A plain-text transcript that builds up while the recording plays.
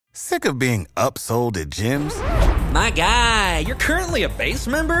Sick of being upsold at gyms? My guy, you're currently a base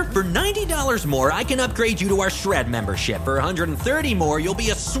member? For $90 more, I can upgrade you to our Shred membership. For $130 more, you'll be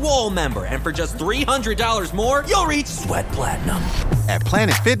a Swole member. And for just $300 more, you'll reach Sweat Platinum. At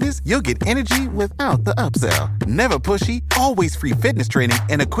Planet Fitness, you'll get energy without the upsell. Never pushy, always free fitness training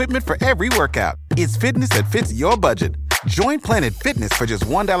and equipment for every workout. It's fitness that fits your budget. Join Planet Fitness for just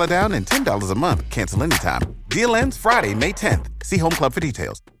 $1 down and $10 a month. Cancel anytime. Deal ends Friday, May 10th. See Home Club for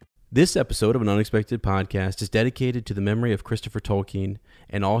details. This episode of An Unexpected Podcast is dedicated to the memory of Christopher Tolkien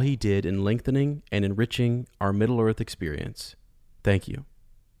and all he did in lengthening and enriching our Middle-earth experience. Thank you.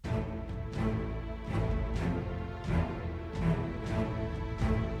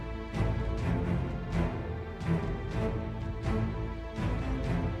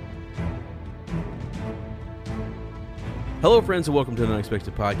 Hello, friends, and welcome to An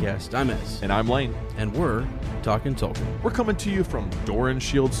Unexpected Podcast. I'm Ez. And I'm Lane. And we're talking Tolkien. We're coming to you from Doran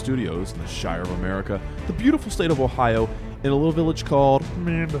Shield Studios in the Shire of America, the beautiful state of Ohio, in a little village called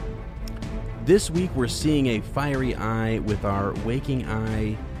Amanda. This week, we're seeing a fiery eye with our waking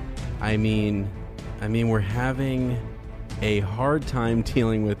eye. I mean, we're having a hard time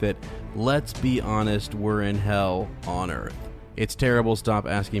dealing with it. Let's be honest, we're in hell on Earth. It's terrible. Stop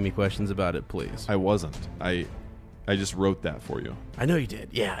asking me questions about it, please. I wasn't. I just wrote that for you. I know you did.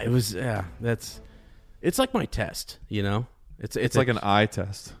 Yeah, it was. Yeah, it's like my test. You know, it's like an eye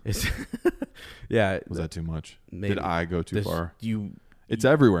test. It's yeah. Was that too much? Maybe. Did I go too far? It's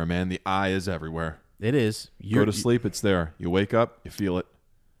everywhere, man. The eye is everywhere. It is. Go to sleep, it's there. You wake up, you feel it.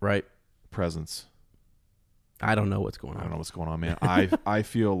 Right. Presence. I don't know what's going on. I don't know what's going on, man. I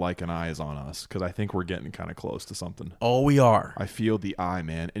feel like an eye is on us because I think we're getting kind of close to something. Oh, we are. I feel the eye,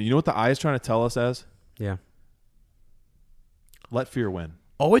 man. And you know what the eye is trying to tell us as? Yeah. Let fear win.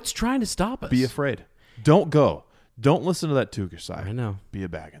 Oh, it's trying to stop us. Be afraid. Don't go. Don't listen to that Tookish side. I know. Be a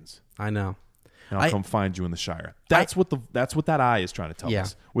Baggins. I know. And I'll come find you in the Shire. That's what that eye is trying to tell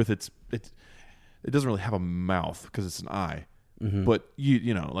us. With it doesn't really have a mouth because it's an eye, but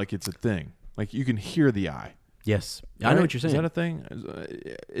you know, like it's a thing. Like you can hear the eye. Yes, right? I know what you're saying. Is that a thing?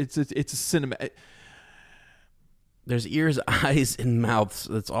 It's a cinema. There's ears, eyes, and mouths.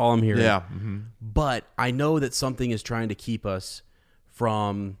 That's all I'm hearing. Yeah. Mm-hmm. But I know that something is trying to keep us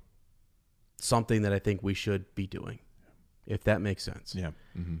from something that I think we should be doing, if that makes sense. Yeah.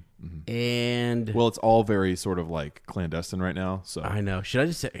 Mm-hmm. Mm-hmm. And well, it's all very sort of like clandestine right now. So I know. Should I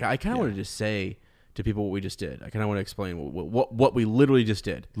just say? I kind of want to just say to people what we just did. I kind of want to explain what we literally just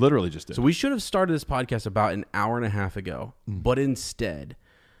did. Literally just did. So we should have started this podcast about an hour and a half ago, but instead.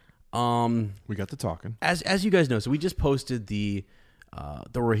 We got to talking. As you guys know, so we just posted the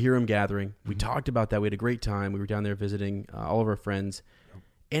Rohirrim gathering. We talked about that. We had a great time. We were down there visiting all of our friends,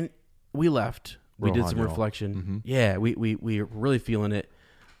 and we left. We did some reflection. Mm-hmm. Yeah, we're really feeling it.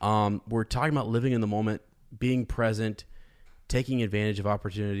 We're talking about living in the moment, being present, taking advantage of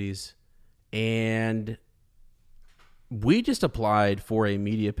opportunities, and we just applied for a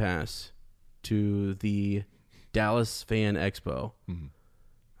media pass to the Dallas Fan Expo. Mm-hmm.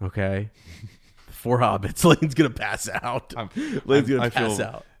 Okay, 4 hobbits. Lane's gonna pass out. Lane's gonna pass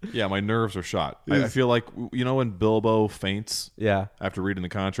out. Yeah, my nerves are shot. I It's- feel like, you know, when Bilbo faints. Yeah. After reading the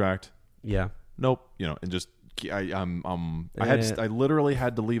contract. Yeah. Nope. You know, and just I literally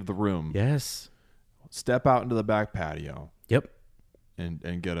had to leave the room. Yes. Step out into the back patio. Yep.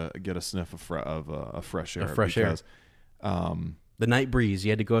 And get a sniff of fresh air. Fresh air. The night breeze.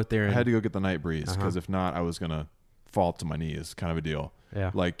 You had to go out there. And, I had to go get the night breeze because if not, I was gonna fall to my knees. Kind of a deal.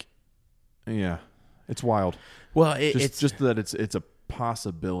 Yeah. Like, yeah, it's wild. Well, it's just that it's a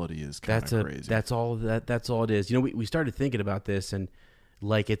possibility is kind of crazy. That's all it is. You know, we started thinking about this, and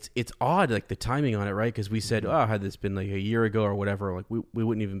like it's odd, like the timing on it, right? Because we said, oh, had this been like a year ago or whatever, like we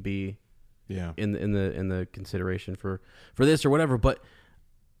wouldn't even be in the consideration for this or whatever. But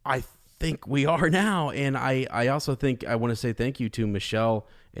I think we are now, and I also think I want to say thank you to Michelle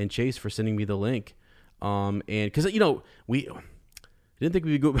and Chase for sending me the link. And because, you know, I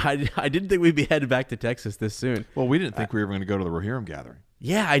didn't think we'd be headed back to Texas this soon. Well, we didn't think we were going to go to the Rohirrim gathering.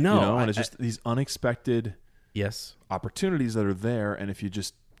 Yeah, I know. You know, and it's just these unexpected opportunities that are there. And if you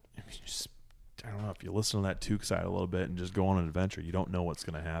just, I don't know, if you listen to that Took side a little bit and just go on an adventure, you don't know what's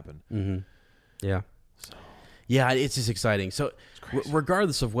going to happen. Mm-hmm. Yeah. So. Yeah, it's just exciting. So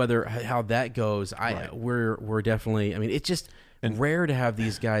regardless of how that goes, we're definitely, I mean, it's just rare to have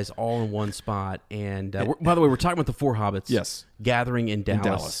these guys all in one spot. And by the way, we're talking about the 4 hobbits gathering in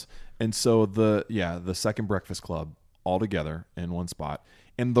Dallas. And so the Second Breakfast Club all together in one spot.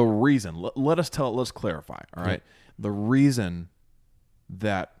 And the reason, let's clarify, all right? The reason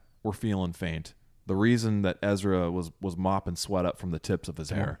that we're feeling faint The reason that Ezra was mopping sweat up from the tips of his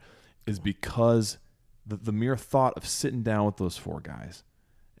hair is because the mere thought of sitting down with those 4 guys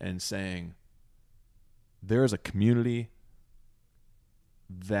and saying, there's a community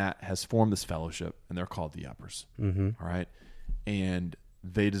that has formed this fellowship, and they're called the Uppers. All right? And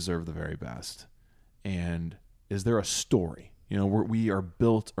they deserve the very best. And is there a story? You know, we are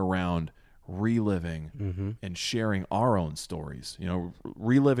built around reliving and sharing our own stories, you know,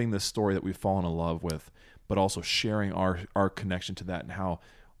 reliving this story that we've fallen in love with, but also sharing our connection to that and how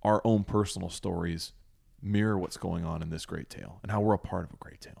our own personal stories mirror what's going on in this great tale and how we're a part of a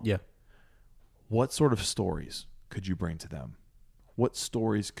great tale. Yeah. What sort of stories could you bring to them? What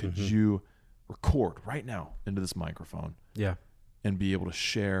stories could you record right now into this microphone? Yeah. And be able to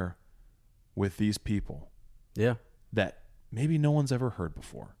share with these people. Yeah. That maybe no one's ever heard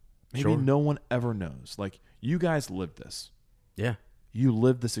before. Maybe no one ever knows. Like, you guys lived this. Yeah. You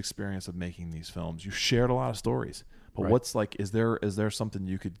lived this experience of making these films. You shared a lot of stories. But what's like, is there something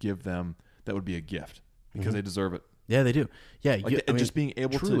you could give them that would be a gift? Because they deserve it. Yeah, they do. Yeah. Like, and just being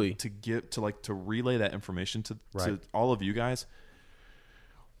able to relay that information to all of you guys.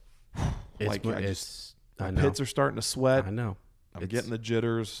 My pits are starting to sweat. I know. I'm getting the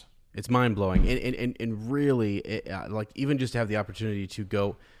jitters. It's mind blowing. And really, like, even just to have the opportunity to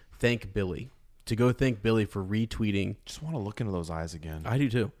go thank Billy, for retweeting. Just want to look into those eyes again. I do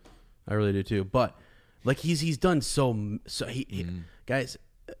too. I really do too. But like, he's done so guys,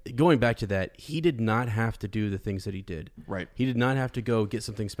 going back to that, he did not have to do the things that he did. Right. He did not have to go get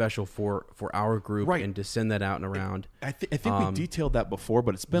something special for our group and to send that out and around. I think we detailed that before,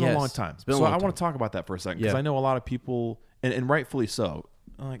 but it's been a long time. So I want to talk about that for a second, because I know a lot of people, and rightfully so,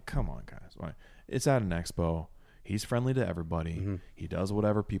 like, come on, guys. It's at an expo. He's friendly to everybody. He does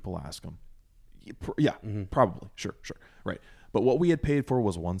whatever people ask him. Yeah, probably. Sure. Right. But what we had paid for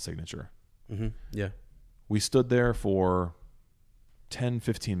was one signature. Yeah. We stood there for 10,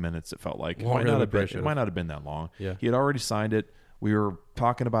 15 minutes, it felt like. It might not have been that long. Yeah. He had already signed it. We were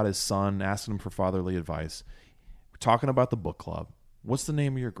talking about his son, asking him for fatherly advice. We're talking about the book club. What's the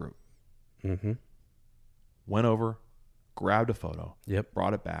name of your group? Went over, grabbed a photo,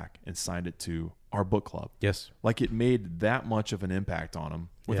 brought it back, and signed it to our book club. Yes. Like, it made that much of an impact on him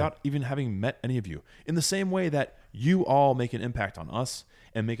without even having met any of you. In the same way that you all make an impact on us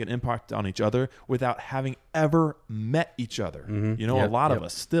and make an impact on each other without having ever met each other. You know, a lot of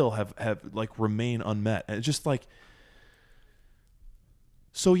us still have like remain unmet. And it's just like,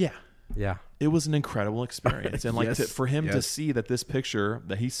 so yeah. It was an incredible experience. And like for him to see that this picture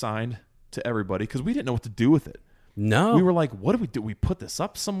that he signed to everybody, because we didn't know what to do with it. No. We were like, what do we do? We put this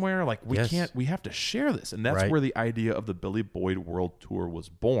up somewhere? Like, we can't, we have to share this. And that's where the idea of the Billy Boyd World Tour was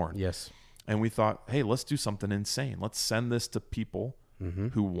born. Yes. And we thought, hey, let's do something insane. Let's send this to people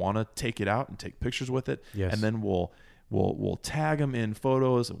who want to take it out and take pictures with it. Yes. And then we'll tag him in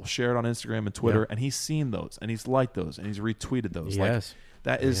photos, and we'll share it on Instagram and Twitter. And he's seen those, and he's liked those, and he's retweeted those. Yes.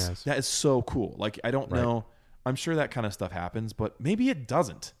 Like, that is so cool. Like, I don't know. I'm sure that kind of stuff happens, but maybe it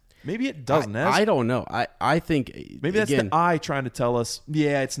doesn't. Maybe it doesn't. I don't know. I think maybe that's the eye trying to tell us,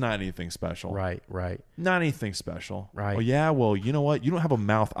 it's not anything special. Right. Not anything special. Right. Oh, yeah, well, you know what? You don't have a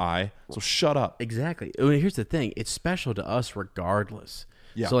mouth eye, so shut up. Exactly. I mean, here's the thing. It's special to us regardless.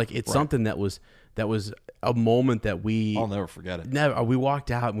 Yeah. So, like, it's something that was a moment that I'll never forget it. We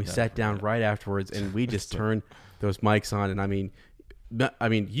walked out and we sat down right afterwards, and we just turned those mics on. And I mean,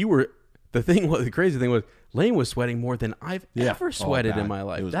 you were the crazy thing was, Lane was sweating more than I've ever sweated in my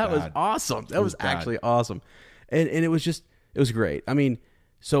life. That was awesome. That was actually awesome. And it was great. I mean,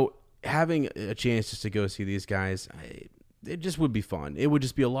 so having a chance just to go see these guys, it just would be fun. It would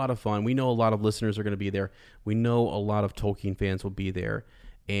just be a lot of fun. We know a lot of listeners are going to be there. We know a lot of Tolkien fans will be there.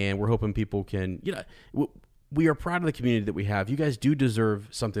 And we're hoping people can, we are proud of the community that we have. You guys do deserve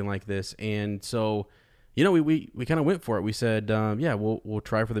something like this. And so, we kind of went for it. We said, we'll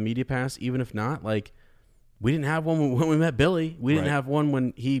try for the media pass. Even if not, like, we didn't have one when we met Billy. We didn't have one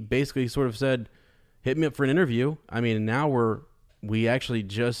when he basically sort of said, hit me up for an interview. I mean, now we actually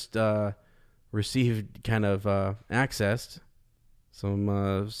just received kind of accessed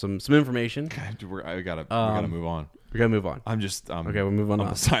some information. God, we gotta move on. We gotta move on. I'm just okay. We'll move on. I'm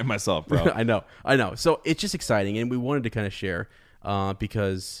beside myself, bro. I know. So it's just exciting, and we wanted to kind of share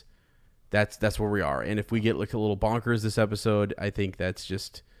because that's where we are. And if we get like a little bonkers this episode, I think that's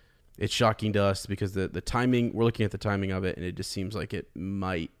just. It's shocking to us because the timing, we're looking at the timing of it, and it just seems like it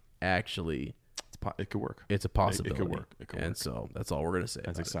might actually... It could work. It's a possibility. It could work. And so that's all we're going to say.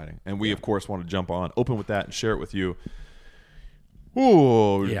 That's exciting. And we, of course, want to jump on, open with that, and share it with you.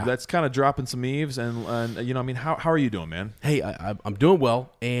 Ooh, Yeah. that's kind of dropping some eaves, and you know, I mean, how are you doing, man? Hey, I'm doing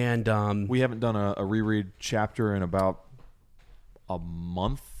well, and We haven't done a reread chapter in about a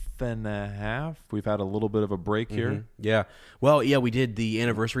month and a half. We've had a little bit of a break here. yeah. Well, yeah, we did the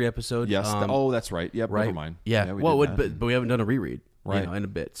anniversary episode. Yes. That's right. Yep. right. Never mind. Yeah. we well, did that. but we haven't done a reread, Right. in a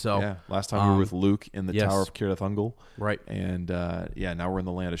bit. So yeah. Last time we were with Luke in the yes. Tower of Kirith Ungol. Right. And now we're in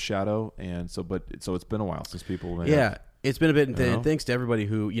the Land of Shadow, and so it's been a while since people. It's been a bit, and know? thanks to everybody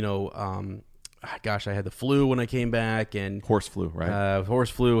who gosh, I had the flu when I came back, and Horse flu, right? horse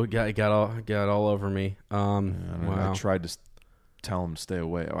flu got all over me. Wow. I tried to tell him to stay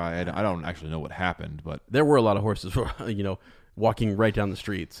away. I don't actually know what happened, but There were a lot of horses, walking right down the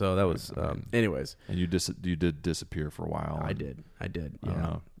street. So that was, anyways. and you did disappear for a while. I did. Yeah.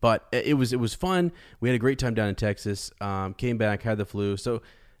 know. But it was fun. We had a great time down in Texas. Came back, had the flu. So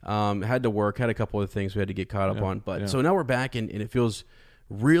had to work, had a couple of things we had to get caught up on. But so now we're back, and it feels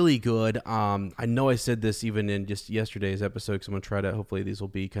really good. I know I said this even in just yesterday's episode, because I'm going to try to, hopefully these will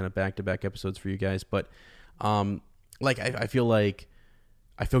be kind of back-to-back episodes for you guys. But I feel like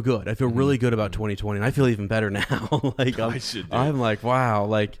I feel good. I feel really good about 2020, and I feel even better now. I'm like, wow,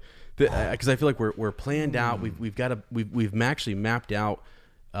 because I feel like we're planned out. We've actually mapped out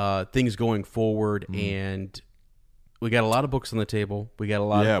things going forward, and we got a lot of books on the table. We got a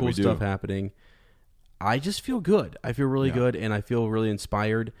lot of cool stuff happening. I just feel good. I feel really good, and I feel really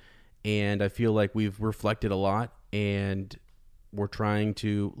inspired, and I feel like we've reflected a lot, and we're trying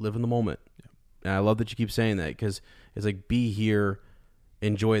to live in the moment. And I love that you keep saying that, because it's like, be here,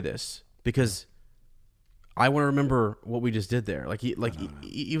 enjoy this, because I want to remember what we just did there.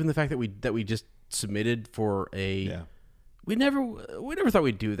 Even the fact that we just submitted for we never thought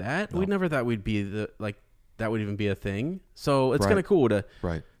we'd do that. No. We never thought we'd be that would even be a thing. So it's kind of cool that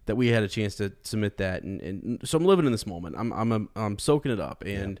we had a chance to submit that, and so I'm living in this moment. I'm soaking it up,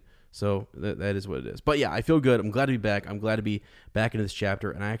 and so that is what it is. But yeah, I feel good. I'm glad to be back. I'm glad to be back into this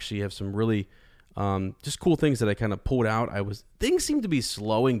chapter, and I actually have some really just cool things that I kind of pulled out. Things seem to be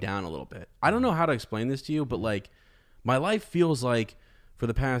slowing down a little bit. I don't know how to explain this to you, but my life feels like for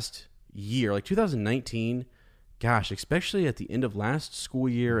the past year, 2019, gosh, especially at the end of last school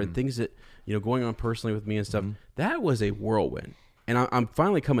year and things that, going on personally with me and stuff, that was a whirlwind. And I'm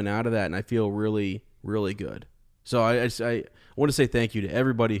finally coming out of that, and I feel really, really good. So I want to say thank you to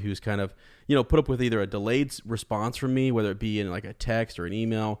everybody who's kind of, put up with either a delayed response from me, whether it be in a text or an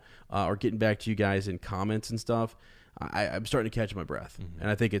email, or getting back to you guys in comments and stuff. I'm starting to catch my breath, and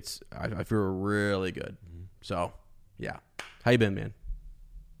I think I feel really good. So, yeah. How you been, man?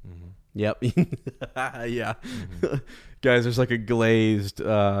 Yep. Yeah. Guys, there's a glazed,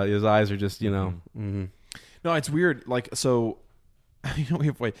 his eyes are just, No, it's weird. So,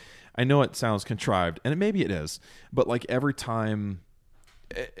 I know it sounds contrived, and maybe it is, but every time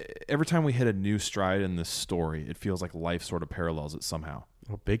we hit a new stride in this story, it feels like life sort of parallels it somehow.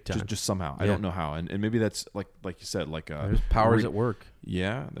 Oh, big time. Just somehow. I don't know how, and maybe that's like you said, there's powers at work.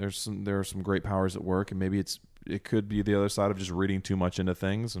 Yeah, there are some great powers at work, and maybe it could be the other side of just reading too much into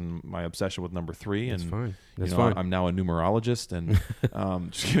things and my obsession with number 3. That's and fine. That's fine. I'm now a numerologist, and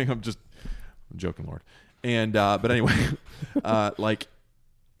just kidding. I'm joking, Lord. And but anyway, I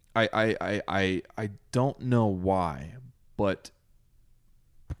don't know why, but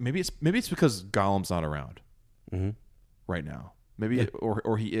maybe it's because Gollum's not around right now. Maybe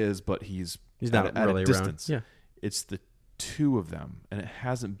or he is, but he's not at really a distance. Around. Yeah, it's the two of them, and it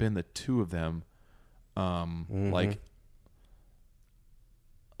hasn't been the two of them,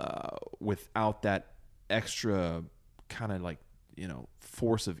 without that extra kind of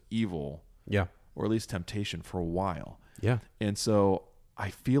force of evil. Yeah. Or at least temptation for a while. Yeah. And so I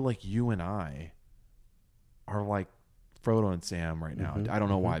feel like you and I are like Frodo and Sam right now. I don't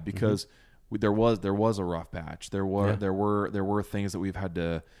know why, because there was a rough patch. There were things that we've had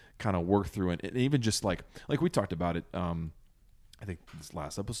to kind of work through, and even just like we talked about it. I think this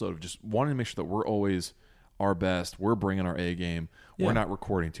last episode of just wanting to make sure that we're always our best. We're bringing our A game. Yeah. We're not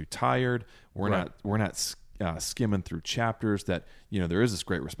recording too tired. We're not skimming through chapters. That there is this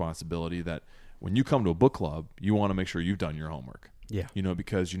great responsibility that when you come to a book club, you want to make sure you've done your homework. Yeah.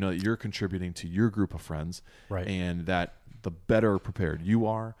 Because that you're contributing to your group of friends. Right. And that the better prepared you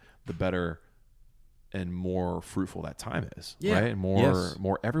are, the better and more fruitful that time is. Yeah. Right. And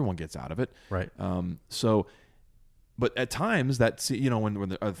more everyone gets out of it. Right. But at times that's, when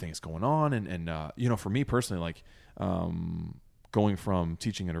the other things going on and for me personally, going from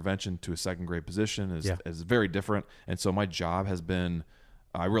teaching intervention to a second grade position is very different. And so my job has been,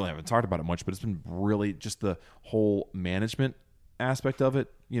 I really haven't talked about it much, but it's been really just the whole management aspect of it.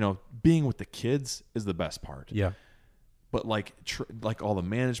 Being with the kids is the best part. Yeah. but like all the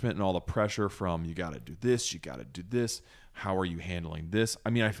management and all the pressure from you got to do this, you got to do this. How are you handling this? I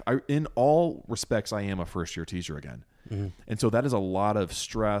mean, I in all respects, I am a first year teacher again. Mm-hmm. And so that is a lot of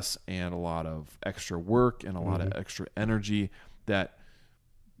stress and a lot of extra work and a lot of extra energy that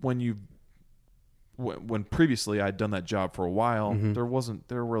when previously I'd done that job for a while, there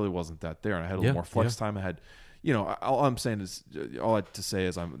really wasn't that there. And I had a little more flex time. I had, all I'm saying is, all I have to say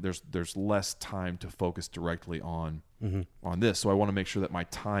is there's less time to focus directly on this. So I want to make sure that my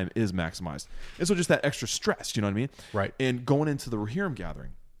time is maximized. And so just that extra stress, you know what I mean? Right. And going into the Rehiram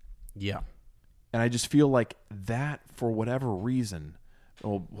gathering. Yeah. And I just feel like that, for whatever reason,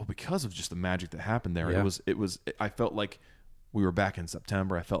 well, because of just the magic that happened there, I felt like we were back in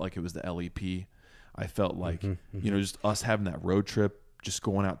September. I felt like it was the LEP. I felt like, just us having that road trip, just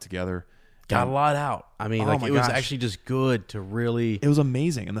going out together. Got a lot out. I mean, it was actually just good to really. It was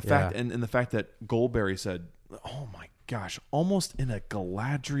amazing. And the fact, and the fact that Goldberry said, oh my gosh, almost in a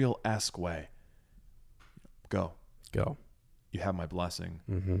Galadriel-esque way, go. You have my blessing.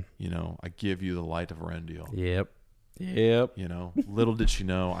 I give you the light of Arendelle. Yep. Little did she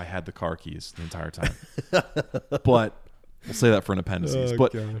know I had the car keys the entire time. But we'll say that for an appendices.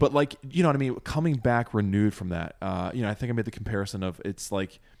 But like, you know what I mean? Coming back renewed from that, I think I made the comparison of it's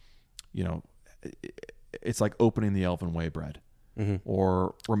like, it's like opening the Elven Way bread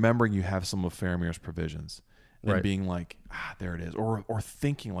or remembering you have some of Faramir's provisions and being like, there it is. Or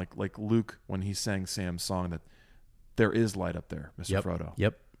thinking like Luke when he sang Sam's song that there is light up there, Mr. Frodo.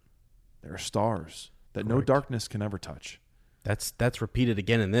 Yep. There are stars that no darkness can ever touch. That's repeated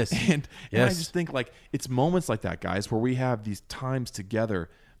again in this. And I just think like it's moments like that, guys, where we have these times together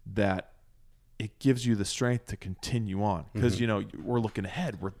that it gives you the strength to continue on. Because, we're looking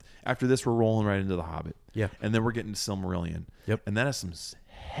ahead. After this, we're rolling right into The Hobbit. Yeah. And then we're getting to Silmarillion. Yep. And that is some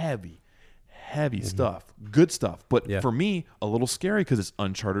heavy stuff. Good stuff. But for me, a little scary because it's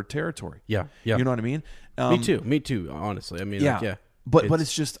uncharted territory. Yeah. You know what I mean? Me too, honestly. I mean, But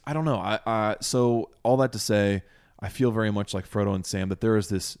it's just, I don't know. So all that to say, I feel very much like Frodo and Sam that there is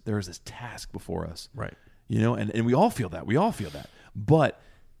this task before us. Right. And we all feel that. But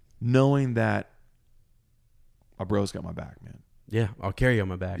knowing that my bro's got my back, man. Yeah, I'll carry you on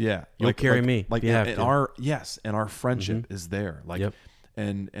my back. Yeah. You'll carry me. Like, and our friendship is there. Like,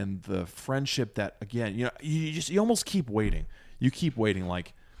 and the friendship that, again, you almost keep waiting. You keep waiting.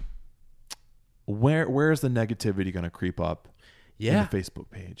 Like, where's the negativity going to creep up in the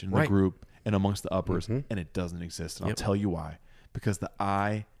Facebook page and the group and amongst the uppers, and it doesn't exist. And I'll tell you why. Because the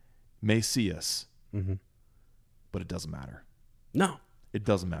eye may see us, but it doesn't matter. No. It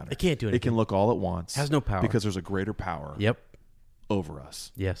doesn't matter. It can't do anything. It can look all at once. Has no power. Because there's a greater power over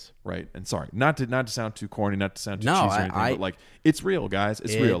us. Yes. Right. And sorry, not to sound too corny, not to sound too cheesy or anything, but like it's real, guys.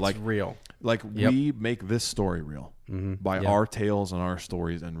 It's real. Like real. Like we make this story real by our tales and our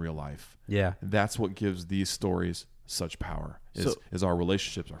stories in real life. Yeah. That's what gives these stories such power. Is our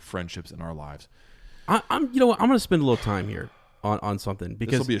relationships, our friendships, and our lives. I'm going to spend a little time here on something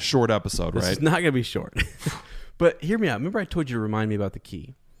because this will be a short episode, right? It's not going to be short. But hear me out. Remember I told you to remind me about the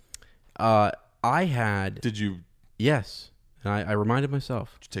key. Did you? Yes. And I reminded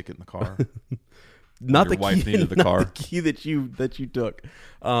myself. Did you take it in the car? Not the wife key, needed the car. The key that you took.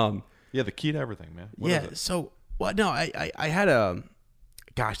 The key to everything, man. What is it? So no, I had a.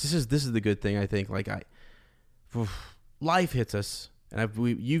 Gosh, this is the good thing. I think like life hits us, and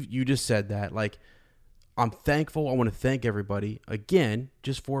you just said that. Like, I'm thankful. I want to thank everybody again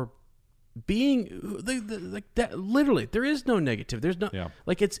just for being like that. Literally, there is no negative. There's no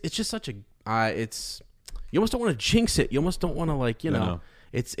like it's just such a you almost don't want to jinx it. You almost don't want to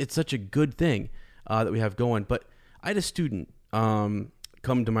it's such a good thing that we have going. But I had a student come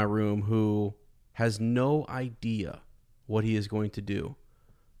to my room who has no idea what he is going to do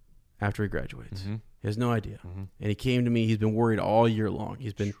after he graduates. He has no idea. And he came to me. He's been worried all year long.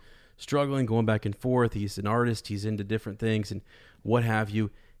 He's been struggling, going back and forth. He's an artist. He's into different things and what have you.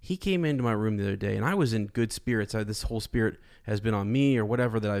 He came into my room the other day, and I was in good spirits. This whole spirit has been on me or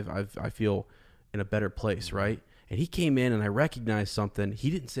whatever that I feel in a better place, right? And he came in, and I recognized something. He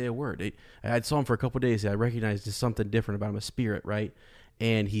didn't say a word. I saw him for a couple of days. I recognized just something different about him, a spirit, right?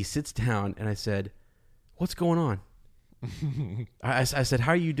 And he sits down, and I said, "What's going on?" I said,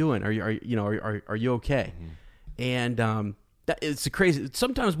 "How are you doing? Are you okay?" And it's crazy.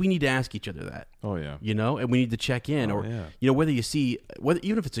 Sometimes we need to ask each other that. Oh yeah. And we need to check in, whether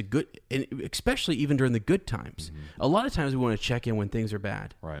even if it's a good, and especially even during the good times. A lot of times we want to check in when things are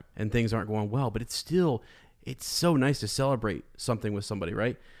bad, right, and things aren't going well. But it's so nice to celebrate something with somebody,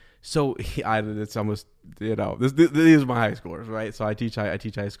 right? So it's almost these are my high schoolers, right? So I teach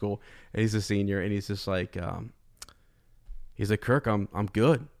high school, and he's a senior, and he's just like, He's like, Kirk, I'm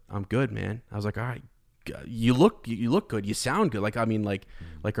good. I'm good, man. I was like, all right, you look good. You sound good. Like, I mean, like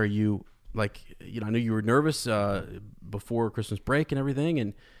are you like, I knew you were nervous before Christmas break and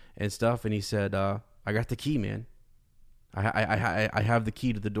everything and stuff. And he said, I got the key, man. I have the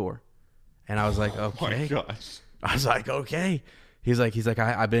key to the door. And I was like, okay. Oh my gosh. I was like, okay. He's like,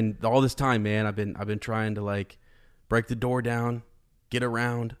 I've been all this time, man. I've been trying to like break the door down, get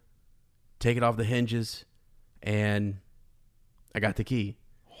around, take it off the hinges, and I got the key.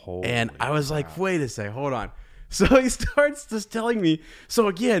 And I was like, wait a second, hold on. So he starts just telling me. So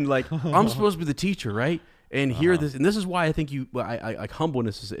again, like I'm supposed to be the teacher, right? And hear this, and this is why I think I like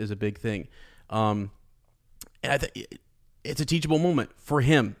humbleness is a big thing. And I think it's a teachable moment for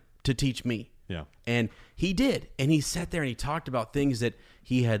him to teach me. Yeah. And he did. And he sat there and he talked about things that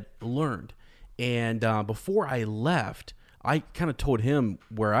he had learned. And before I left, I kind of told him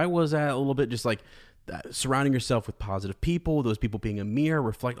where I was at a little bit, just like surrounding yourself with positive people, those people being a mirror,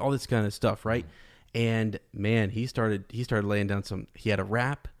 reflect, all this kind of stuff, right? And man, he started laying down some. He had a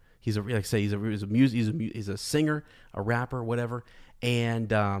rap. He's a singer, a rapper, whatever.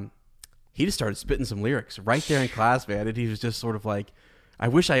 And he just started spitting some lyrics right there in class, man. And he was just sort of like, I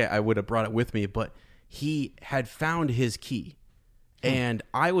wish I would have brought it with me, but he had found his key. And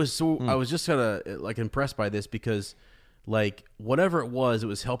I was just kind of like impressed by this because like whatever it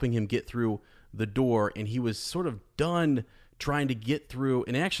was helping him get through the door, and he was sort of done trying to get through.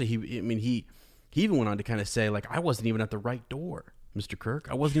 And actually he even went on to kind of say like, I wasn't even at the right door, Mr. Kirk.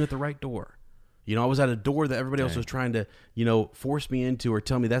 I wasn't even at the right door. I was at a door that everybody else was trying to, force me into or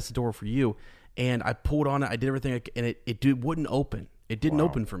tell me that's the door for you. And I pulled on it. I did everything, and it wouldn't open. It didn't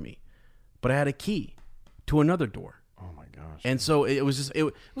open for me, but I had a key to another door. Oh my gosh. And so it was just, it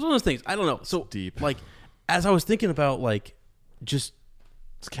was one of those things. I don't know. So deep. Like, as I was thinking about like, just,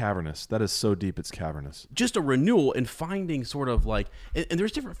 it's cavernous. That is so deep. It's cavernous. Just a renewal and finding sort of like, and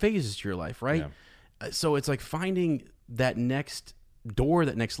there's different phases to your life, right? Yeah. So it's like finding that next door,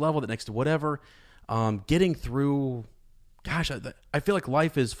 that next level, that next whatever, getting through. Gosh, I feel like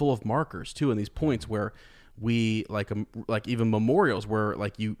life is full of markers too, and these points where we like even memorials where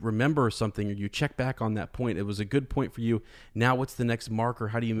like you remember something or you check back on that point. It was a good point for you. Now, what's the next marker?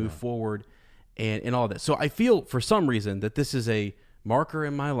 How do you move forward, and all that. So I feel for some reason that this is a marker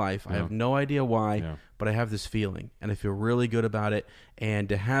in my life. I have no idea why, but I have this feeling, and I feel really good about it. And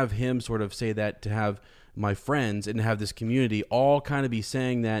to have him sort of say that, to have my friends and have this community all kind of be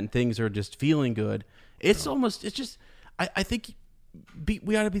saying that, and things are just feeling good. It's just, I think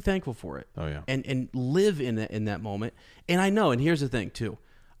we ought to be thankful for it. Oh yeah, and live in that moment. And I know, and here's the thing too,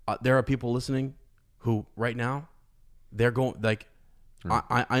 there are people listening who right now they're going like,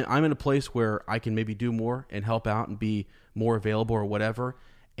 I'm in a place where I can maybe do more and help out and be more available or whatever.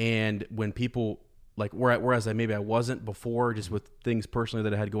 And when people like whereas I wasn't before, just with things personally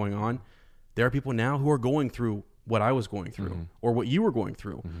that I had going on, there are people now who are going through what I was going through or what you were going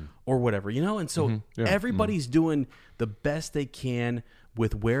through or whatever, and so everybody's doing the best they can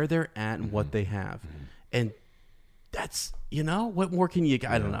with where they're at and what they have. And that's, what more can you,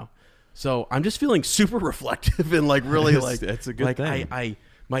 I don't know. So I'm just feeling super reflective and like really like, that's a good thing.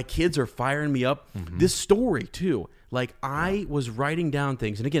 My kids are firing me up. This story too, like I was writing down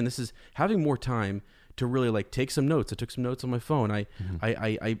things. And again, this is having more time to really like take some notes. I took some notes on my phone.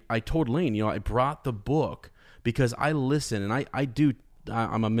 I told Lane, I brought the book because I listen and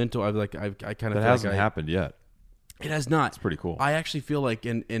I'm a mental, I kind of that feel hasn't like happened yet. It has not. It's pretty cool. I actually feel like,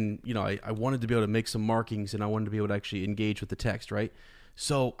 I wanted to be able to make some markings and I wanted to be able to actually engage with the text, right?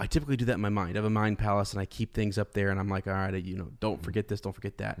 So I typically do that in my mind. I have a mind palace and I keep things up there and I'm like, all right, don't forget this, don't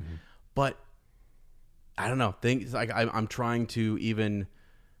forget that. But I don't know. Things like I'm trying to even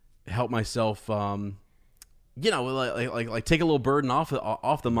help myself, like take a little burden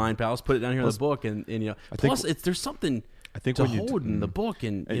off the mind palace, put it down here in the book, and plus there's something I think to when hold in the book,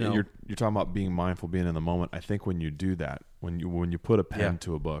 and you're talking about being mindful, being in the moment. I think when you do that, when you put a pen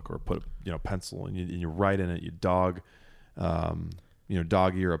to a book or put a pencil and you write in it, you dog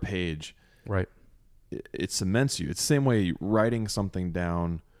ear a page, right? It cements you. It's the same way writing something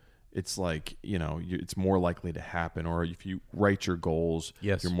down. It's like, it's more likely to happen. Or if you write your goals,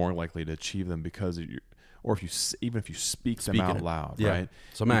 you're more likely to achieve them because of or if you speak them out loud, right?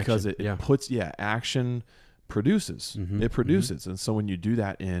 Some because action. it puts, action produces. It produces. And so when you do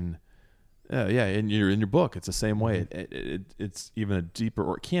that in your book, it's the same way. It's even a deeper,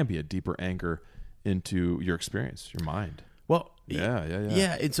 or it can be a deeper anchor into your experience, your mind. Well,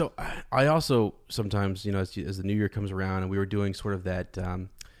 yeah. And so I also sometimes, as the new year comes around, and we were doing sort of that,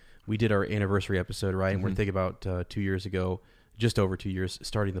 we did our anniversary episode, right? And we're thinking about 2 years ago, just over 2 years,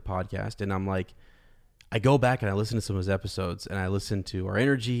 starting the podcast. And I'm like, I go back and I listen to some of his episodes, and I listen to our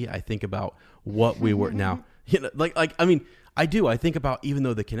energy. I think about what we were now. I mean, I do. I think about even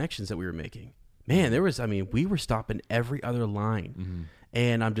though the connections that we were making. Man, we were stopping every other line,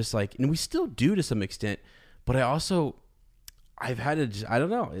 and I'm just like, and we still do to some extent, but I've had to, I don't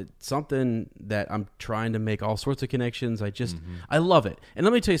know, it's something that I'm trying to make all sorts of connections. I love it. And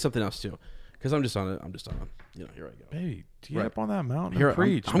let me tell you something else too, because I'm just on a, here I go. Hey, get up on that mountain and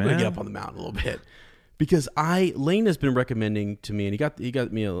preach, I'm going to get up on the mountain a little bit, because Lane has been recommending to me, and he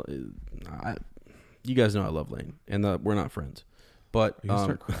got me you guys know I love Lane, and we're not friends. But you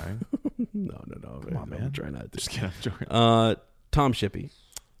start crying. No. Come on, man. I'm trying not to. Just kidding. I'm joking. Tom Shippey,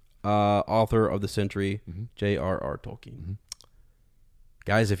 author of The Century, J.R.R. Tolkien.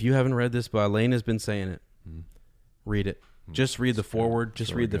 Guys, if you haven't read this book, Lane has been saying it. Read it. Just read the foreword.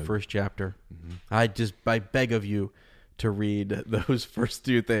 Just read the first chapter. I beg of you to read those first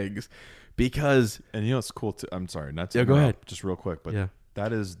two things, because. And you know it's cool. I'm sorry, not to go ahead. Just real quick, but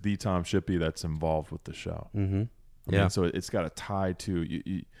that is the Tom Shippey that's involved with the show. I mean, so it's got a tie to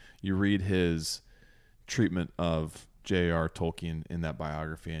you read his treatment of J.R. Tolkien in that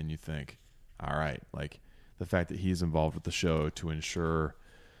biography, and you think, all right, like the fact that he's involved with the show to ensure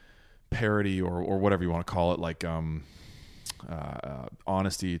parity or whatever you want to call it, like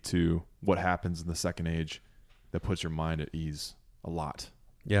honesty to what happens in the Second Age, that puts your mind at ease a lot.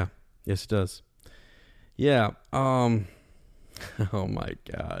 Yeah. Yes, it does. Yeah. Oh my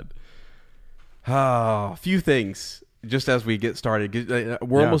God. A few things just as we get started.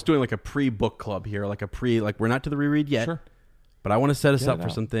 We're almost doing like a pre-book club here, we're not to the reread yet. Sure. But I want to set us up for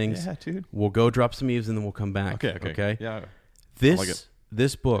some things. Yeah, dude. We'll go drop some eaves and then we'll come back. Okay. Yeah.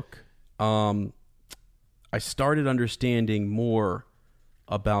 This book, I started understanding more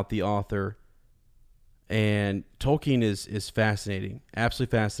about the author, and Tolkien is fascinating,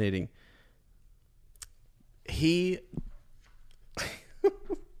 absolutely fascinating.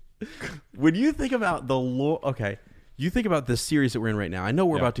 When you think about the lore, you think about the series that we're in right now. I know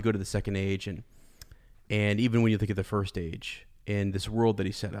we're about to go to the Second Age, and even when you think of the First Age and this world that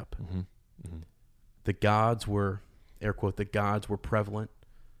he set up, the gods were, air quote, the gods were prevalent.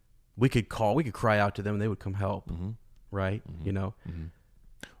 We could cry out to them, and they would come help, right? You know.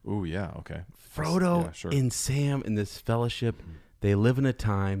 Ooh, yeah, okay. Frodo and Sam in this fellowship, they live in a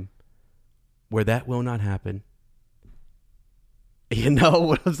time where that will not happen. You know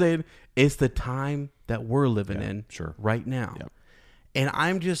what I'm saying? It's the time that we're living in right now. Yep. And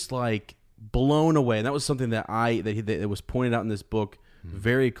I'm just like blown away. And that was something that was pointed out in this book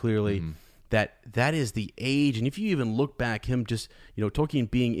very clearly, that is the age. And if you even look back, him just,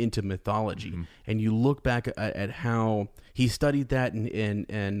 Tolkien being into mythology, and you look back at how he studied that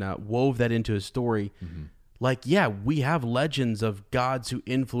and wove that into his story, we have legends of gods who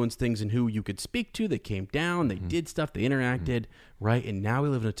influenced things and who you could speak to. They came down, they did stuff, they interacted, right? And now we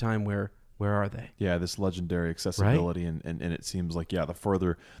live in a time where are they? Yeah, this legendary accessibility, right? and it seems like the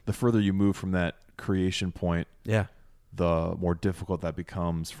further you move from that creation point, the more difficult that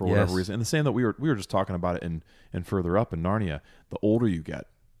becomes for whatever reason. And the same that we were just talking about it in Further Up in Narnia. The older you get,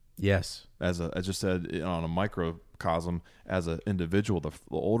 as I just said, on a microcosm, as an individual, the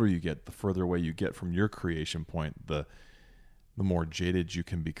older you get, the further away you get from your creation point, the more jaded you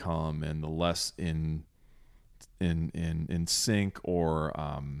can become, and the less in sync or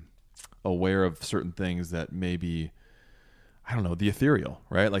aware of certain things that maybe, I don't know, the ethereal,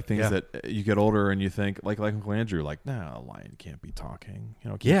 right? Like things that you get older and you think, like Uncle Andrew, like, nah, a lion can't be talking,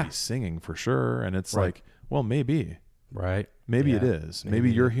 can't be singing for sure. And it's like, well, maybe. Right. Maybe it is.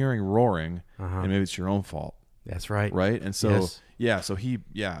 Maybe you're hearing roaring, and maybe it's your own fault. That's right. Right. And so, so he,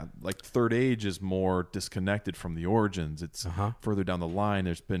 like Third Age is more disconnected from the origins. It's further down the line.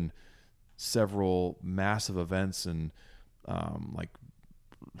 There's been several massive events and like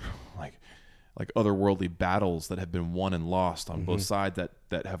otherworldly battles that have been won and lost on both sides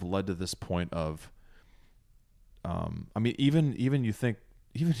that have led to this point of, even you think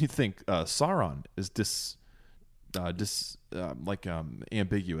Sauron is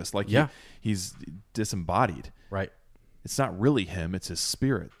ambiguous, like he's disembodied, right? It's not really him; it's his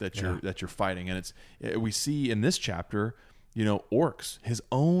spirit that you're fighting, and we see in this chapter, orcs, his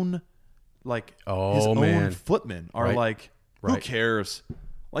own own footmen are like, who cares?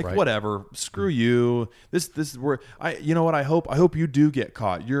 Like, whatever, screw you. This is where I hope you do get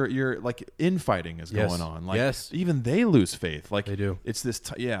caught. You're like, infighting is going on. Like, even they lose faith. Like, they do. It's this.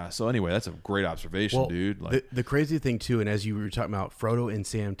 So anyway, that's a great observation, dude. Like, the crazy thing too, and as you were talking about Frodo and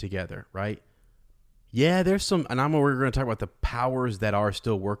Sam together, right? Yeah, there's some, and we're going to talk about the powers that are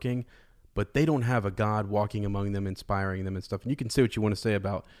still working, but they don't have a God walking among them, inspiring them and stuff. And you can say what you want to say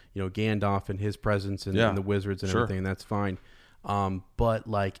about, Gandalf and his presence and the wizards and everything, and that's fine. But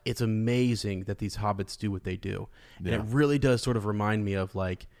like, it's amazing that these hobbits do what they do. Yeah. And it really does sort of remind me of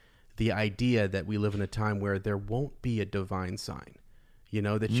like the idea that we live in a time where there won't be a divine sign,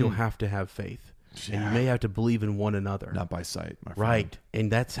 that you'll have to have faith. Yeah. And you may have to believe in one another. Not by sight, my friend. Right. And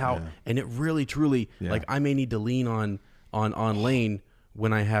that's how, and it really, truly, like, I may need to lean on Lane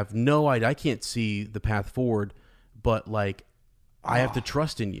when I have no idea. I can't see the path forward, but like, I have to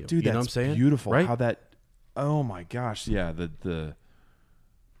trust in you. Dude, you know what I'm saying? Beautiful. Right? How that, oh my gosh. Yeah. The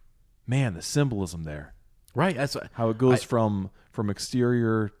symbolism there. Right. That's how it goes from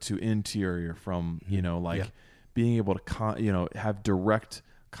exterior to interior, from, being able to, have direct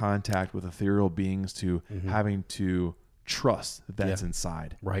contact with ethereal beings to having to trust that that's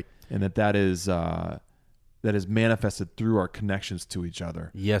inside. Right. And that is manifested through our connections to each other.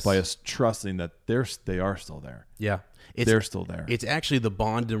 Yes. By us trusting that they are still there. Yeah. They're still there. It's actually the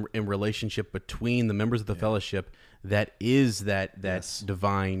bond and relationship between the members of the fellowship that is that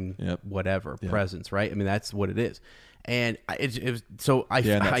divine whatever presence, right? I mean, that's what it is. And and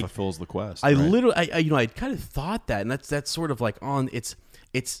that fulfills the quest. I kind of thought that, and that's sort of like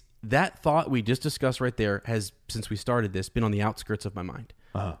it's that thought we just discussed right there has, since we started this, been on the outskirts of my mind.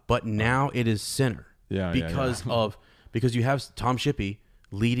 But now it is center. Because you have Tom Shippey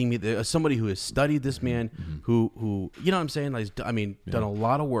leading me, somebody who has studied this man, who you know what I'm saying, like, done a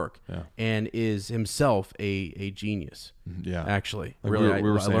lot of work and is himself a genius. Yeah, actually, like really,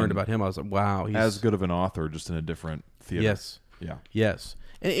 I learned about him. I was like, wow, he's as good of an author, just in a different theater. Yes. Yeah. Yes.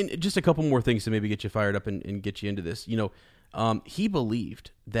 And just a couple more things to maybe get you fired up and get you into this. He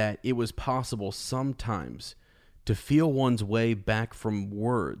believed that it was possible sometimes to feel one's way back from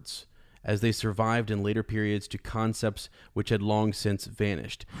words as they survived in later periods to concepts which had long since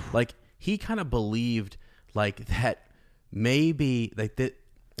vanished. Like, he kind of believed like that maybe like that.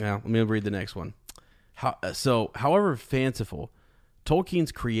 Now, let me read the next one. However fanciful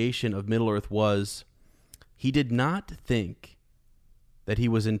Tolkien's creation of Middle-earth was, he did not think that he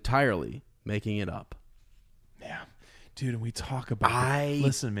was entirely making it up. Yeah. Dude, and we talk about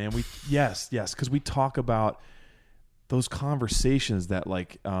listen, man, yes, because we talk about those conversations that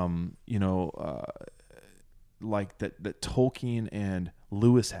like that Tolkien and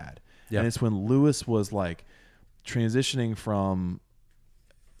Lewis had. Yep. And it's when Lewis was like transitioning from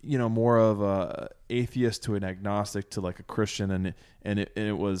more of a atheist to an agnostic to like a Christian, and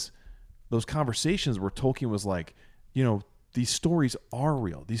it was those conversations where Tolkien was like, these stories are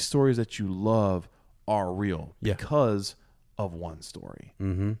real. These stories that you love are real because of one story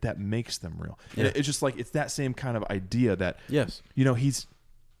that makes them real. And it's just like, it's that same kind of idea that, he's,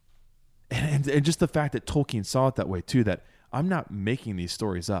 and just the fact that Tolkien saw it that way too, that I'm not making these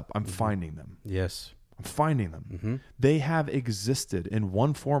stories up. I'm finding them. Yes. I'm finding them. They have existed in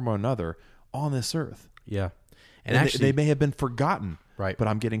one form or another on this earth. Yeah. And actually, they may have been forgotten, right? But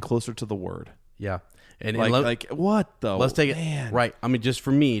I'm getting closer to the word. Yeah. And what though? Let's take it right. I mean, just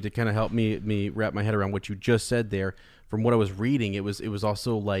for me to kind of help me wrap my head around what you just said there. From what I was reading, it was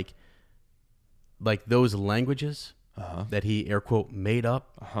also like those languages that he air quote made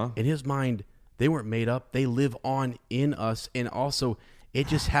up in his mind. They weren't made up. They live on in us, and also it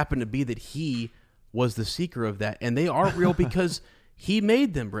just happened to be that he was the seeker of that, and they are real because he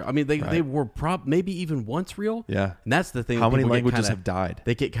made them real. I mean, they were maybe even once real. Yeah, and that's the thing. How many languages have died?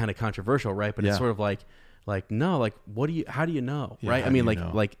 They get kind of controversial, right? But it's sort of like no, like how do you know, right? I mean,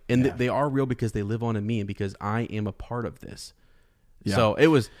 they are real because they live on in me, and because I am a part of this. Yeah. So it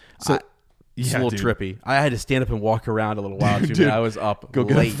was it's a little trippy. I had to stand up and walk around a little while too. Dude, I was up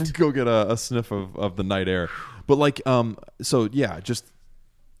late. Go get a sniff of the night air. But just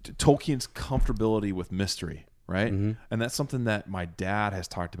Tolkien's comfortability with mystery, right? And that's something that my dad has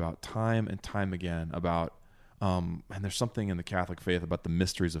talked about time and time again about. And there's something in the Catholic faith about the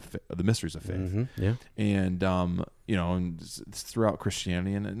mysteries of faith. Yeah. And and it's throughout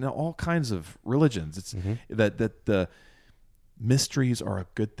Christianity and all kinds of religions. It's that the mysteries are a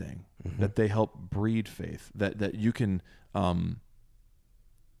good thing. That they help breed faith. That you can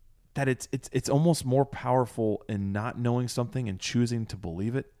that it's almost more powerful in not knowing something and choosing to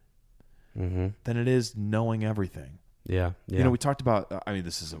believe it than it is knowing everything. Yeah. We talked about.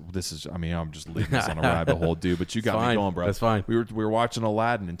 This is. I'm just leading this on a rabbit hole, dude. But you got me going, bro. That's fine. We were watching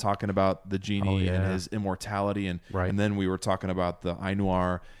Aladdin and talking about the genie and his immortality, and then we were talking about the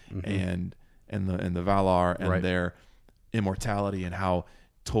Ainur and the Valar and their immortality, and how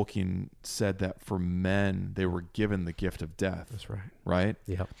Tolkien said that for men they were given the gift of death. That's right. Right.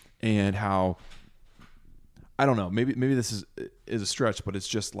 Yeah. And how I don't know. Maybe this is a stretch, but it's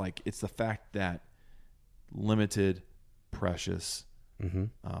just like it's the fact that limited, precious,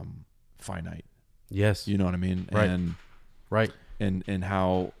 finite. Yes, you know what I mean. Right. And right. And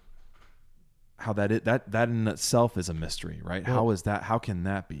how that in itself is a mystery, right? Well, how is that? How can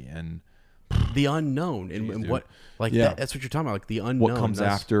that be? And the unknown and what like that's what you're talking about, like the unknown. What comes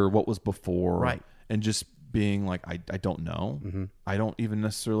after? What was before? Right. And just being like, I don't know. I don't even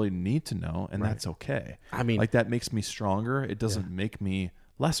necessarily need to know, and that's okay. I mean, like that makes me stronger. It doesn't make me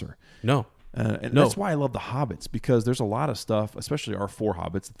lesser. No. And that's why I love the Hobbits, because there's a lot of stuff, especially our 4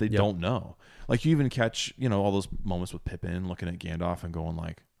 Hobbits, that they don't know. Like you even catch, all those moments with Pippin looking at Gandalf and going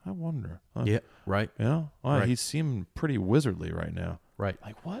like, I wonder. Yeah. Right. Right. He seemed pretty wizardly right now. Right.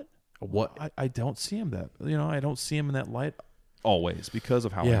 Like what? What? I don't see him that. I don't see him in that light always because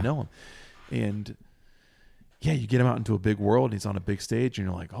of how I know him. And yeah, you get him out into a big world and he's on a big stage and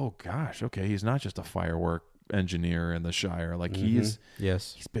you're like, oh gosh, okay, he's not just a firework engineer in the Shire. Like he's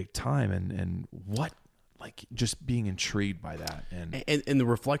big time. And what, like just being intrigued by that and the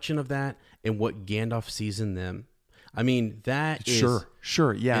reflection of that and what Gandalf sees in them. I mean, that is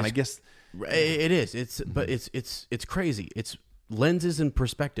sure. Yeah. And I guess it is. But it's crazy. It's lenses and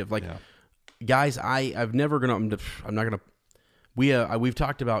perspective. Like guys, I'm not gonna, we've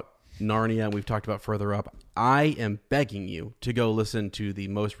talked about Narnia and we've talked about Further Up. I am begging you to go listen to the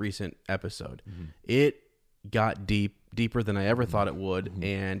most recent episode. It got deeper than I ever thought it would,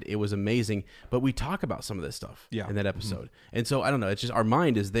 and it was amazing. But we talk about some of this stuff in that episode, and so I don't know. It's just our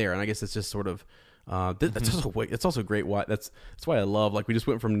mind is there, and I guess it's just sort of. It's also great. Why that's why I love. Like we just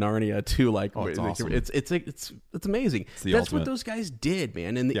went from Narnia to like. It's awesome. It's amazing. That's ultimate. what those guys did,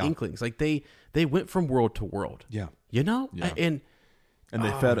 man. And the Inklings, like they went from world to world. Yeah, And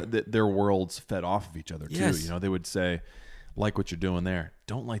they fed their worlds fed off of each other too. Yes. They would say, like what you're doing there,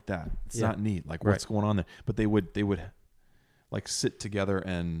 don't like that. It's not neat. Like what's going on there? But they would like sit together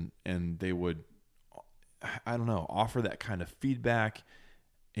and they would, I don't know, offer that kind of feedback.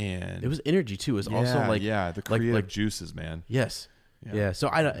 And it was energy too. It was also like the creative juices, man. Yes, yeah. So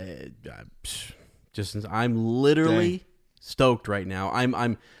I'm literally stoked right now.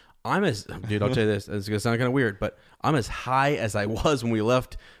 I'm as dude. I'll tell you this. It's gonna sound kind of weird, but I'm as high as I was when we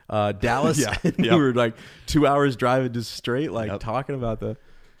left Dallas. And we were like 2 hours driving just straight, like talking about the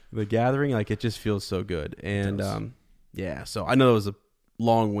gathering. Like it just feels so good. And so I know it was a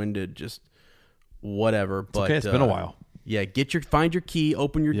long-winded, just whatever. But okay. It's been a while. Yeah, find your key,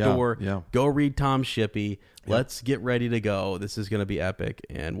 open your door, go read Tom Shippey. Let's get ready to go. This is going to be epic,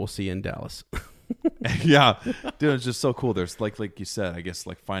 and we'll see you in Dallas. Yeah, dude, it's just so cool. There's like you said, I guess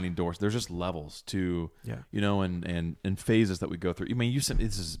like finding doors. There's just levels to, and phases that we go through. I mean, this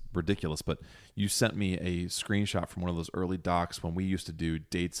is ridiculous, but you sent me a screenshot from one of those early docs when we used to do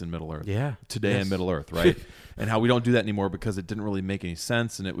dates in Middle Earth. Yeah, today in Middle Earth, right? And how we don't do that anymore because it didn't really make any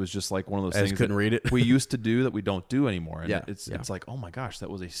sense, and it was just like one of those things couldn't read it. we used to do that we don't do anymore. And it's like, oh my gosh, that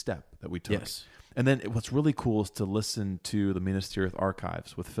was a step that we took. Yes. And then what's really cool is to listen to the Minas Tirith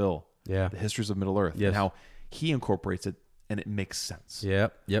archives with Phil. Yeah. The Histories of Middle Earth. Yes. And how he incorporates it and it makes sense.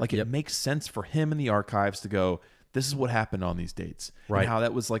 Yep. It makes sense for him in the archives to go, this is what happened on these dates. Right. And how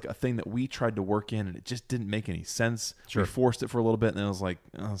that was like a thing that we tried to work in and it just didn't make any sense. Sure. We forced it for a little bit and then it was like,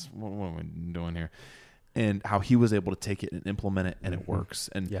 what are we doing here? And how he was able to take it and implement it and it works.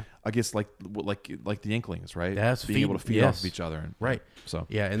 And I guess like the Inklings, right? That's being able to feed off of each other. And, right. So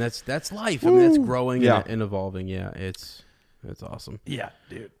and that's life. I mean, that's growing and evolving. Yeah, it's awesome. Yeah,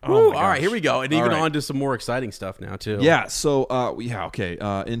 dude. All right, here we go. And even on to some more exciting stuff now too. Yeah. So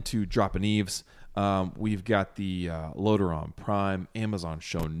into Dropping Eves. We've got the loader on Prime, Amazon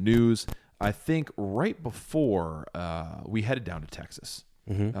show news. I think right before we headed down to Texas.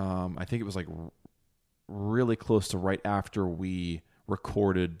 I think it was like really close to right after we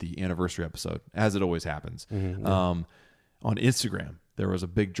recorded the anniversary episode, as it always happens. On Instagram, there was a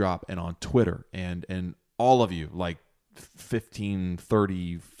big drop, and on Twitter, and all of you, like 15,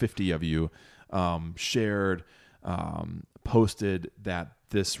 30, 50 of you, shared, posted that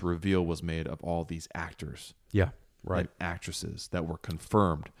this reveal was made of all these actors. Yeah, right. And actresses that were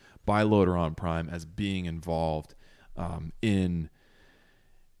confirmed by Loader on Prime as being involved in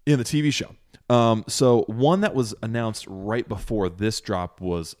the TV show. So one that was announced right before this drop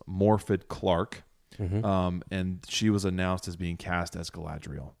was Morfydd Clark, and she was announced as being cast as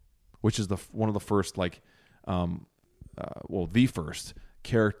Galadriel, which is one of the first the first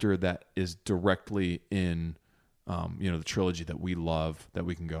character that is directly in the trilogy that we love, that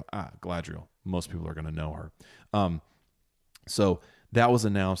we can go, Galadriel. Most people are going to know her. So that was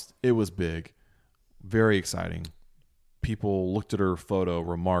announced. It was big, very exciting. people looked at her photo,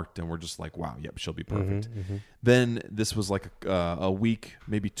 remarked, and were just like, wow, yep, she'll be perfect. Then this was like a week,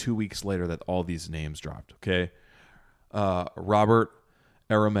 maybe 2 weeks later that all these names dropped, okay? Robert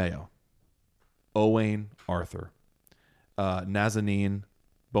Aramayo, Owain Arthur, Nazanin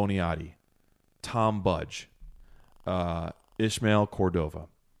Boniadi, Tom Budge, Ishmael Cordova,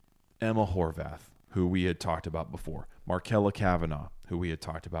 Emma Horvath, who we had talked about before, Markella Kavanaugh, who we had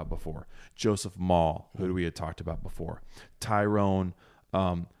talked about before, Joseph Mall, who we had talked about before, Tyrone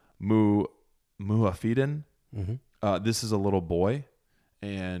Muafidin. This is a little boy,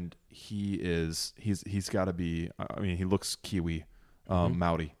 and he's got to be. I mean, he looks Kiwi,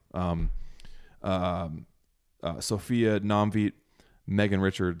 Maori. Sophia Namvit, Megan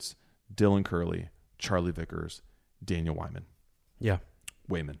Richards, Dylan Curley, Charlie Vickers, Daniel Wyman. Yeah.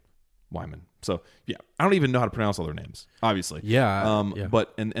 Wyman. So yeah, I don't even know how to pronounce all their names, obviously. Yeah.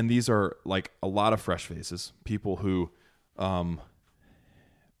 But and these are like a lot of fresh faces, people who are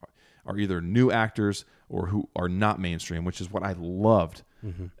either new actors or who are not mainstream, which is what I loved.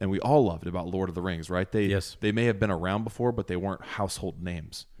 And we all loved about Lord of the Rings, right? They may have been around before, but they weren't household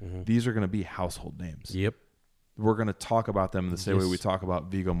names. These are going to be household names. Yep. We're going to talk about them in the same way we talk about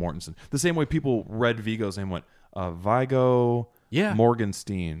Viggo Mortensen. The same way people read Viggo's name, went, Viggo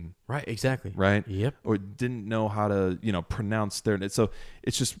Morgenstein. Right, exactly. Right? Yep. Or didn't know how to, pronounce their name. So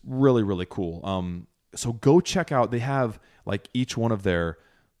it's just really, really cool. So go check out, they have like each one of their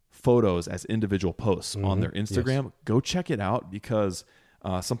photos as individual posts on their Instagram. Yes. Go check it out, because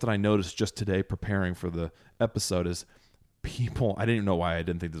something I noticed just today preparing for the episode is people, I didn't know why I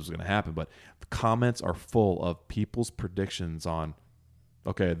didn't think this was going to happen, but the comments are full of people's predictions on,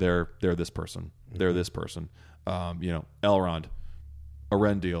 okay, they're this person, they're this person, Elrond,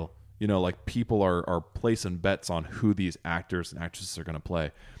 Arendelle, like people are placing bets on who these actors and actresses are going to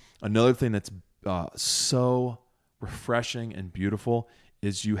play. Another thing that's so refreshing and beautiful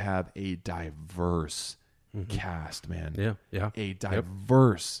is you have a diverse cast, man. Yeah. A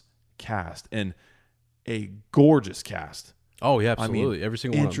diverse cast and a gorgeous cast. Oh yeah, absolutely. I mean, every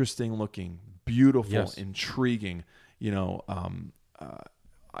single one. Interesting looking, beautiful, intriguing.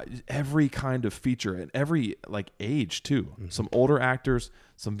 Every kind of feature and every like age too. Some older actors,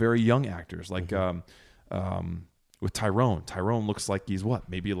 some very young actors. Like with Tyrone. Tyrone looks like he's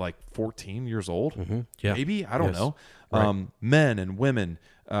maybe like 14 years old. Yeah, maybe, I don't know. Right. Men and women.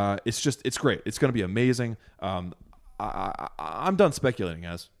 It's great. It's going to be amazing. I'm done speculating,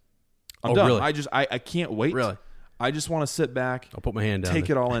 guys. I'm done. Really? I can't wait. Really? I just want to sit back. I'll put my hand down. Take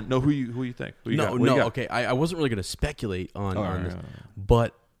it all in. No, who you think? Who you got? Okay. I wasn't really going to speculate on this,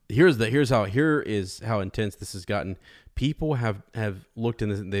 but here is how intense this has gotten. People have looked in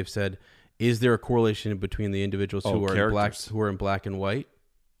this and they've said, is there a correlation between the individuals who are in black and white?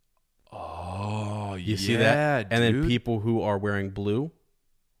 Oh, you see that? And then people who are wearing blue.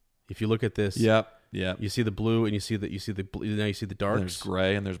 If you look at this, yep. You see the blue, and you see the now you see the darks. And there's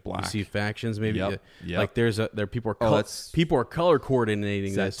gray and there's black. You see factions, maybe. Yep. Like people are color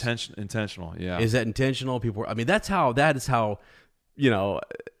coordinating this. Intentional? Yeah. Is that intentional? That is how.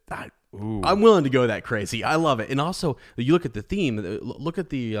 I'm willing to go that crazy. I love it. And also, you look at the theme. Look at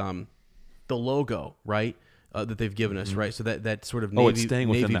the logo, right? That they've given us, right? So that sort of navy, it's staying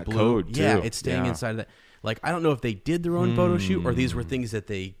within that blue code too. Yeah, it's staying inside of that. Like, I don't know if they did their own photo shoot or these were things that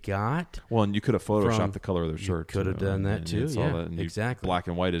they got. Well, and you could have photoshopped the color of their shirt. Could have done that too. Yeah, exactly. Black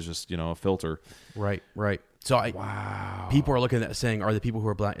and white is just a filter. Right. So wow. People are looking at that saying, are the people who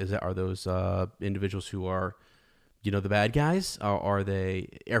are black? Are those individuals who are, the bad guys? Are they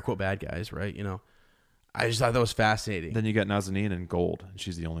air quote bad guys? Right. I just thought that was fascinating. Then you got Nazanin in gold, and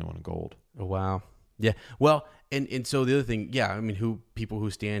she's the only one in gold. Oh wow. Yeah. Well, and so the other thing, people who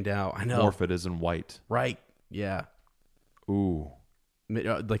stand out. I know. Morphet is in white. Right. Yeah. Ooh.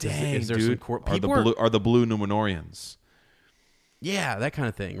 Like, dang, is there dude. some Are the blue Numenorians? Yeah, that kind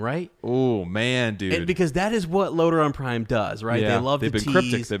of thing, right? Oh man, dude. And because that is what Loader on Prime does, right? Yeah, they love they've to been tease.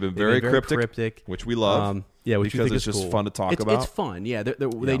 cryptic. They've been very cryptic, which we love. Which because it's is just cool. fun to talk about. It's fun. Yeah,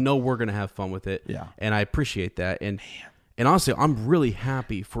 they know we're gonna have fun with it. Yeah, and I appreciate that. And honestly, I'm really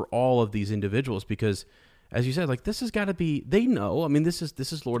happy for all of these individuals because, as you said, like this has got to be. They know. I mean, this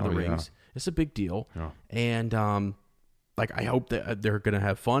is Lord of the Rings. It's a big deal. Yeah. And like I hope that they're gonna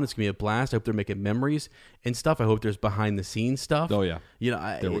have fun. It's gonna be a blast. I hope they're making memories and stuff. I hope there's behind the scenes stuff. Oh yeah.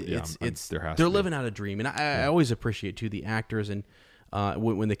 They're living out a dream, and I always appreciate too the actors and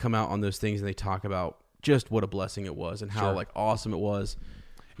when they come out on those things and they talk about just what a blessing it was and how like awesome it was.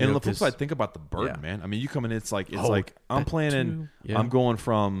 And on the flip side, think about the burden, man. I mean, you come in, it's like I'm planning. I'm going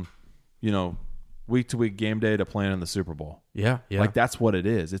from, week to week game day to planning the Super Bowl. Yeah. Like that's what it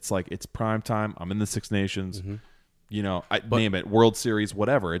is. It's like it's prime time. I'm in the Six Nations. name it, World Series,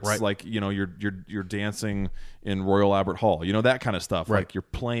 whatever. It's like, you're dancing in Royal Albert Hall, that kind of stuff. Right. Like you're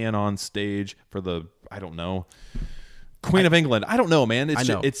playing on stage for the, I don't know, Queen of England. I don't know, man.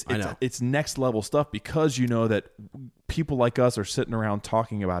 It's next level stuff, because that people like us are sitting around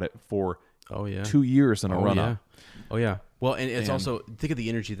talking about it for 2 years in a run up. Oh yeah. Well, and it's also, think of the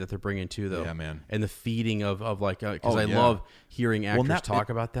energy that they're bringing too, though. Yeah, man. And the feeding of like, because I love hearing actors talk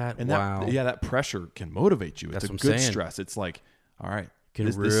about that. And wow. that pressure can motivate you. That's it's a what good I'm saying. stress. It's like, all right, can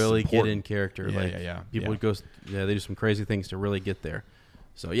really get in character. Yeah, People go, they do some crazy things to really get there.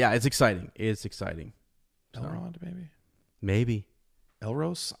 So yeah, it's exciting. It's exciting. Elrond, maybe.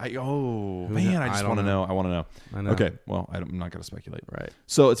 Elros? I just want to know. I want to know. I know. Okay, well, I'm not going to speculate. Right.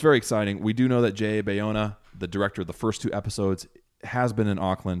 So it's very exciting. We do know that Jay Bayona, the director of the first 2 episodes, has been in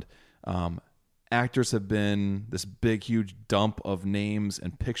Auckland. Actors have been, this big, huge dump of names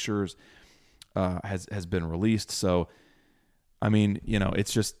and pictures has been released. So, I mean,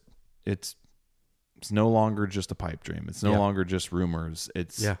 it's no longer just a pipe dream. It's no longer just rumors.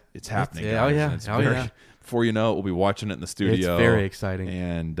 It's happening. Yeah. Before you know it, we'll be watching it in the studio. It's very exciting.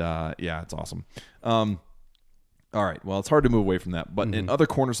 And it's awesome. All right. Well, it's hard to move away from that. But in other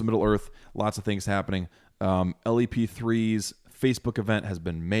corners of Middle Earth, lots of things happening. LEP3's Facebook event has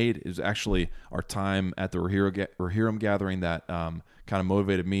been made. It was actually our time at the Rohirrim gathering that kind of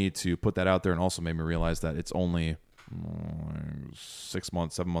motivated me to put that out there, and also made me realize that it's only 6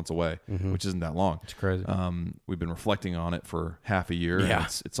 months, 7 months away, which isn't that long. It's crazy. We've been reflecting on it for half a year. Yeah.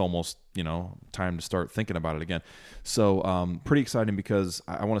 And it's almost, time to start thinking about it again. So pretty exciting, because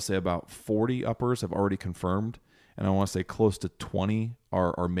I want to say about 40 uppers have already confirmed, and I want to say close to 20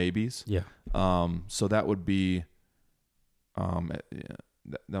 are maybes. Yeah. So that would be, that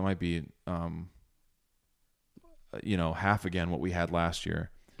might be, half again what we had last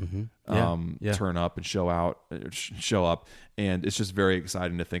year. Turn up and show up, and it's just very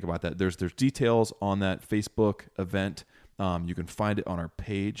exciting to think about that. There's details on that Facebook event. You can find it on our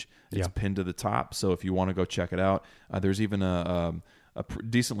page. It's pinned to the top, so if you want to go check it out, there's even a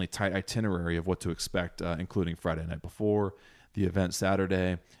decently tight itinerary of what to expect, including Friday night before, the event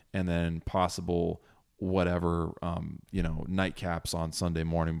Saturday, and then possible whatever nightcaps on Sunday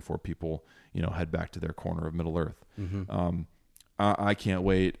morning before people head back to their corner of Middle Earth. I can't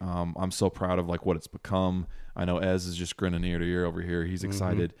wait. I'm so proud of what it's become. I know Ez is just grinning ear to ear over here. He's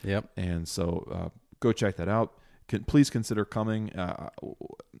excited. Yep. And so go check that out. Please consider coming.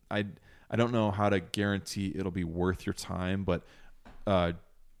 I don't know how to guarantee it'll be worth your time, but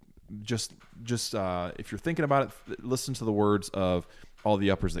just if you're thinking about it, listen to the words of all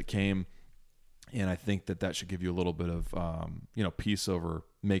the uppers that came. And I think that should give you a little bit of, peace over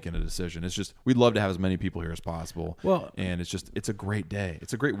making a decision. It's just, we'd love to have as many people here as possible. Well, and it's a great day.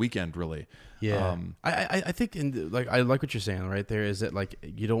 It's a great weekend, really. Yeah. I think I like what you're saying right there, is that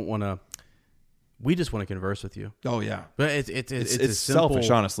you don't want to, we just want to converse with you. Oh yeah. But it's simple, selfish,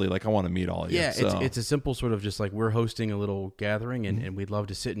 honestly. I want to meet all of you. Yeah. So. It's a simple sort of just we're hosting a little gathering, and we'd love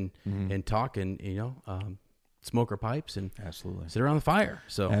to sit and talk and, smoke our pipes and absolutely sit around the fire.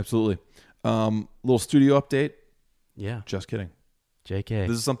 So absolutely. Little studio update. Yeah. Just kidding. JK.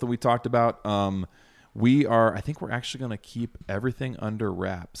 This is something we talked about. I think we're actually going to keep everything under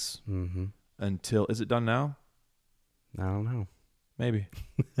wraps until, is it done now? I don't know. Maybe.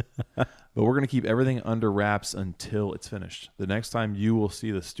 But we're going to keep everything under wraps until it's finished. The next time you will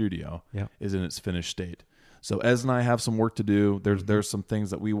see the studio is in its finished state. So Ez and I have some work to do. There's some things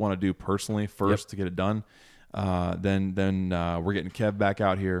that we want to do personally first to get it done. Then we're getting Kev back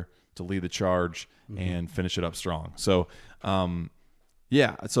out here to lead the charge and finish it up strong. So,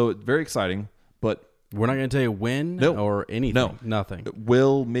 so very exciting, but we're not going to tell you when or anything. No, nothing.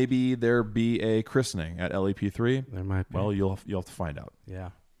 Will maybe there be a christening at LEP3? There might be. Well, you'll have to find out. Yeah.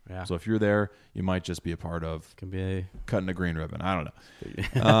 So if you're there, you might just be a part of cutting a green ribbon. I don't know.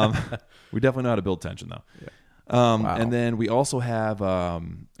 We definitely know how to build tension, though. Yeah. And then we also have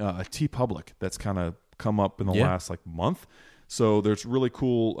a T Public that's kind of come up in the last month. So there's really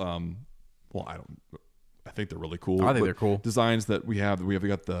cool. I think they're really cool. I think they're cool designs that we have. We have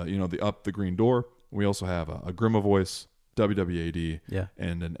got the Up the Green Door. We also have a Grima Voice, WWAD,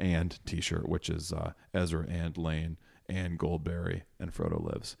 and an And T-shirt, which is Ezra and Lane and Goldberry and Frodo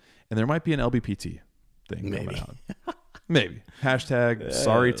Lives. And there might be an LBPT thing coming out. Maybe. Hashtag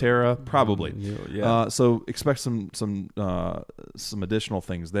sorry Tara. Probably. Yeah. So expect some additional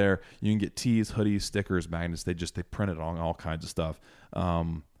things there. You can get tees, hoodies, stickers, magnets. They print it on all kinds of stuff.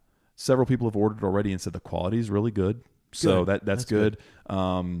 Several people have ordered already and said the quality is really good. So that's good.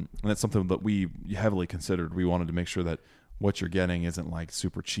 And that's something that we heavily considered. We wanted to make sure that what you're getting isn't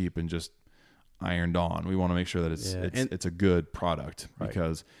super cheap and just ironed on. We want to make sure that it's a good product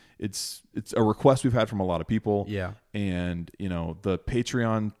because it's a request we've had from a lot of people. Yeah. And the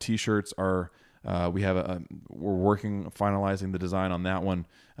Patreon t-shirts are we're finalizing the design on that one.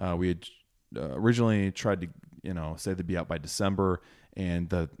 We had originally tried to say they'd be out by December,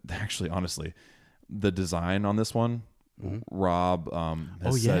 and actually honestly the design on this one, Rob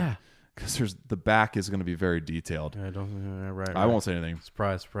has said, because the back is going to be very detailed. I won't say anything.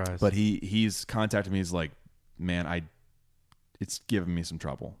 Surprise. But he's contacted me. He's like, man, it's giving me some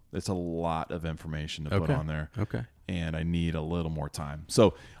trouble. It's a lot of information to put on there. Okay. And I need a little more time.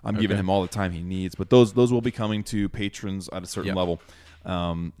 So I'm giving him all the time he needs. But those will be coming to patrons at a certain level,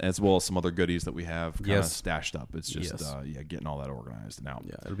 as well as some other goodies that we have kind of stashed up. It's just getting all that organized and out.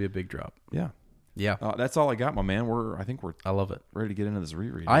 Yeah, it'll be a big drop. Yeah. Yeah. That's all I got, my man. I love it. Ready to get into this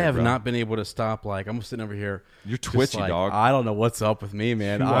reread. I have not been able to stop. I'm sitting over here. You're twitchy, dog. I don't know what's up with me,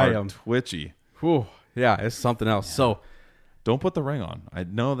 man. I am twitchy. Whew, yeah, it's something else. Yeah. So don't put the ring on. I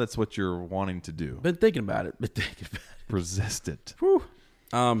know that's what you're wanting to do. Been thinking about it. Resist it. Whew.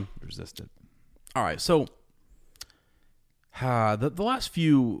 Resist it. All right. So the last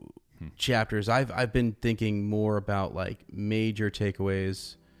few chapters, I've been thinking more about like major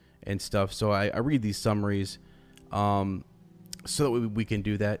takeaways and stuff. So I read these summaries so that we can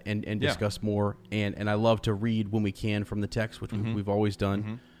do that and discuss more. And I love to read when we can from the text, which we've always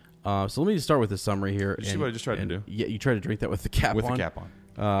done. So let me just start with the summry here. You see what I just tried to do? Yeah, you tried to drink that with the cap on? With the cap on.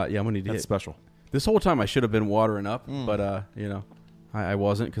 Yeah, I'm going to need to That's special. This whole time I should have been watering up, but I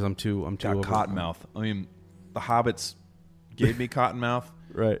wasn't because I'm too got cotton mouth. I mean, the hobbits gave me cotton mouth,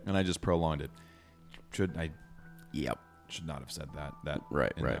 right? And I just prolonged it. Should not have said that that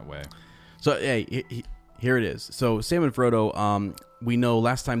way. So hey, here it is. So Sam and Frodo, we know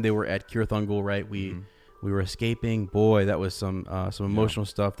last time they were at Cirith Ungol, right? We were escaping. Boy, that was some emotional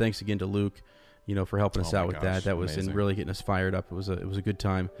stuff. Thanks again to Luke, for helping us out with that. That was and really getting us fired up. It was a good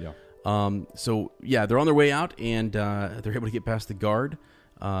time. Yeah. So yeah, they're on their way out, and they're able to get past the guard.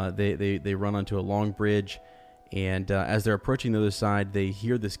 They run onto a long bridge, and as they're approaching the other side, they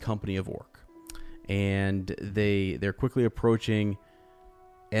hear this company of orc, and they're quickly approaching.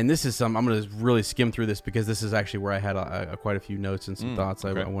 And this is I'm going to really skim through this because this is actually where I had quite a few notes and some thoughts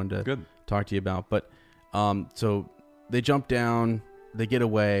I wanted to talk to you about. But so they jump down, they get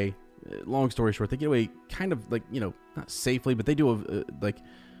away. Long story short, they get away kind of like not safely, but they do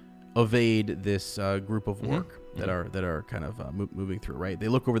evade this group of orc that are kind of moving through. Right, they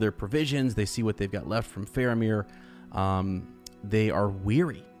look over their provisions, they see what they've got left from Faramir. They are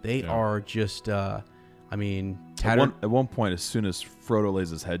weary. They are just. Tattered. At one point, as soon as Frodo lays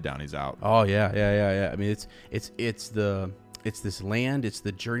his head down, he's out. Oh yeah. I mean, it's this land. It's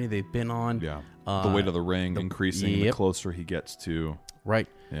the journey they've been on. Yeah, the weight of the ring increasing the closer he gets to. Right.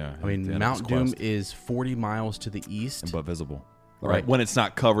 Yeah. I mean, Mount Doom is 40 miles to the east, but visible. Right. When it's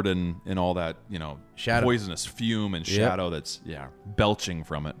not covered in all that shadow. Poisonous fume and shadow that's belching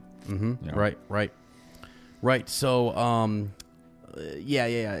from it. Mm-hmm. Yeah. Right. So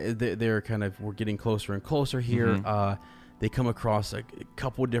they're kind of we're getting closer and closer here. They come across a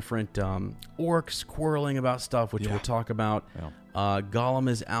couple different orcs quarreling about stuff, which we'll talk about. Gollum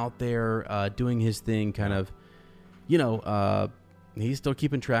is out there doing his thing, kind of. He's still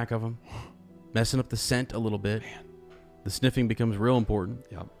keeping track of them, messing up the scent a little bit. Man. The sniffing becomes real important.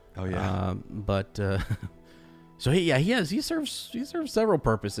 Yep. Oh yeah. So he serves several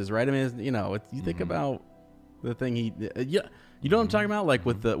purposes, right? I mean, you think about the thing you know what I'm talking about, like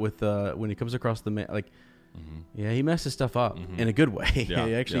with when he comes across the he messes stuff up in a good way. He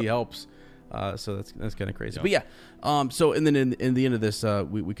actually helps. So that's kind of crazy. But so and then in the end of this,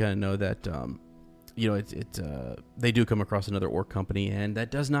 we kind of know that they do come across another orc company, and that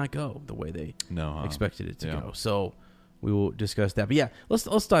does not go the way they expected it to go. So we will discuss that. But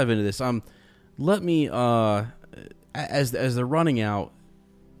let's dive into this. Let me as they're running out,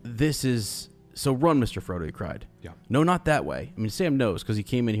 this is. So run, Mr. Frodo, he cried. Yeah. No, not that way. I mean, Sam knows because he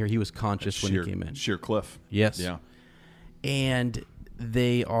came in here. He was conscious when he came in. Sheer cliff. Yes. Yeah. And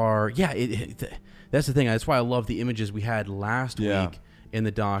they are, that's the thing. That's why I love the images we had last week in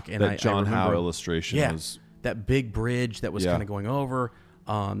the dock. And that John Howe illustration was. That big bridge that was kind of going over.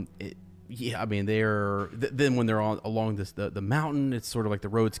 I mean, then when they're along the mountain, it's sort of like the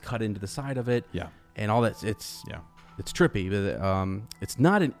road's cut into the side of it. Yeah. And all that. It's trippy, but it's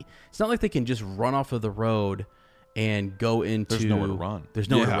not like they can just run off of the road and go into. There's nowhere to run. There's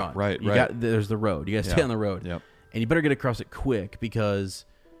nowhere to run. Right. There's the road. You got to stay on the road. Yep. And you better get across it quick because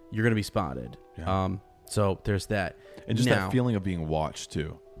you're going to be spotted. Yeah. So there's that. And just that feeling of being watched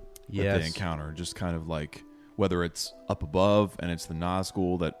too. Yes. That they encounter, just kind of like whether it's up above and it's the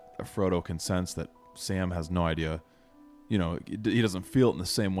Nazgul that Frodo can sense that Sam has no idea. You know, he doesn't feel it in the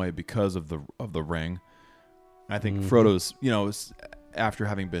same way because of the ring. I think Frodo's, you know, after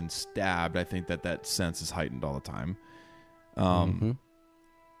having been stabbed, I think that sense is heightened all the time.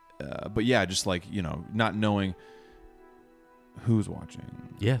 But yeah, just like, you know, not knowing who's watching,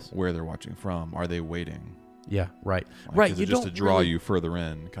 where they're watching from, are they waiting? Yeah, right, like, right. Is it just to draw you further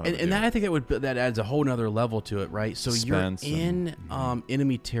in, kind of. And that, I think that adds a whole nother level to it, right? So Suspense you're in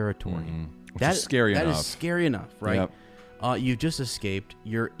enemy territory. Which is scary enough. That is scary enough, right? Yep. You just escaped.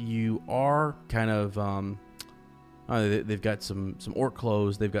 You are kind of. They've got some orc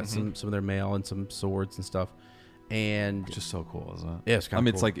clothes. They've got some of their mail and some swords and stuff. And which is so cool, isn't it? Yeah, it's kind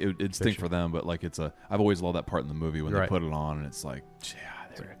of cool. It's like it's thing for them, but like I've always loved that part in the movie when they put it on, and it's like,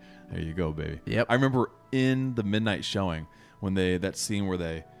 yeah, there you go, baby. Yep. I remember in the midnight showing when that scene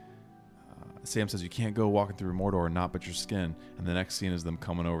where Sam says you can't go walking through Mordor and not but your skin, and the next scene is them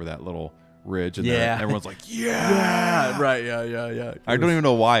coming over that little ridge, and everyone's like, right, yeah. I don't even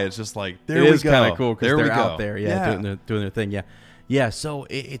know why. It's just like it is kind of cool because they're out there, doing their thing, yeah. So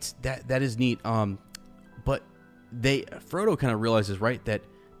it's that is neat. But Frodo kind of realizes, right, that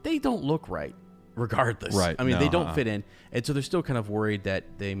they don't look right regardless. Right. I mean, they don't fit in. And so they're still kind of worried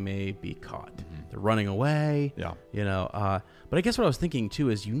that they may be caught. They're running away. Yeah. You know, but I guess what I was thinking too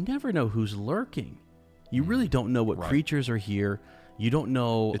is you never know who's lurking. You really don't know what creatures are here. You don't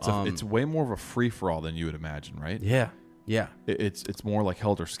know. It's way more of a free for all than you would imagine, right? Yeah. Yeah. It's more like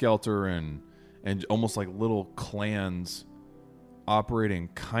Helter Skelter and almost like little clans operating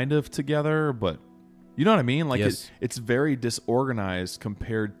kind of together, but you know what I mean? Like it's very disorganized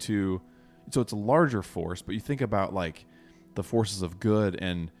compared to, so it's a larger force, but you think about like the forces of good,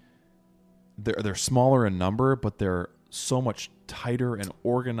 and they're smaller in number, but they're so much tighter and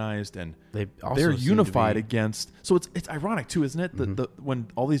organized, and they're unified against. So it's ironic too, isn't it? The when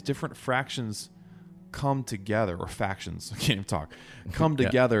all these different fractions come together, or factions, I can't even talk, come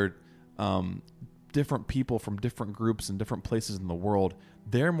together, different people from different groups and different places in the world,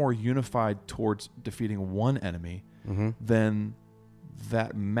 they're more unified towards defeating one enemy than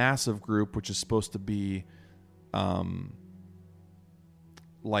that massive group, which is supposed to be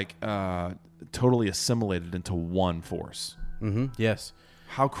totally assimilated into one force. Yes.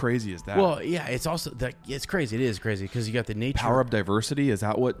 How crazy is that? Well, yeah, it's also it's crazy. It is crazy because you got the nature. Power of diversity. Is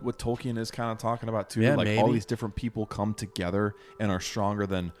that what Tolkien is kind of talking about too? Yeah, like maybe. All these different people come together and are stronger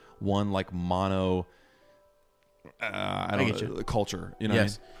than one like mono. I don't know, culture. You know.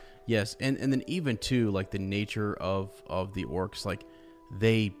 Yes. What I mean? Yes, and then even too, like the nature of the orcs, like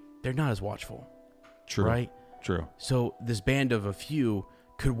they're not as watchful. True. Right. True. So this band of a few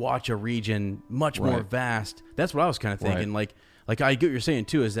could watch a region much more vast. That's what I was kind of thinking. Like I get what you're saying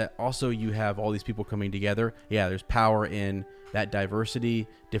too, is that also you have all these people coming together. Yeah, there's power in that diversity,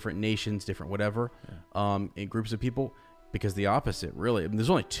 different nations, different whatever, in groups of people. Because the opposite, really, I mean, there's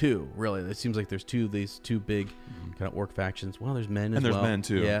only two. Really, it seems like there's these two big kind of orc factions. Well, there's men as well. And there's men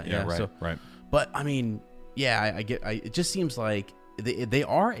too. Yeah, right, so, right. But I mean, yeah, I get. It just seems like they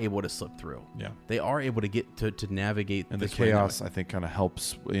are able to slip through. Yeah, they are able to get to navigate. And the chaos, I think, kind of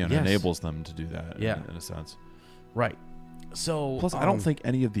helps. Enables them to do that. Yeah. in a sense. Right. So plus, I don't think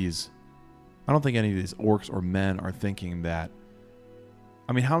any of these orcs or men are thinking that.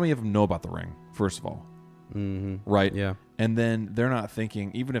 I mean, how many of them know about the ring? First of all. Right. Yeah. And then they're not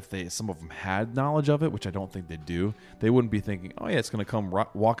thinking, even if some of them had knowledge of it, which I don't think they do, they wouldn't be thinking, oh yeah, it's going to come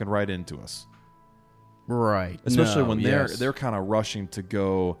walking right into us. Right. Especially when they're kind of rushing to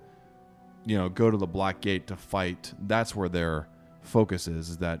go to the Black Gate to fight. That's where their focus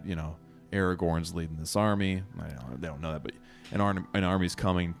is that, Aragorn's leading this army. They don't know that, but an army's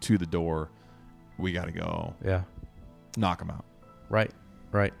coming to the door. We got to go. Yeah. Knock them out. Right.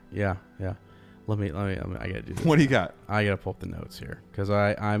 Yeah. Let me. I gotta do this. What do you got? I gotta pull up the notes here because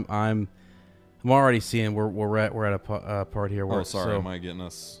I'm already seeing we're at a part here. Where, am I getting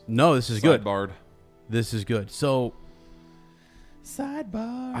us? No, this is good. Sidebarred. This is good. So,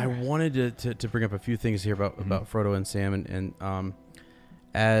 sidebar. I wanted to bring up a few things here about Frodo and Sam and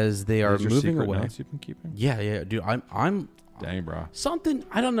as they are moving away. Notes you've been keeping? Yeah, dude. I'm. Dang, bro. Something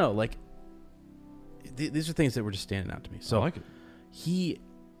I don't know. Like these are things that were just standing out to me. So I like it.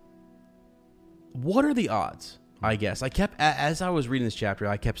 What are the odds? I guess I kept as I was reading this chapter,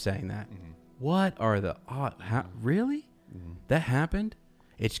 I kept saying that. What are the odds? Really? That happened?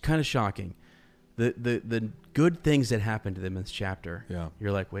 It's kind of shocking. The good things that happened to them in this chapter. Yeah.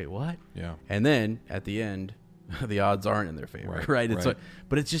 You're like, wait, what? Yeah. And then at the end, the odds aren't in their favor, right? It's like,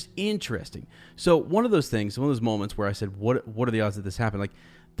 but it's just interesting. So one of those moments where I said, what are the odds that this happened? Like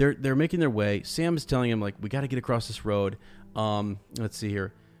they're making their way. Sam's telling him like, we got to get across this road. Let's see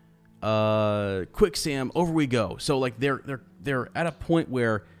here. quick, Sam, over we go. So like they're at a point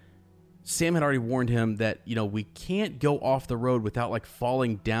where Sam had already warned him that, you know, we can't go off the road without like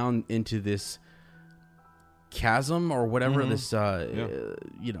falling down into this chasm or whatever, this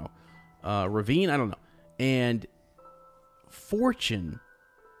you know, ravine, I don't know. And fortune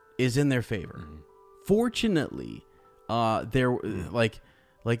is in their favor. Fortunately, there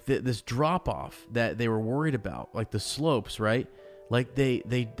this drop off that they were worried about, like the slopes, right? Like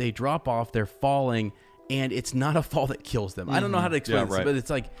they drop off, they're falling, and it's not a fall that kills them. I don't know how to explain this, but it's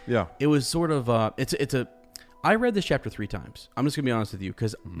like it was sort of I read this chapter 3 times. I'm just gonna be honest with you,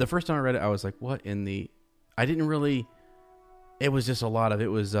 because the first time I read it, I was like, what in the? I didn't really. It was just a lot of it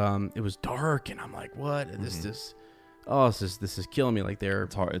was dark, and I'm like, what? This is killing me. Like they're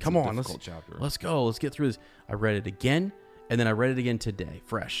come on, let's go, let's get through this. I read it again, and then I read it again today,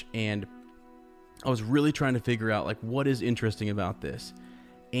 fresh, and I was really trying to figure out like what is interesting about this.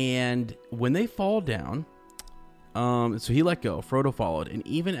 And when they fall down, so he let go. Frodo followed, and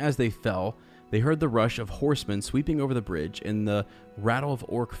even as they fell, they heard the rush of horsemen sweeping over the bridge and the rattle of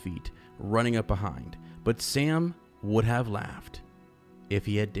orc feet running up behind. But Sam would have laughed if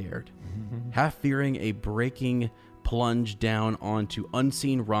he had dared, half fearing a breaking plunge down onto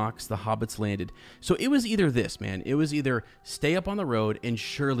unseen rocks the hobbits landed. So it was either this, man. It was either stay up on the road and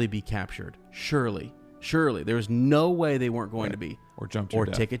surely be captured. Surely. There was no way they weren't going to be. Or jump to your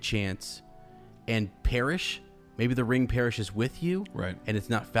death. Take a chance and perish. Maybe the ring perishes with you. Right. And it's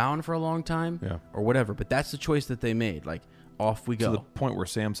not found for a long time. Yeah. Or whatever. But that's the choice that they made. Like, off we go. To the point where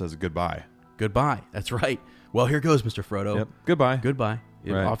Sam says goodbye. Goodbye. That's right. Well, here goes, Mr. Frodo. Yep. Goodbye.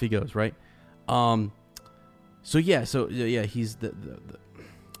 Right. Off he goes, right? So he's the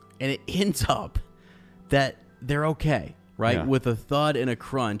and it ends up that they're okay, right? Yeah. With a thud and a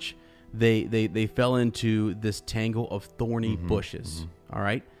crunch, they fell into this tangle of thorny bushes. All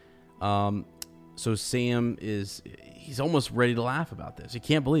right. So Sam he's almost ready to laugh about this. He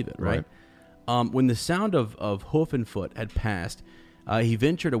can't believe it, right? When the sound of hoof and foot had passed, he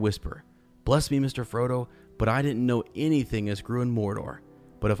ventured a whisper. "Bless me, Mr. Frodo, but I didn't know anything as grew in Mordor.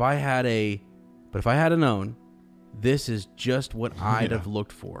 But if I had known, this is just what I'd have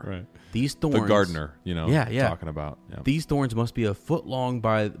looked for." Right. These thorns. The gardener, talking about. Yeah. These thorns must be a foot long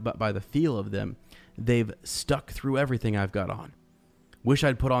by the feel of them. They've stuck through everything I've got on. Wish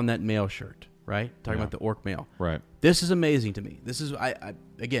I'd put on that mail shirt, right? Talking about the orc mail. Right. This is amazing to me. This is, I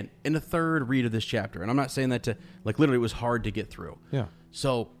again, in the third read of this chapter, and I'm not saying that to, like, literally it was hard to get through. Yeah.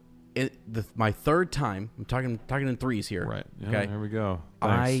 So, my third time, I'm talking in threes here. Right. Yeah, okay. Here we go.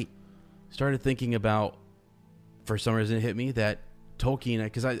 I Thanks. started thinking about, for some reason it hit me that Tolkien,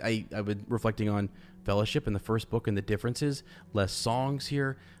 because I've been reflecting on Fellowship in the first book and the differences. Less songs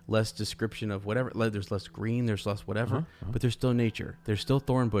here, less description of whatever. There's less green, there's less whatever, but there's still nature. There's still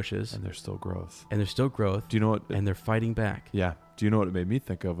thorn bushes. And there's still growth. Do you know what? And they're fighting back. Yeah. Do you know what it made me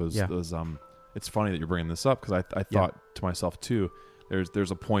think of? It's funny that you're bringing this up, because I thought to myself too, there's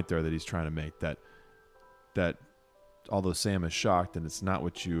a point there that he's trying to make, that although Sam is shocked and it's not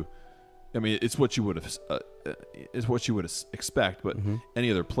what you, I mean, it's what you would expect, but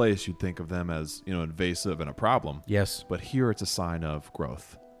any other place you'd think of them as, invasive and a problem. Yes. But here it's a sign of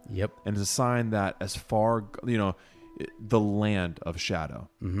growth. Yep. And it's a sign that as far, the land of shadow,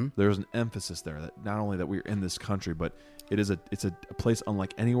 there's an emphasis there that not only that we're in this country, but it's a place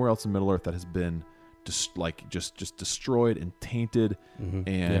unlike anywhere else in Middle Earth that has been just destroyed and tainted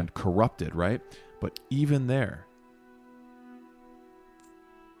and corrupted, right? But even there,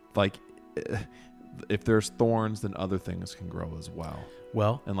 like, if there's thorns, then other things can grow as well.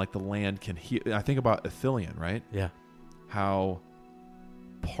 Well, and like the land can heal. I think about Ithilien, right? Yeah. How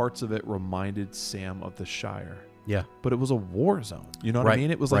parts of it reminded Sam of the Shire. Yeah. But it was a war zone. You know what I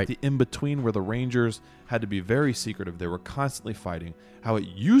mean? It was like the in-between where the Rangers had to be very secretive. They were constantly fighting. How it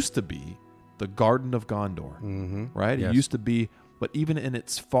used to be the Garden of Gondor, right? Yes. It used to be, but even in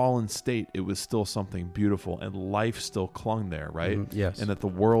its fallen state, it was still something beautiful, and life still clung there, right? Yes. And that the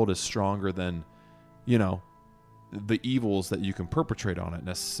world is stronger than, the evils that you can perpetrate on it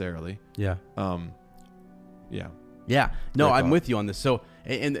necessarily. Yeah. Yeah. Yeah. No, I'm with you on this. So,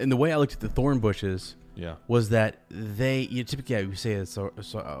 and the way I looked at the thorn bushes was that they, typically we say it's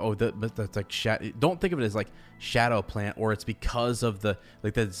but that's like shadow. Don't think of it as like shadow plant, or it's because of that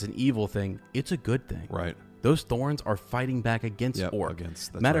it's an evil thing. It's a good thing. Right. Those thorns are fighting back against orc.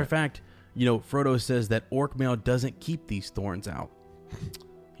 Matter of fact, Frodo says that orc mail doesn't keep these thorns out.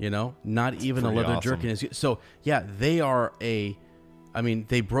 Not even a leather jerkin is. So yeah, they are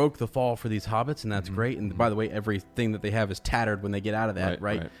they broke the fall for these hobbits, and that's great. And by the way, everything that they have is tattered when they get out of that,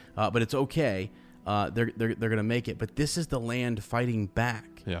 right? But it's okay. They're gonna make it. But this is the land fighting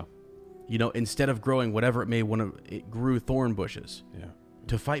back. Yeah. instead of growing whatever it may want to, it grew thorn bushes. Yeah.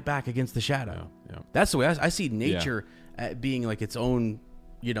 To fight back against the shadow. Yeah. That's the way I see nature being like its own,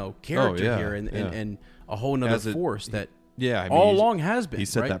 character here and a whole nother force that all along has been. He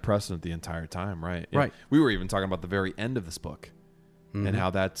set right? that precedent the entire time, right? Yeah. Right. We were even talking about the very end of this book and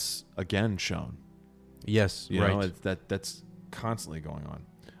how that's again shown. Yes, you know, that's constantly going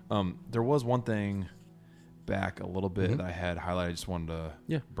on. There was one thing back a little bit that I had highlighted. I just wanted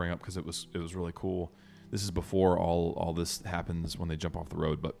to bring up because it was really cool. This is before all this happens when they jump off the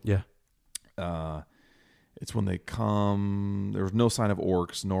road, but it's when they come. There was no sign of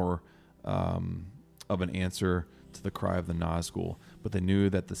orcs nor of an answer to the cry of the Nazgul, but they knew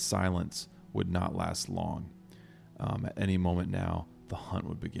that the silence would not last long. At any moment now, the hunt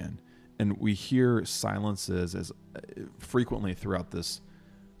would begin. And we hear silences as frequently throughout this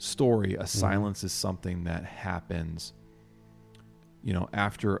story. A silence is something that happens,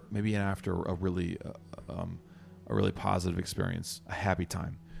 after a really positive experience, a happy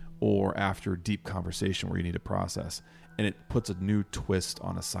time, or after deep conversation where you need to process, and it puts a new twist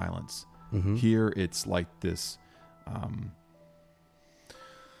on a silence. Here, it's like this.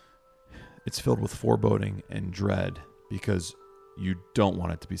 It's filled with foreboding and dread because you don't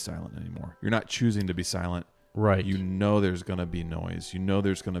want it to be silent anymore. You're not choosing to be silent. Right. There's going to be noise.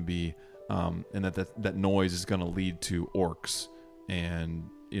 There's going to be, and that noise is going to lead to orcs and,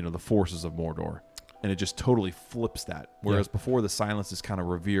 the forces of Mordor. And it just totally flips that. Whereas before the silence is kind of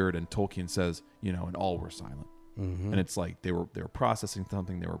revered and Tolkien says, and all were silent. And it's like they were processing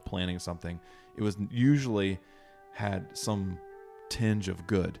something. They were planning something. It was usually had some tinge of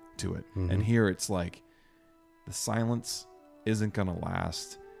good to it. And here it's like the silence isn't going to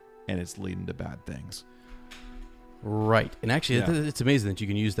last and it's leading to bad things. Right. And actually, it's amazing that you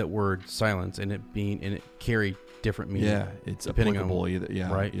can use that word silence and it carry different meaning. Yeah, it's applicable either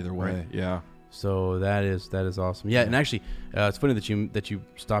way. Right. Yeah. So that is awesome. Yeah, and actually, it's funny that you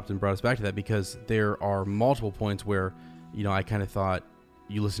stopped and brought us back to that because there are multiple points where, I kind of thought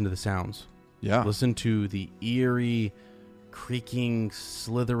you listen to the sounds. Yeah. Listen to the eerie, creaking,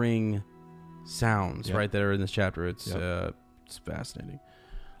 slithering sounds right that are in this chapter. It's fascinating.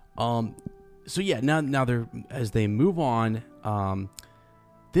 So yeah, now they're as they move on.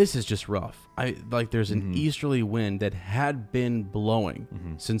 This is just rough. There's an easterly wind that had been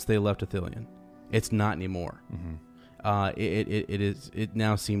blowing since they left Ithilien. It's not anymore. It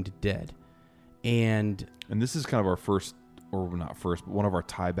now seemed dead, and this is kind of our first, or not first, but one of our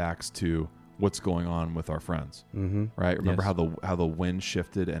tiebacks to what's going on with our friends. Right? Remember how the wind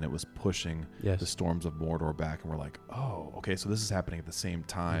shifted and it was pushing the storms of Mordor back, and we're like, oh, okay, so this is happening at the same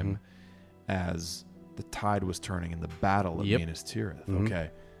time as the tide was turning in the battle of Minas Tirith. Okay.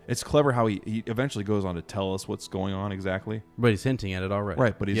 It's clever how he eventually goes on to tell us what's going on exactly. But he's hinting at it already.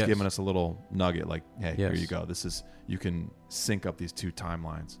 Right, but he's giving us a little nugget like, hey, here you go. You can sync up these two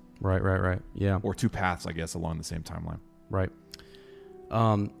timelines. Right. Yeah. Or two paths, I guess, along the same timeline. Right.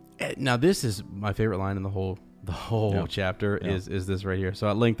 Now this is my favorite line in the whole chapter is this right here. So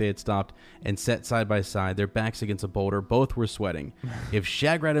at length they had stopped and sat side by side, their backs against a boulder. Both were sweating. If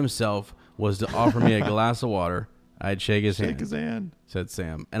Shagrat himself was to offer me a glass of water, I'd shake his hand, said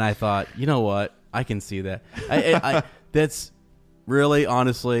Sam. And I thought, you know what? I can see that. That's really,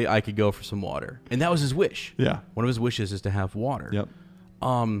 honestly, I could go for some water. And that was his wish. Yeah. One of his wishes is to have water. Yep.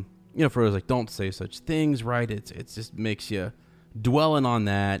 Frodo's like, don't say such things, right? It just makes you dwelling on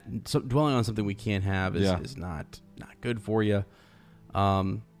that. So dwelling on something we can't have is not good for you.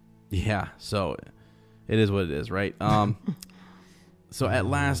 So it is what it is, right? So at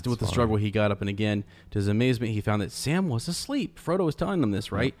last, with the struggle, he got up, and again, to his amazement, he found that Sam was asleep. Frodo was telling him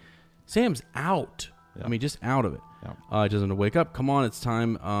this, right? Sam's out. I mean, just out of it. He doesn't wake up. Come on, it's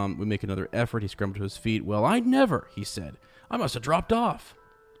time. We make another effort. He scrambled to his feet. Well, I never, he said. I must have dropped off.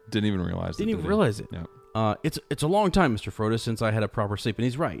 Didn't even realize it. Yeah. It's a long time, Mr. Frodo, since I had a proper sleep. And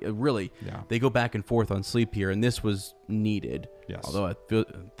he's right. Really, they go back and forth on sleep here, and this was needed. Yes. Although I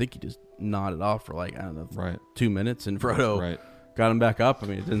think he just nodded off for 2 minutes, and Frodo got him back up. I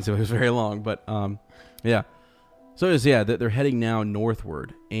mean, it didn't seem it was very long, but yeah. So it is, they're heading now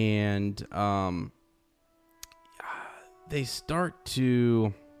northward, and he starts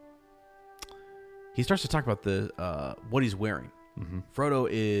to talk about the what he's wearing. Frodo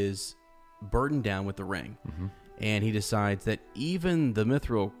is burdened down with the ring, and he decides that even the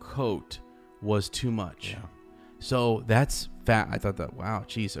mithril coat was too much. Yeah. So that's fat. I thought that, wow,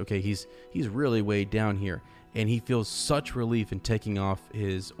 geez, okay, he's really weighed down here. And he feels such relief in taking off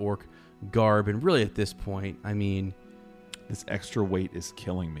his orc garb. And really at this point, I mean, this extra weight is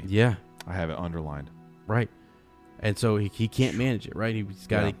killing me. Yeah. I have it underlined. Right. And so he can't manage it, right? He's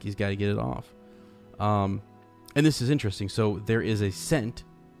got to get it off. And this is interesting. So there is a scent.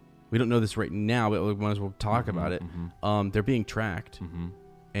 We don't know this right now, but we might as well talk about it. They're being tracked,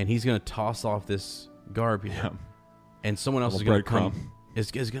 and he's going to toss off this garb here, and someone else is going to come. Is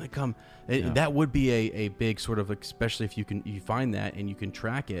going to come. That would be a big sort of, especially if you find that and you can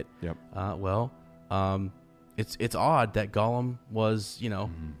track it. Yep. It's odd that Gollum was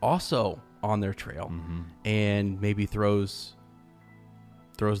also on their trail, and maybe throws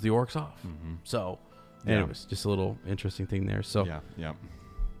the orcs off. So. Anyways, just a little interesting thing there. So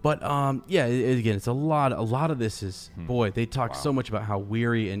But again, it's a lot of this is boy. They talk so much about how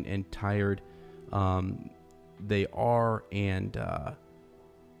weary and tired they are, and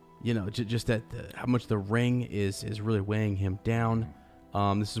just that how much the ring is really weighing him down.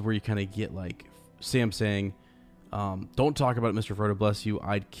 This is where you kind of get like Sam saying, "Don't talk about it, Mr. Frodo. Bless you.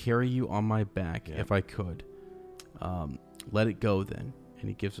 I'd carry you on my back if I could. Let it go then." And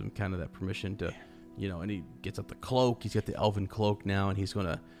he gives him kind of that permission to. And he gets up the cloak. He's got the elven cloak now, and he's going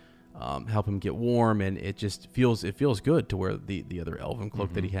to help him get warm. And it just feels good to wear the other elven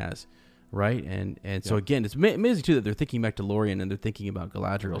cloak that he has, right? And so again, it's amazing too that they're thinking back to Lorien and they're thinking about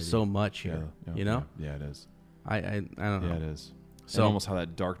Galadriel so much here. Yeah, it is. I don't know. Yeah, it is. So and almost how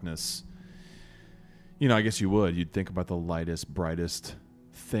that darkness. I guess you'd think about the lightest, brightest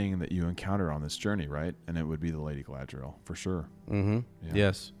thing that you encounter on this journey, right? And it would be the Lady Galadriel for sure.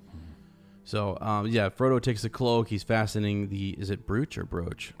 Yes. So, Frodo takes the cloak. He's fastening is it brooch or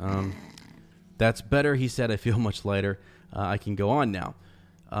brooch? That's better, he said. I feel much lighter. I can go on now.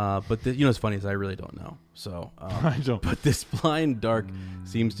 But what's funny is I really don't know. So, I don't. But this blind dark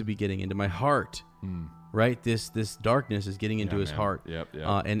seems to be getting into my heart, right? This darkness is getting into his heart. Yep.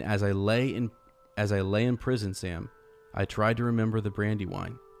 And as I lay in prison, Sam, I tried to remember the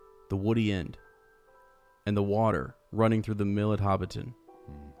Brandywine, the woody end, and the water running through the mill at Hobbiton.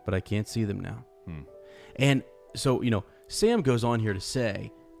 But I can't see them now. And so, Sam goes on here to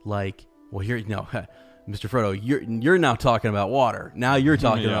say, like, well, here, Mr. Frodo, you're now talking about water. Now you're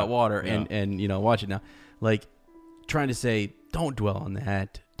talking about water, and watch it now. Like, trying to say, don't dwell on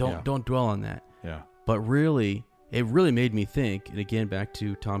that. Don't dwell on that. Yeah. But really, it really made me think, and again, back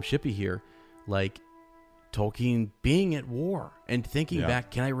to Tom Shippey here, like, Tolkien being at war and thinking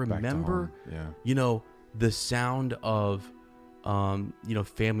back, can I remember, the sound of...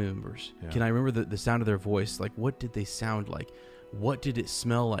 family members. Yeah. Can I remember the sound of their voice? Like, what did they sound like? What did it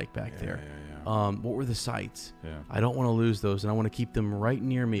smell like back there? What were the sights? Yeah. I don't want to lose those, and I want to keep them right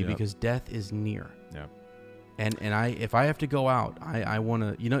near me because death is near. Yeah. And if I have to go out, I want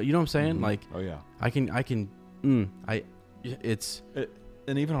to, you know what I'm saying? Like,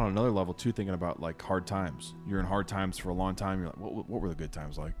 and even on another level too, thinking about like hard times. You're in hard times for a long time. You're like, what were the good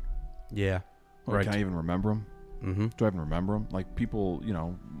times like? Yeah. Right. Can I even remember them? Do I even remember them? Like people,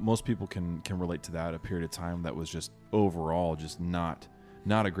 most people can relate to that, a period of time that was just overall just not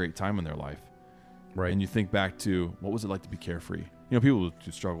a great time in their life. Right. And you think back to what was it like to be carefree? People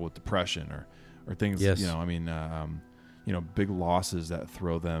who struggle with depression or things, yes. Big losses that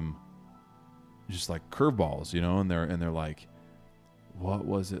throw them just like curveballs, and they're like, what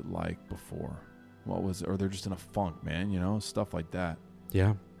was it like before? What was it? Or they're just in a funk, man, stuff like that.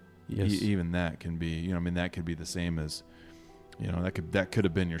 Yeah. Yes. Even that can be, that could be the same as, that could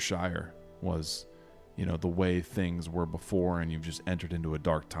have been your Shire was, the way things were before, and you've just entered into a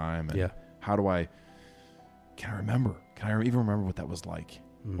dark time. And can I remember? Can I even remember what that was like?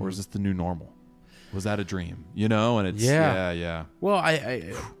 Or is this the new normal? Was that a dream? And it's yeah. Well,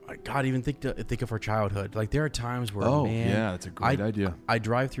 I God, even think of our childhood. Like there are times where that's a great idea. I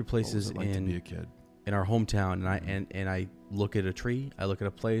drive through places to be a kid in our hometown, and I look at a tree, I look at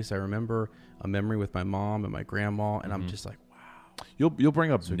a place, I remember a memory with my mom and my grandma, and I'm just like, wow. You'll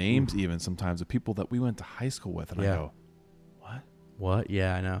bring up names even sometimes of people that we went to high school with, and I go, what?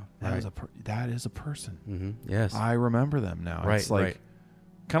 Yeah, I know. That is a person. Yes, I remember them now. Right, it's like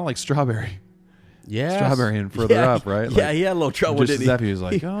kind of like Strawberry. Yeah, Strawberry and further up, right? Like, yeah, he had a little trouble. Just as he was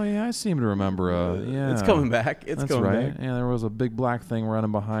like, oh yeah, I seem to remember. It's coming back. That's coming right. back. Yeah, there was a big black thing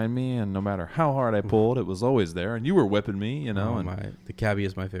running behind me, and no matter how hard I pulled, it was always there. And you were whipping me, the cabbie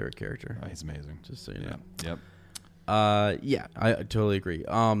is my favorite character. Oh, he's amazing. Just so you know. Yep. I totally agree.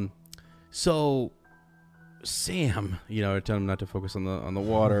 So Sam, I tell him not to focus on the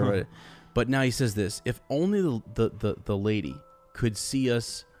water, but now he says this: if only the lady could see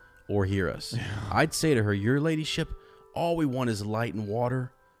us or hear us. I'd say to her, your ladyship, all we want is light and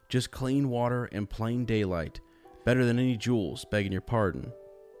water, just clean water and plain daylight, better than any jewels, begging your pardon.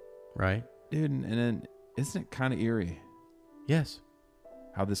 Right? Dude, and then isn't it kind of eerie? Yes.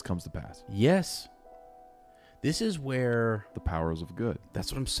 How this comes to pass. Yes. this is where the powers of good.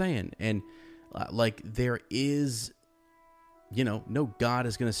 That's what I'm saying. And like there is, no God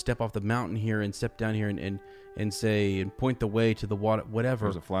is going to step off the mountain here and step down here and say and point the way to the water, whatever.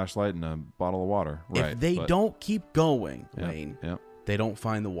 There's a flashlight and a bottle of water. Right. If they don't keep going, Wayne, yeah. they don't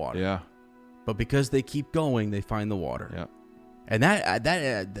find the water. Yeah. But because they keep going, they find the water. Yeah. And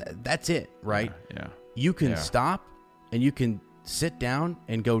that's it, right? Yeah. You can stop and you can sit down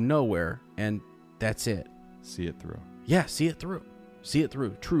and go nowhere, and that's it. See it through. Yeah, see it through. See it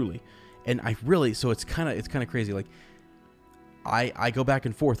through, truly. And I really, so it's kind of crazy. Like, I go back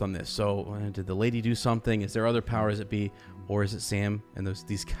and forth on this. So did the lady do something? Is there other powers it be? Or is it Sam and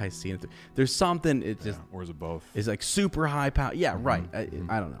these guys seeing it through? There's something, or is it both? It's like super high power. Yeah, right.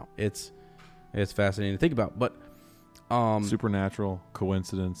 I don't know. It's fascinating to think about. But supernatural,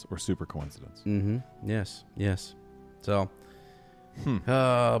 coincidence, or super coincidence? Mm-hmm. Yes. So,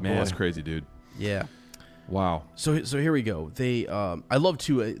 oh, man, boy. That's crazy, dude. Yeah. Wow. So here we go. They, I love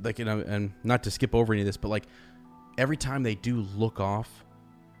to and not to skip over any of this, but like every time they do look off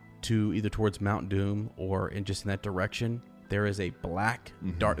to either towards Mount Doom or in that direction, there is a black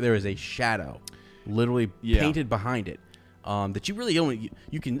dark. There is a shadow, literally painted behind it, that you really only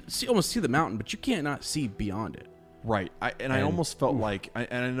you can almost see the mountain, but you can't not see beyond it. Right. I almost felt like, and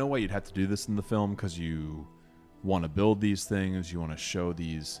I know why you'd have to do this in the film because you want to build these things, you want to show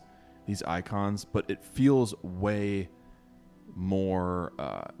these icons, but it feels way more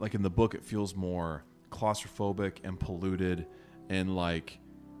like in the book it feels more claustrophobic and polluted, and like,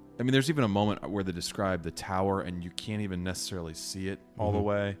 I mean, there's even a moment where they describe the tower and you can't even necessarily see it all the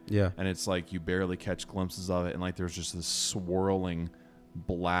way, and it's like you barely catch glimpses of it, and like there's just this swirling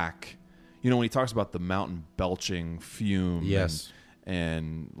black, when he talks about the mountain belching fume,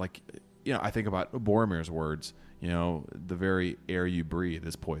 and like, I think about Boromir's words, the very air you breathe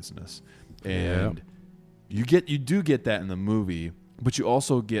is poisonous. And you do get that in the movie, but you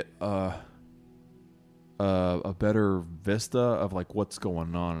also get a better vista of like what's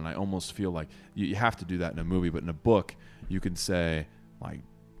going on. And I almost feel like you have to do that in a movie, but in a book you can say like,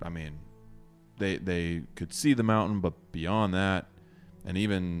 I mean, they could see the mountain, but beyond that, and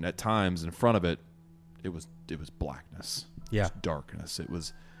even at times in front of it, it was blackness. Yeah. It was darkness. It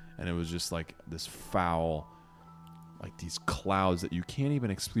was just like this foul, like these clouds that you can't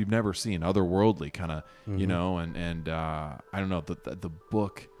even you've never seen, otherworldly kind of, and I don't know, the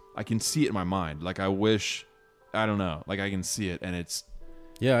book, I can see it in my mind. Like I don't know, like I can see it, and it's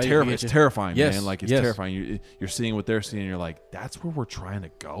it's terrifying, man. Like it's terrifying. You're seeing what they're seeing, and you're like, that's where we're trying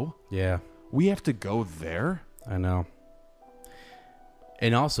to go? Yeah. We have to go there? I know.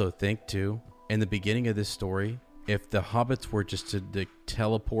 And also think too, in the beginning of this story, if the hobbits were just to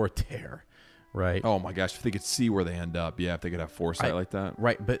teleport there, right? Oh my gosh, if they could see where they end up, if they could have foresight like that,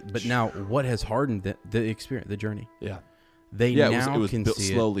 right? But now, what has hardened the experience, the journey? Yeah, they now can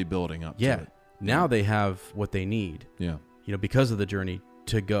see slowly building up. Yeah, to it. Now they have what they need. Yeah, because of the journey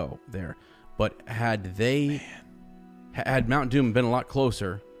to go there. But had Mount Doom been a lot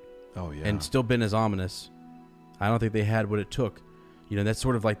closer, and still been as ominous, I don't think they had what it took. That's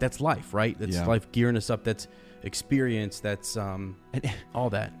sort of like, that's life, right? That's life gearing us up. That's experience. That's all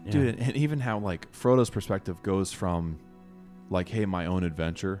that. Dude, and even how like Frodo's perspective goes from like, hey, my own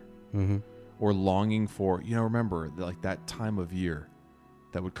adventure, or longing for, remember like that time of year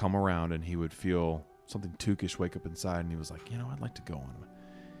that would come around and he would feel something Tookish wake up inside, and he was like, I'd like to go on.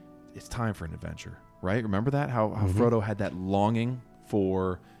 It's time for an adventure, right? Remember that? How Frodo had that longing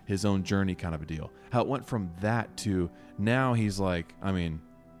for his own journey kind of a deal. How it went from that to now he's like, I mean,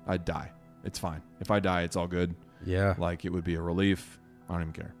 I'd die. It's fine. If I die, it's all good. Yeah. Like it would be a relief. I don't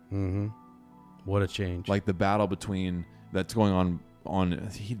even care. Mm-hmm. What a change. Like the battle that's going on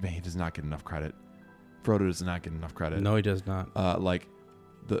he does not get enough credit. Frodo does not get enough credit. No, he does not. Like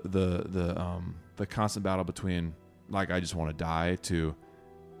the constant battle between like, I just want to die to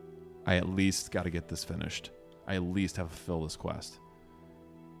I at least got to get this finished. I at least have to fulfill this quest.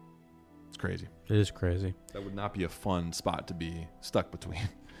 It's crazy. It is crazy. That would not be a fun spot to be stuck between.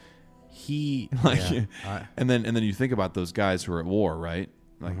 And then you think about those guys who are at war, right?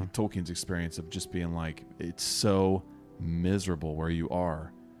 Like Tolkien's experience of just being like, it's so miserable where you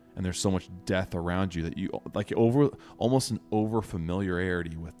are, and there's so much death around you that you like almost an over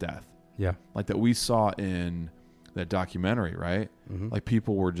familiarity with death. Yeah, like that we saw in that documentary, right? Like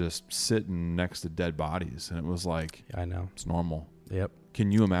people were just sitting next to dead bodies, and it was like, I know, it's normal. Yep.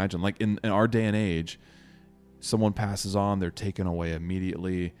 Can you imagine? Like in our day and age, someone passes on, they're taken away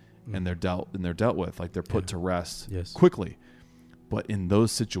immediately, and they're dealt with. Like they're put to rest quickly. But in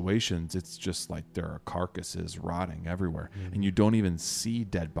those situations, it's just like there are carcasses rotting everywhere, and you don't even see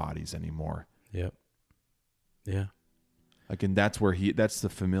dead bodies anymore. Yep. Yeah. Like, and that's where that's the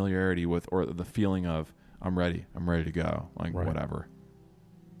familiarity with, or the feeling of, I'm ready to go. Like, whatever.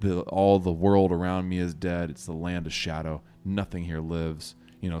 All the world around me is dead. It's the land of shadow. Nothing here lives.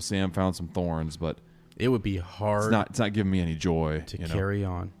 Sam found some thorns, but it would be hard. It's not giving me any joy to carry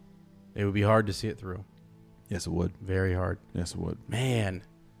on. It would be hard to see it through. Yes, it would. Very hard. Yes, it would. Man.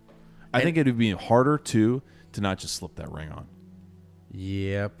 I think it would be harder, too, to not just slip that ring on.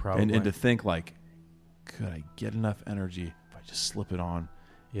 Yeah, probably. And to think, like, could I get enough energy if I just slip it on?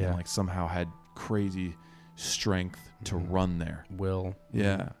 Yeah. And, like, somehow had crazy strength to run there. Will.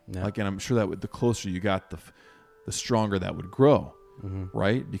 Yeah. Yeah. Like, and I'm sure that the closer you got, the stronger that would grow,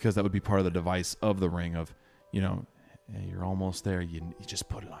 right? Because that would be part of the device of the ring of, hey, you're almost there. You just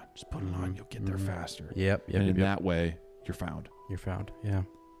put it on. Just put it on. You'll get there faster. Yep. And in that way, you're found. You're found. Yeah.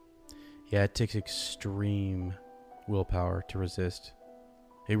 Yeah, it takes extreme willpower to resist.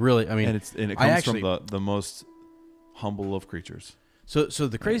 It really, I mean, and it comes from the most humble of creatures. So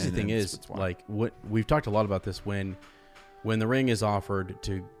the crazy thing is, like, what we've talked a lot about this when the ring is offered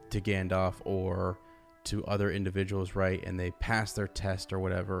to Gandalf or to other individuals, right? And they pass their test or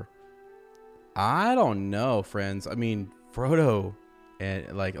whatever. I don't know, friends. I mean, Frodo,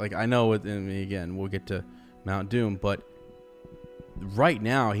 and like I know. Again, we'll get to Mount Doom, but right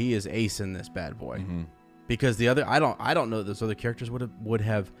now he is acing this bad boy because the other I don't know that those other characters would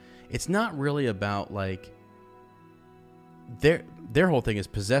have. It's not really about like their whole thing is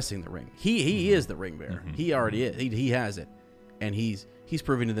possessing the ring. He is the ring bearer. He already is. He has it, and he's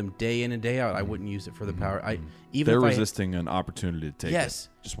proving to them day in and day out. I wouldn't use it for the power. They're resisting an opportunity to take it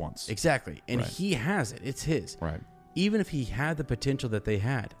just once. Exactly, and he has it. It's his. Right. Even if he had the potential that they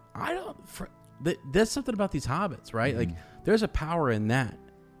had, there's something about these hobbits, right? Like there's a power in that.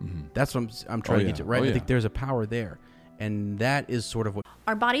 That's what I'm trying to get to, right? I think there's a power there. And that is sort of what...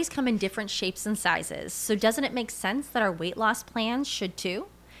 Our bodies come in different shapes and sizes, so doesn't it make sense that our weight loss plans should too?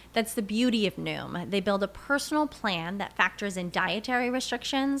 That's the beauty of Noom. They build a personal plan that factors in dietary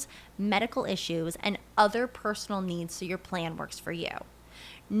restrictions, medical issues, and other personal needs so your plan works for you.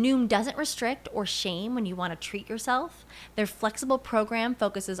 Noom doesn't restrict or shame when you want to treat yourself. Their flexible program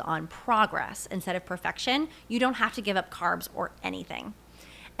focuses on progress instead of perfection. You don't have to give up carbs or anything.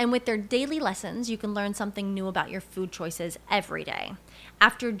 And with their daily lessons, you can learn something new about your food choices every day.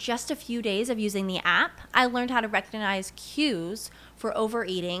 After just a few days of using the app, I learned how to recognize cues for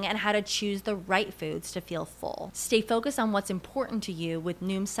overeating and how to choose the right foods to feel full. Stay focused on what's important to you with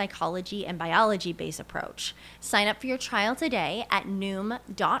Noom's psychology and biology-based approach. Sign up for your trial today at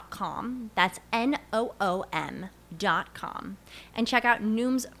Noom.com. That's Noom.com. And check out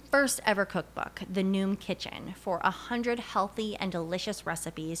Noom's first ever cookbook, The Noom Kitchen, for 100 healthy and delicious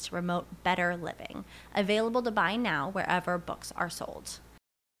recipes to promote better living. Available to buy now wherever books are sold.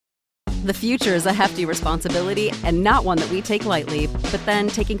 The future is a hefty responsibility and not one that we take lightly. But then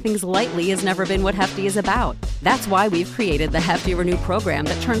taking things lightly has never been what Hefty is about. That's why we've created the Hefty Renew program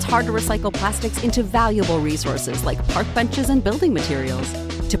that turns hard-to-recycle plastics into valuable resources like park benches and building materials.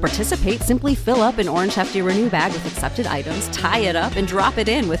 To participate, simply fill up an orange Hefty Renew bag with accepted items, tie it up, and drop it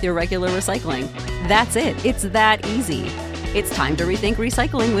in with your regular recycling. That's it. It's that easy. It's time to rethink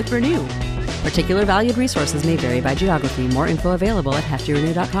recycling with Renew. Particular valued resources may vary by geography. More info available at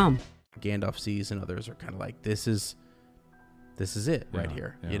heftyrenew.com. Gandalf sees and others are kind of like, this is it right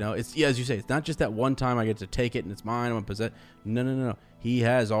here. Yeah. You know, it's as you say, it's not just that one time I get to take it and it's mine, I'm gonna possess. No. He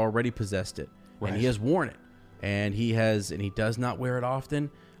has already possessed it, and he has worn it, and he does not wear it often,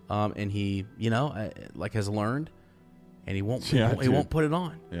 and he, has learned, and he won't put it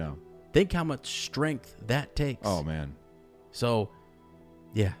on. Yeah. Think how much strength that takes. Oh man. So,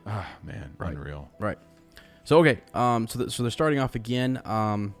 yeah. Ah man, right. Unreal. Right. So okay. So they're starting off again.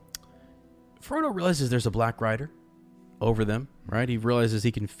 Frodo realizes there's a black rider over them, right? He realizes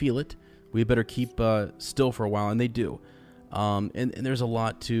he can feel it. We better keep still for a while, and they do. And there's a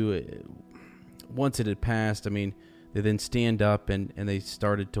lot to it. Once it had passed, I mean, they then stand up and they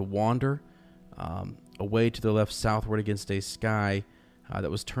started to wander away to the left southward against a sky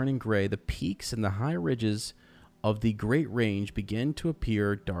that was turning gray. The peaks and the high ridges of the Great Range began to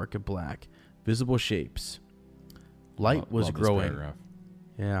appear dark and black, visible shapes. Light was growing.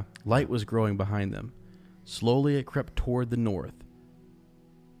 Yeah, light was growing behind them. Slowly it crept toward the north.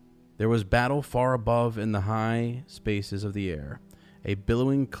 There was battle far above in the high spaces of the air. The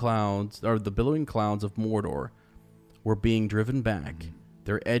billowing clouds of Mordor were being driven back,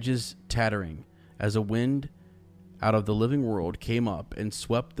 their edges tattering, as a wind out of the living world came up and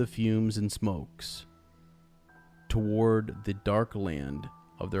swept the fumes and smokes toward the dark land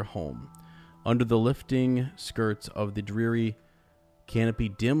of their home. Under the lifting skirts of the dreary canopy,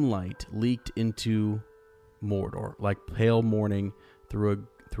 dim light leaked into Mordor, like pale morning through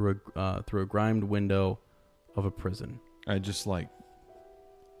a grimed window of a prison. I just like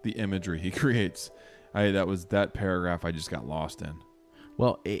the imagery he creates. That paragraph I just got lost in.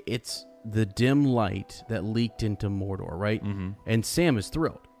 Well, it's the dim light that leaked into Mordor, right? Mm-hmm. And Sam is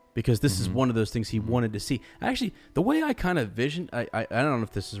thrilled because this is one of those things he wanted to see. Actually, the way I kind of visioned, I don't know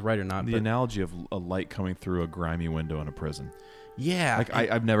if this is right or not. The analogy of a light coming through a grimy window in a prison. Yeah. Like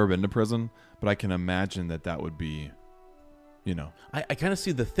I've never been to prison, but I can imagine that would be, you know. I kind of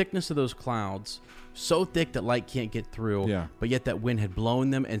see the thickness of those clouds, so thick that light can't get through, but yet that wind had blown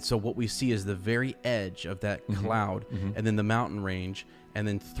them. And so what we see is the very edge of that cloud and then the mountain range. And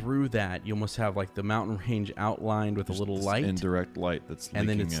then through that, you almost have like the mountain range outlined with a little light. Indirect light that's leaking in.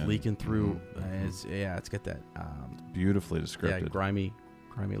 And then it's leaking through. It's got that beautifully described. Yeah,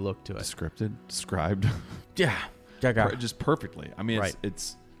 grimy look to it. Described. Yeah. Just perfectly. I mean,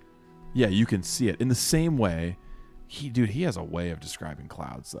 it's you can see it. In the same way, he has a way of describing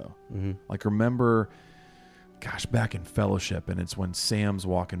clouds, though. Mm-hmm. Like, remember, back in Fellowship, and it's when Sam's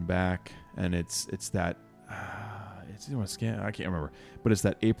walking back, and it's that... I can't remember, but it's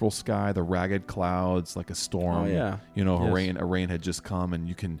that April sky, the ragged clouds, like a storm. Oh, yeah. You know, a rain had just come,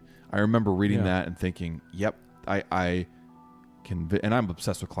 and I remember reading that and thinking, yep, I can, and I'm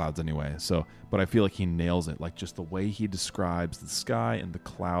obsessed with clouds anyway. So, but I feel like he nails it, like just the way he describes the sky and the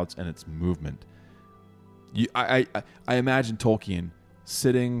clouds and its movement. I imagine Tolkien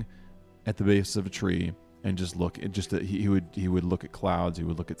sitting at the base of a tree and just look. He would look at clouds. He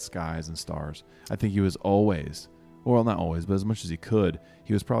would look at skies and stars. I think he was always. Well, not always, but as much as he could,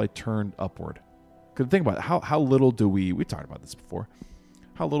 he was probably turned upward. Because think about it, how little do we talked about this before,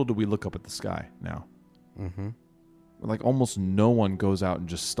 how little do we look up at the sky now? Mm-hmm. Like almost no one goes out and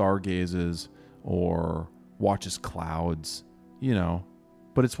just stargazes or watches clouds, you know.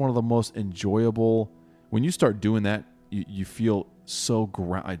 But it's one of the most enjoyable, when you start doing that, you feel so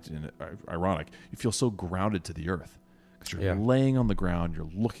ironic, you feel so grounded to the earth. Because you're laying on the ground, you're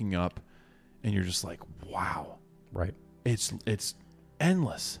looking up, and you're just like, wow. Right. It's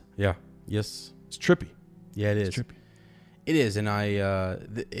endless. Yeah. Yes. It's trippy. Yeah, it is. It's trippy. It is, and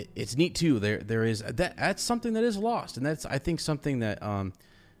it's neat too. There is that's something that is lost, and that's I think something that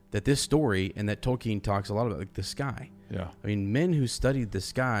that this story and that Tolkien talks a lot about, like the sky. Yeah. I mean, men who studied the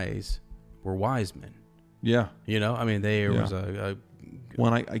skies were wise men. Yeah. You know, I mean, there was a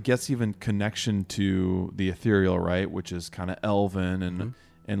well, I guess even connection to the ethereal, right, which is kind of elven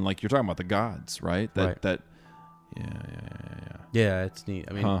and like you're talking about the gods, right? That. Yeah, it's neat.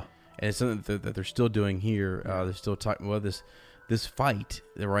 I mean, and it's something that they're still doing here. They're still talking about this fight,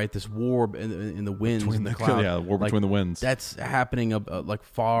 right? This war in the winds and the clouds. Yeah, war between the winds. That's happening like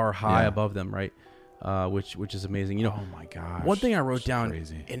far high above them, right? Which is amazing. You know, oh my gosh. One thing I wrote down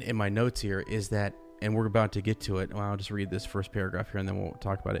in my notes here is that, and we're about to get to it. Well, I'll just read this first paragraph here, and then we'll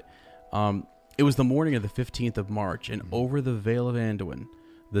talk about it. It was the morning of the 15th of March, and over the Vale of Anduin,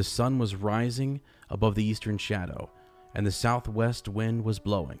 the sun was rising above the eastern shadow, and the southwest wind was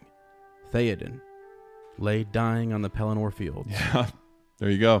blowing. Theoden lay dying on the Pelennor fields. Yeah, there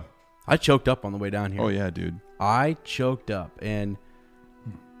you go. I choked up on the way down here. Oh, yeah, dude. I choked up, and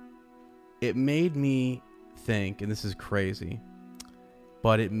it made me think, and this is crazy,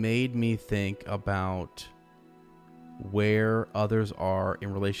 but it made me think about where others are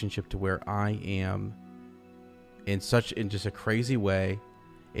in relationship to where I am in just a crazy way.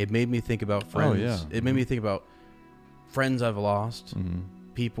 It made me think about friends. Oh, yeah. It made me think about friends I've lost,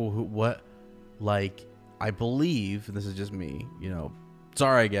 people I believe, and this is just me, you know,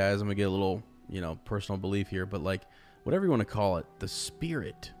 sorry guys, I'm going to get a little, you know, personal belief here, but like, whatever you want to call it, the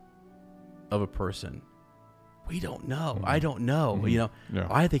spirit of a person, we don't know. I don't know. You know,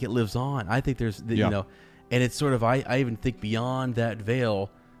 I think it lives on. I think there's, you know, and it's sort of, I even think beyond that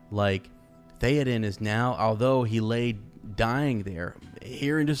veil, like Theoden is now, although he lay dying there,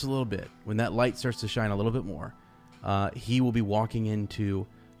 here in just a little bit, when that light starts to shine a little bit more, he will be walking into,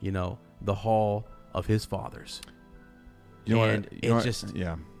 you know, the hall of his fathers. You know what?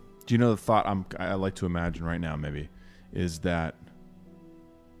 Do you know the thought I like to imagine right now? Maybe is that,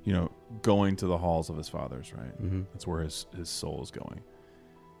 you know, going to the halls of his fathers, right? Mm-hmm. That's where his soul is going.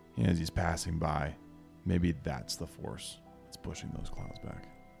 And as he's passing by, maybe that's the force that's pushing those clouds back.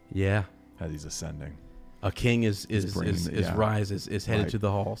 Yeah, as he's ascending. A king is headed to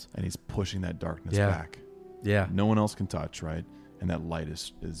the halls, and he's pushing that darkness back. Yeah, no one else can touch, right? And that light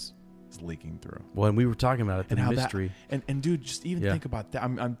is leaking through. Well, and we were talking about it, the mystery. And dude, just even think about that.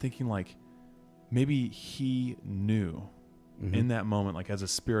 I'm thinking like maybe he knew in that moment, like as a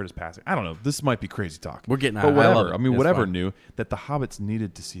spirit is passing. I don't know. This might be crazy talk. We're getting out. But whatever. I mean, whatever knew that the hobbits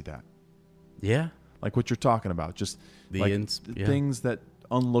needed to see that. Yeah. like what you're talking about, just things that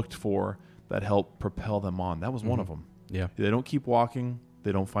unlooked for that help propel them on. That was one of them. Yeah. They don't keep walking.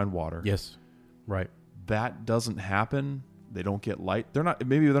 They don't find water. Yes. Right. That doesn't happen. They don't get light. If they're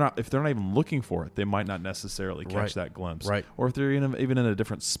not even looking for it, they might not necessarily catch that glimpse. Right. Or if they're even in a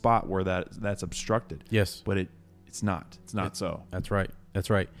different spot where that's obstructed. Yes. But it's not. It's not so. That's right. That's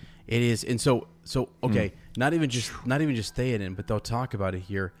right. It is. And so okay, not even just Theoden, but they'll talk about it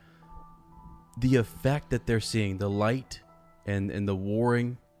here. The effect that they're seeing, the light and the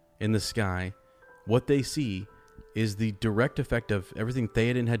warring in the sky, what they see is the direct effect of everything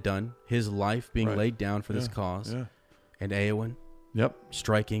Theoden had done, his life being laid down for this cause, and Eowyn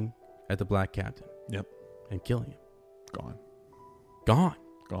striking at the Black Captain and killing him. Gone,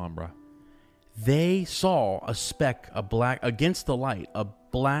 bro. They saw a speck, against the light, a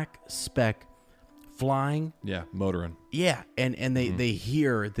black speck flying. Yeah, motoring. Yeah, and they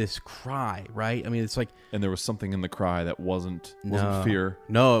hear this cry, right? I mean, it's like... And there was something in the cry that wasn't fear.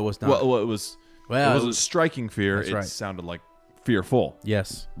 No, it was not. Well, it wasn't striking fear. It sounded like fearful.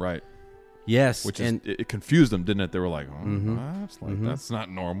 Yes. Right. Yes. Which it confused them, didn't it? They were like, that's not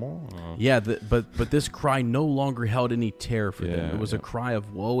normal. Yeah, but this cry no longer held any terror for them. It was a cry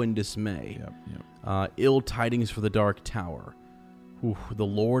of woe and dismay. Ill tidings for the Dark Tower. Ooh, the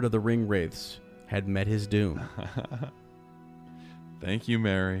Lord of the Ring Wraiths had met his doom. Thank you,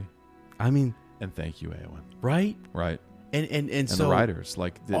 Mary. I mean... And thank you, Eowyn. Right? Right. And so... the riders.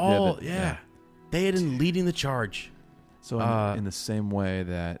 Like Theoden leading the charge. So in the same way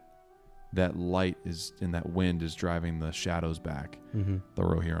that light is in that wind is driving the shadows back, the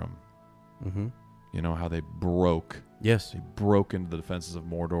Rohirrim. You know how they broke. Yes. They broke into the defenses of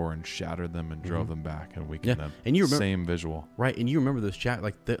Mordor and shattered them and drove them back and weakened them. And you remember, same visual. Right. And you remember those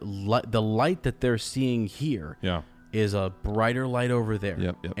like the light that they're seeing here is a brighter light over there.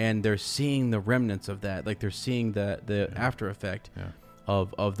 Yep. And they're seeing the remnants of that. Like they're seeing the after effect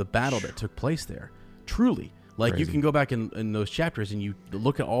of the battle that took place there. Truly. Like you can go back in those chapters and you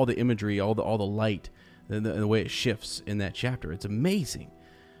look at all the imagery, all the light, and the way it shifts in that chapter. It's amazing.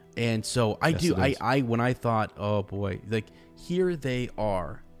 And so I when I thought, oh boy, like here they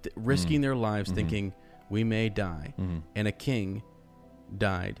are risking their lives, thinking we may die, and a king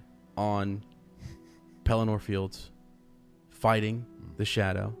died on Pelennor Fields, fighting the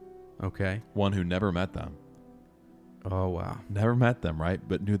Shadow. Okay, one who never met them. Oh wow, never met them, right?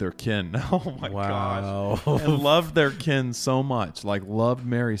 But knew their kin. Oh my gosh, and loved their kin so much, like loved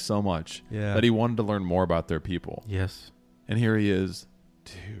Mary so much, that he wanted to learn more about their people. Yes, and here he is.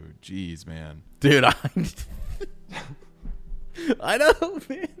 Dude, jeez, man. Dude, I know,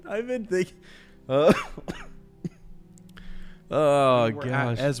 man. I've been thinking. Oh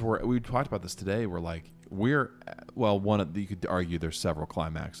gosh. As we talked about this today, you could argue there's several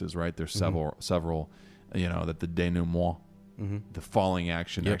climaxes, right? There's several, that the denouement, the falling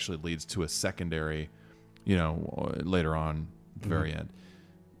action actually leads to a secondary, later on at the very end,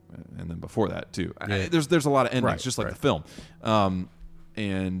 and then before that too. Yeah. There's a lot of endings, just like the film.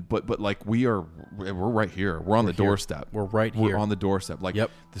 But like we're right here. We're on the doorstep. We're right here. We're on the doorstep. Like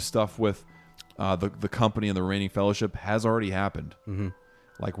the stuff with the company and the Reigning Fellowship has already happened.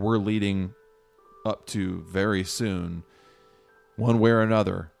 Like we're leading up to very soon, one way or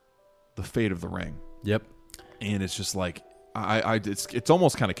another, the fate of the ring. Yep. And it's just like it's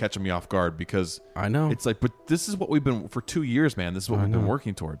almost kind of catching me off guard because I know it's like, but this is what we've been for 2 years, man. This is what we've been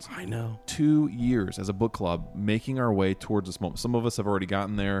working towards. I know 2 years as a book club, making our way towards this moment. Some of us have already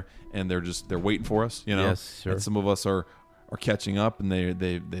gotten there, and they're waiting for us, Yes, sure. And some of us are catching up, and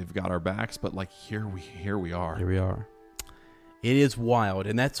they've got our backs. But like here we are. Here we are. It is wild,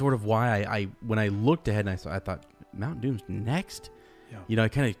 and that's sort of why I when I looked ahead and I thought Mount Doom's next. Yeah.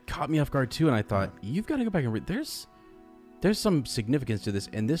 It kind of caught me off guard too, and I thought you've got to go back and read. There's some significance to this,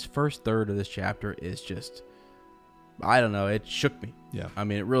 and this first third of this chapter is just, I don't know, it shook me. Yeah. I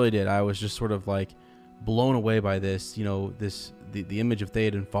mean, it really did. I was just sort of like blown away by this, the image of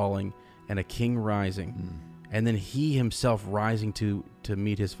Theoden falling and a king rising, and then he himself rising to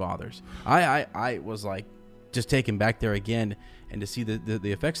meet his fathers. I was like just taken back there again, and to see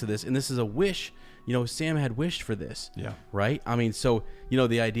the effects of this, and this is a wish, Sam had wished for this. Yeah. Right? I mean, so,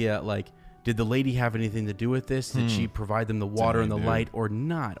 the idea, like, did the lady have anything to do with this? Did she provide them the water and the light or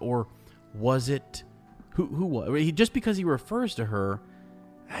not? Or was it who was? Just because he refers to her,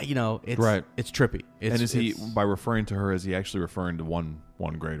 it's right. It's trippy. Is he, by referring to her, is he actually referring to one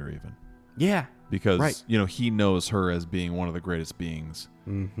greater even? Yeah. Because, he knows her as being one of the greatest beings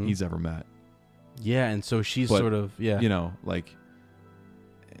he's ever met. Yeah, and so she's sort of, like,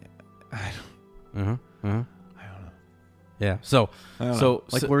 I don't know. Yeah. So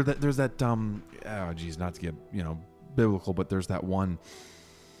like where there's that not to get biblical, but there's that one.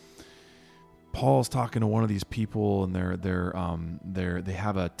 Paul's talking to one of these people, and they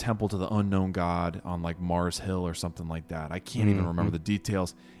have a temple to the unknown God on like Mars Hill or something like that. I can't even remember the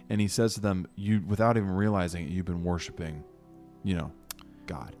details. And he says to them, "You, without even realizing it, you've been worshiping,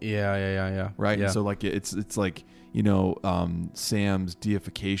 God." Yeah. Right. Yeah. And so like it's like Sam's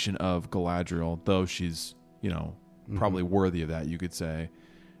deification of Galadriel, though she's probably worthy of that, you could say.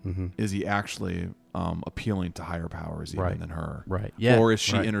 Is he actually appealing to higher powers even than her? Right. Yeah. Or is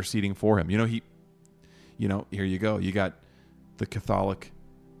she interceding for him? Here you go. You got the Catholic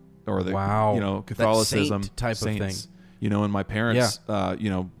or the Catholicism saint type saints, of thing. And my parents,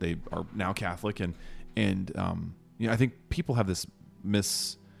 they are now Catholic, and I think people have this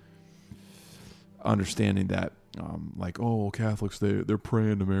misunderstanding that Catholics they're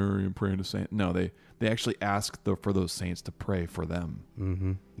praying to Mary and praying to Saint. No, they actually ask for those saints to pray for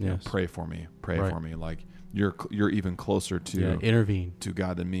them. Yes. Pray for me. Like you're even closer to intervene to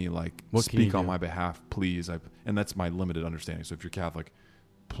God than me. Like what speak on my behalf, please. And that's my limited understanding. So if you're Catholic,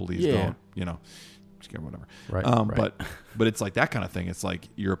 please don't. Whatever. Right. But it's like that kind of thing. It's like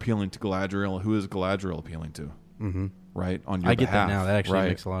you're appealing to Galadriel. Who is Galadriel appealing to? Right on your behalf. I get that now. That actually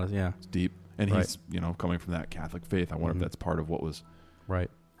makes a lot of It's deep. And he's coming from that Catholic faith. I wonder if that's part of what was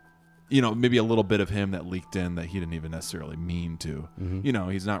maybe a little bit of him that leaked in that he didn't even necessarily mean to.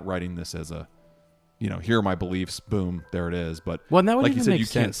 He's not writing this as a here are my beliefs, boom, there it is. But that would like even you said, make you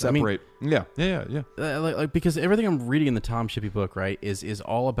sense. can't separate. Yeah. Like because everything I'm reading in the Tom Shippey book, right, is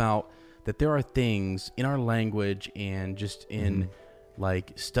all about that there are things in our language and just in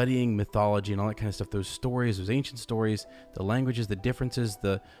like studying mythology and all that kind of stuff, those stories, those ancient stories, the languages, the differences,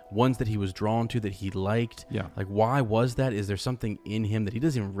 the ones that he was drawn to that he liked. Yeah. Like, why was that? Is there something in him that he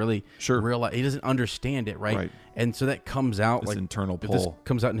doesn't even really realize? He doesn't understand it, right? And so that comes out, this internal pull. This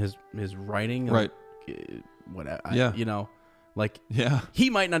comes out in his writing. Right. He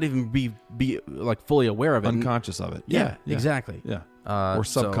might not even be like fully aware of it. Unconscious of it. Yeah. Exactly. Yeah. Or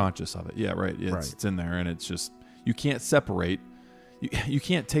subconscious of it. Yeah, right. It's in there, and it's just, you can't separate. You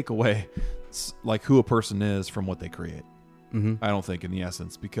can't take away like who a person is from what they create. I don't think in the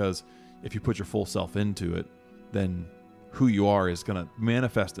essence, because if you put your full self into it, then who you are is going to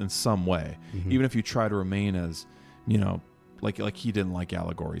manifest in some way. Even if you try to remain as, like he didn't like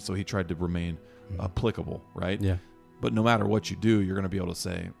allegory, so he tried to remain applicable, right? Yeah. But no matter what you do, you're going to be able to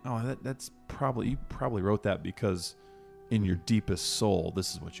say, oh, that's probably, you probably wrote that because in your deepest soul,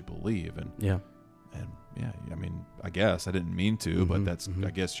 this is what you believe. And I mean, I guess I didn't mean to, but that's,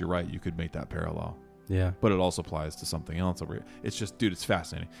 I guess you're right. You could make that parallel. Yeah. But it also applies to something else over here. It's just, dude, it's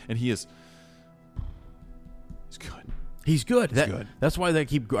fascinating. And he's good. He's good. Good. That's why I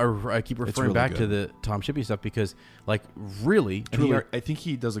keep referring really back good. to the Tom Shippey stuff, because, like, really, truly, I think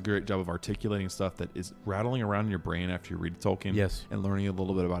he does a great job of articulating stuff that is rattling around in your brain after you read Tolkien. Yes. And learning a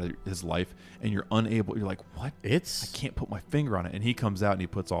little bit about his life, and you're like, what? I can't put my finger on it. And he comes out and he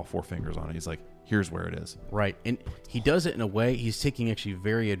puts all 4 fingers on it. He's like, here's where it is. Right. And he does it in a way, he's taking actually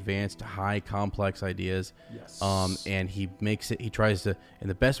very advanced, high, complex ideas. Yes. And he tries to, in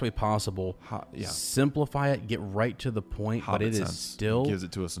the best way possible, simplify it, get right to the point, Hobbit but it sense. is still... He gives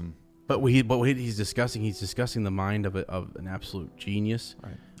it to us in... But what he's discussing the mind of an absolute genius,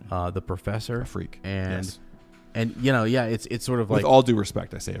 right? The professor, a freak, and yes. and it's sort of like, with all due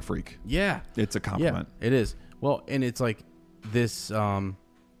respect, I say a freak. Yeah, it's a compliment. Yeah, it is. Well, and it's like this.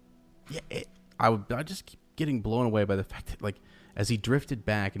 I just keep getting blown away by the fact that, like, as he drifted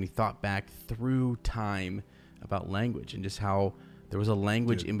back and he thought back through time about language and just how there was a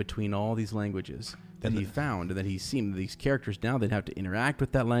language in between all these languages that he found, and then he seemed these characters now they'd have to interact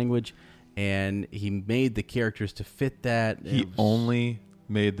with that language, and he made the characters to fit that. He only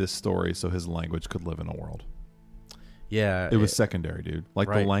made this story so his language could live in a world. Yeah, it was secondary, dude. Like,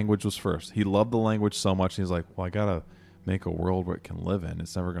 the language was first. He loved the language so much, and he's like, well, I gotta make a world where it can live in.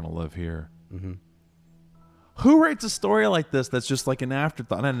 It's never gonna live here. Who writes a story like this that's just like an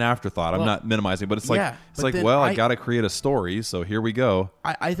afterthought? Not an afterthought. I'm not minimizing, but it's like, I got to create a story, so here we go.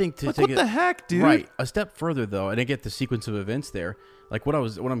 I think to what take the heck, dude? Right, a step further though, and I get the sequence of events there. Like, what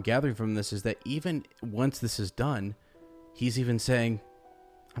I'm gathering from this is that even once this is done, he's even saying,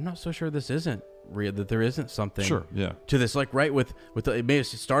 I'm not so sure this isn't real, that there isn't something to this. Like, right, with the, it may have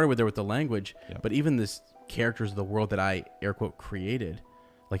started with the language, but even this characters of the world that I air quote created,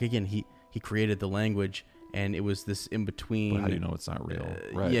 like, again, he created the language, and it was this in between. But how do you know it's not real?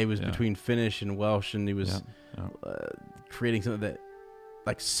 Right. Yeah, it was between Finnish and Welsh, and he was creating something that,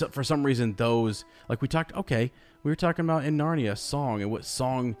 like, for some reason, those, like, we were talking about in Narnia, song, and what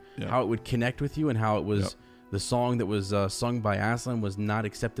song, how it would connect with you, and how it was the song that was sung by Aslan was not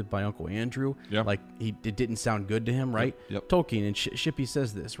accepted by Uncle Andrew. Yeah. Like it didn't sound good to him, right? Yep. Tolkien and Shippey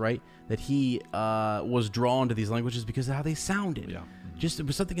says this, right? That he was drawn to these languages because of how they sounded. Yeah. Just it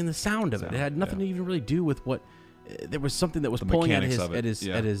was something in the sound of it. It had nothing to even really do with what. There was something that was The pulling at mechanics his of it.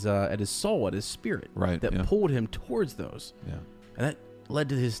 at his soul, at his spirit, Right, that yeah. pulled him towards those. Yeah. And that led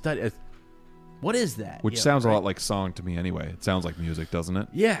to his study. What is that? Which sounds a lot like song to me anyway. It sounds like music, doesn't it?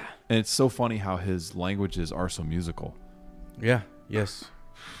 Yeah. And it's so funny how his languages are so musical. Yeah. Yes.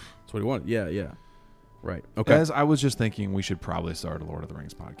 That's what he wanted. Yeah. Yeah. Right. Okay. Guys, I was just thinking we should probably start a Lord of the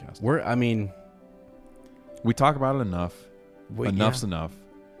Rings podcast. We talk about it enough. Enough's enough.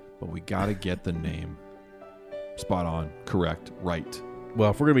 But we got to get the name spot on, correct, right. Well,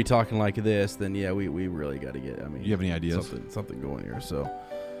 if we're going to be talking like this, then yeah, we really got to get, you have any ideas? Something going here. So,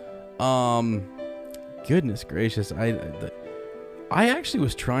 goodness gracious. I actually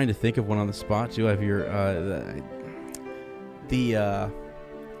was trying to think of one on the spot too. I have your,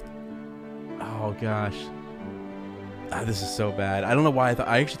 oh gosh. This is so bad. I don't know why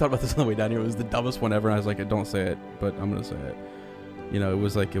I actually thought about this on the way down here. It was the dumbest one ever. And I was like, don't say it, but I'm going to say it. You know, it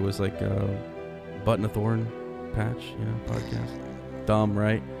was like Butt in a Thorn Patch, podcast. Dumb,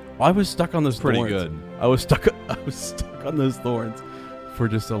 right? Well, I was stuck on those thorns. Pretty good. I was stuck on those thorns for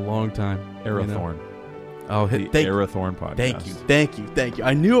just a long time. Arathorn. Oh, the Arathorn podcast. Thank you.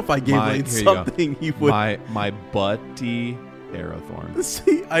 I knew if I gave Lane something, he would. My Butty Arathorn.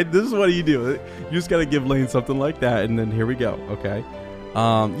 See, this is what you do. You just got to give Lane something like that, and then here we go. Okay.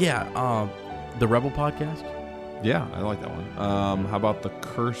 The Rebel podcast. Yeah, I like that one. How about the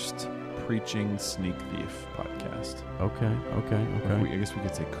Cursed Preaching Sneak Thief podcast? Okay. I guess we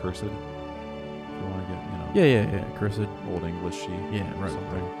could say cursed. If we want to get, Yeah. Cursed. Old English-y. Yeah, right.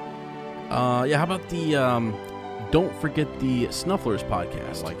 How about the Don't Forget the Snufflers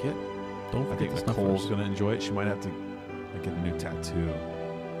podcast? I like it. Don't forget I think the Nicole's Snufflers. going to enjoy it. She might have to get a new tattoo.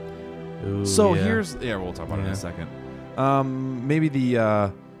 Ooh, So yeah. we'll talk about it in a second. Maybe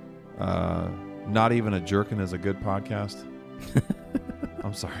the Not Even a Jerkin is a good podcast.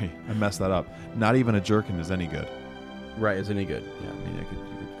 I'm sorry, I messed that up. Not Even a Jerkin is any good. Right, is any good? Yeah, I mean, you could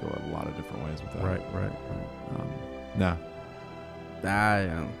go a lot of different ways with that. Right. Nah, I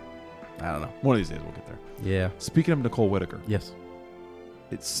don't know. one of these days we'll get there. Yeah. Speaking of Nicole Whitaker, Yes.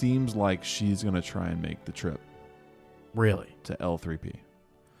 it seems like she's going to try and make the trip Really? to L3P.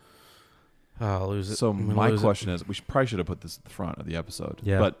 Oh, I'll lose it. So I'm gonna my lose question is, we probably should have put this at the front of the episode.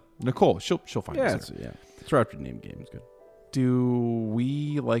 Yeah. But Nicole, she'll find Yeah, us. yeah. Throw out your name game is good. Do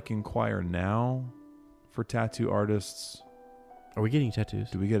we inquire now for tattoo artists? Are we getting tattoos?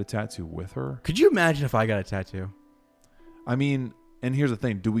 Do we get a tattoo with her? Could you imagine if I got a tattoo? I mean, and here's the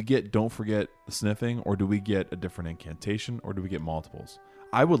thing: do we get Don't Forget the Sniffing, or do we get a different incantation, or do we get multiples?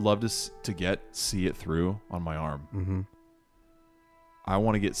 I would love to get See It Through on my arm. Mm-hmm. I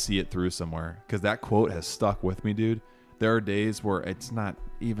want to get See It Through somewhere because that quote has stuck with me, dude. There are days where it's not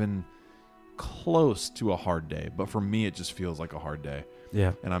even close to a hard day, but for me, it just feels like a hard day.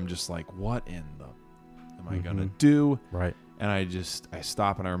 Yeah. And I'm just like, what in the am I gonna do? Right. And I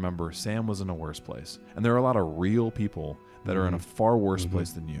stop and I remember Sam was in a worse place, and there are a lot of real people that are in a far worse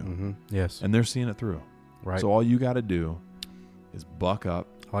place than you, Mm-hmm. Yes. and they're seeing it through. Right. So all you got to do is buck up,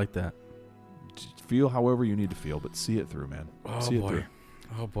 I like that. feel however you need to feel, but see it through, man. See it through.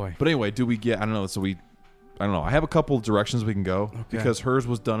 Oh boy. But anyway, do we get? I don't know. I don't know. I have a couple of directions we can go because hers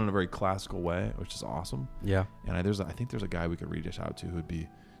was done in a very classical way, which is awesome. Yeah. And I think there's a guy we could reach out to who'd be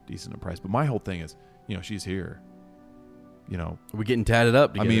decent in price. But my whole thing is, she's here. Are we getting tatted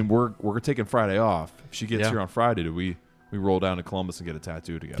up together? I mean, we're taking Friday off. If she gets here on Friday, do we roll down to Columbus and get a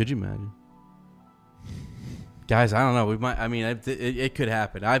tattoo together? Could you imagine? Guys, I don't know. We might. I mean, it could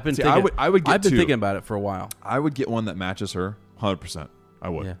happen. I've been. I would get I've been two. thinking about it for a while. I would get one that matches her, 100%. I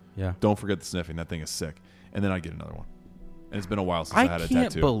would. Yeah. Don't forget the sniffing. That thing is sick. And then I'd get another one. And it's been a while since I had a tattoo. I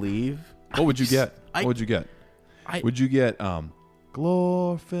can't believe. What would you get? What would you get? Would you get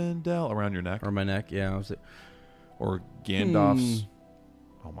Glorfindel around your neck? Or my neck? Yeah. Or Gandalf's?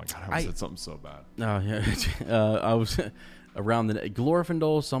 Oh my god! I said something so bad. Oh yeah. I was around the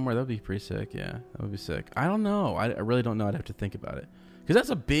Glorfindel somewhere. That would be pretty sick. Yeah, that would be sick. I don't know. I really don't know. I'd have to think about it because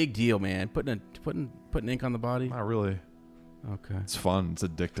that's a big deal, man. Putting ink on the body. Not really. Okay. It's fun. It's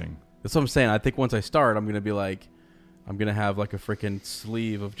addicting. That's what I'm saying. I think once I start, I'm gonna be like, I'm gonna have like a freaking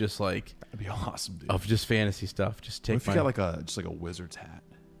sleeve of just like. That'd be awesome, dude. Of just fantasy stuff. Just take. What if you got just like a wizard's hat,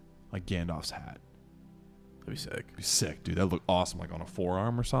 like Gandalf's hat? That'd be sick. That'd be sick, dude. That'd look awesome, like on a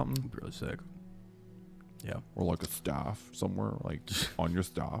forearm or something. That'd be really sick. Yeah. Or like a staff somewhere, like on your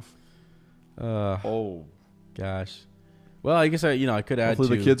staff. Oh, gosh. Well, I guess I could add.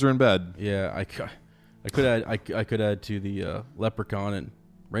 Hopefully the kids are in bed. Yeah, I could add to the leprechaun and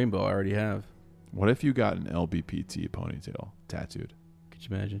rainbow. I already have. What if you got an LBPT ponytail tattooed? Could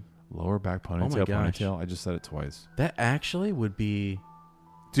you imagine? Lower back ponytail, ponytail. I just said it twice. That actually would be,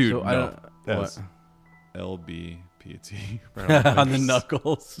 dude. So no, that's what? LBPT on the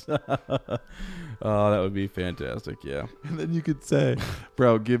knuckles. Oh, that would be fantastic. Yeah. And then you could say,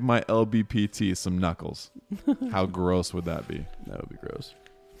 "Bro, give my LBPT some knuckles." How gross would that be? That would be gross.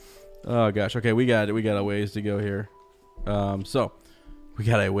 Oh gosh. Okay, we got a ways to go here. So we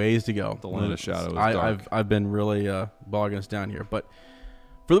got a ways to go. The land of shadow is dark. I've been really bogging us down here, but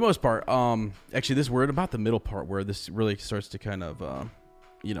for the most part, actually, this word about the middle part where this really starts to kind of,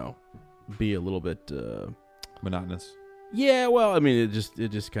 be a little bit monotonous. Yeah, well, I mean, it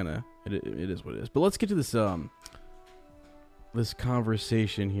just kind of it is what it is. But let's get to this this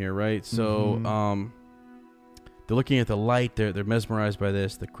conversation here, right? So, they're looking at the light. They're mesmerized by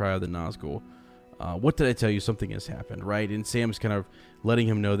this. The cry of the Nazgul. What did I tell you? Something has happened, right? And Sam's kind of letting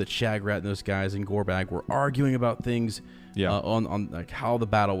him know that Shagrat and those guys and Gorbag were arguing about things. Yeah. On like how the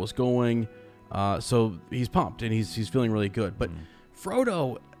battle was going. So he's pumped and he's feeling really good. But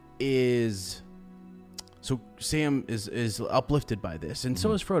Frodo is. So Sam is uplifted by this, and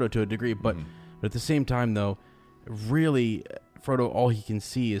so is Frodo to a degree. But at the same time, though, really, Frodo, all he can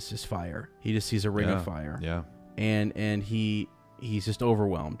see is just fire. He just sees a ring of fire. Yeah. And he's just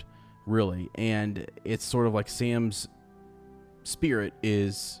overwhelmed, really. And it's sort of like Sam's spirit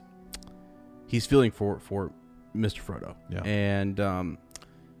is he's feeling for Mr. Frodo. Yeah. And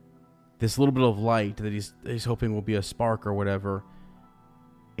this little bit of light that he's hoping will be a spark or whatever.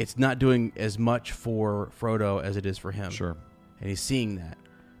 It's not doing as much for Frodo as it is for him. Sure. And he's seeing that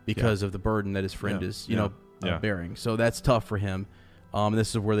because of the burden that his friend is, bearing. So that's tough for him. And this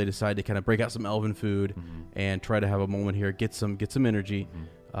is where they decide to kind of break out some elven food and try to have a moment here, get some energy,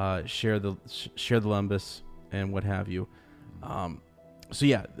 share the lembas and what have you. So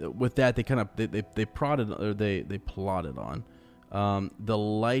yeah, with that they kind of they prodded or they plotted on. The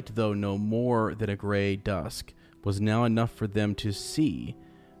light, though no more than a gray dusk, was now enough for them to see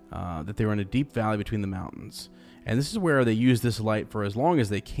that they were in a deep valley between the mountains. And this is where they use this light for as long as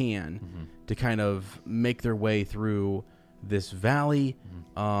they can to kind of make their way through this valley.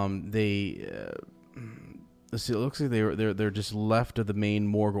 Let's see, it looks like they're just left of the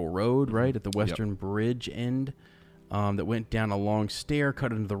main Morgul Road, right, at the western bridge end that went down a long stair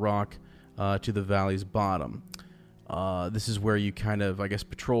cut into the rock to the valley's bottom. This is where you kind of, I guess,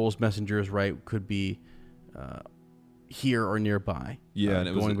 patrols, messengers, right, could be here or nearby. Yeah, and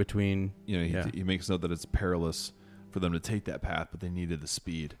it going between. He makes note that it's perilous for them to take that path, but they needed the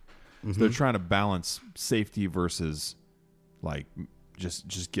speed. So they're trying to balance safety versus, like,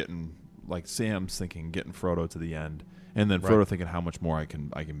 just getting, like Sam's thinking, getting Frodo to the end, and then Frodo thinking how much more I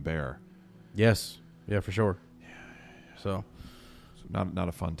can bear. Yes, yeah, for sure. So not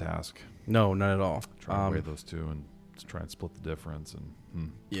a fun task. No, not at all. Try to weigh those two and try and split the difference.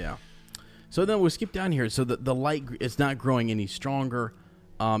 And yeah. So then we'll skip down here. So the light is not growing any stronger.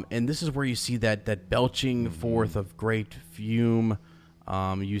 And this is where you see that belching forth of great fume.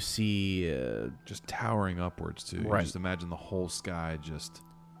 You see just towering upwards too. Right. You just imagine the whole sky just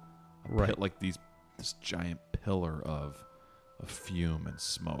like this giant pillar of fume and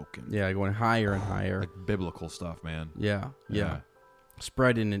smoke and going higher and higher. Like biblical stuff, man. Yeah.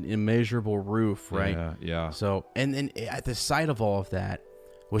 Spread in an immeasurable roof, right? Yeah. So and then at the sight of all of that,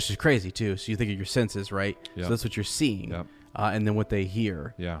 which is crazy too. So you think of your senses, right? Yep. So that's what you're seeing. Yep. And then what they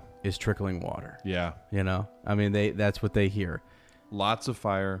hear is trickling water. Yeah. I mean, that's what they hear. Lots of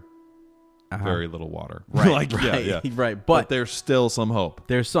fire, very little water. Right. Right. But there's still some hope.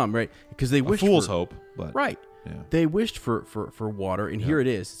 There's some, right? Because they wished fool's hope, but right. Yeah. They wished for water, and here it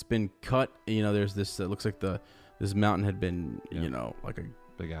is. It's been cut. There's this. It looks like this mountain had been, like a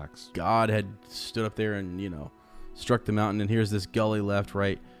big axe. God had stood up there and struck the mountain, and here's this gully left,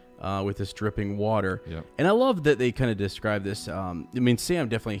 right, with this dripping water. Yep. And I love that they kind of describe this. I mean, Sam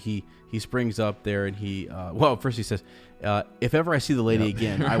definitely he springs up there and he first he says, if ever I see the lady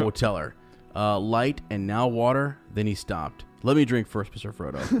again, I will tell her. Light and now water. Then he stopped. Let me drink first, Mr.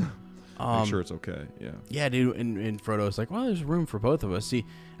 Frodo. Make sure it's okay. Yeah, dude. And Frodo's like, well, there's room for both of us. See,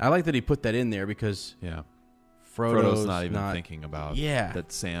 I like that he put that in there because Frodo's not even thinking about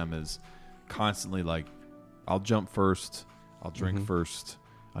that Sam is constantly like, I'll jump first. I'll drink first.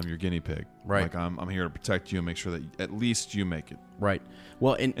 I'm your guinea pig. Right. Like I'm here to protect you and make sure that at least you make it. Right.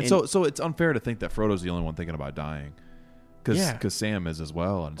 Well, and so it's unfair to think that Frodo's the only one thinking about dying. Because Sam is as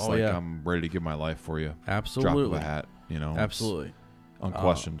well. And it's I'm ready to give my life for you. Absolutely. Drop of a hat, Absolutely.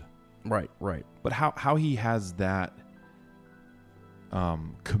 Unquestioned. Right. But how he has that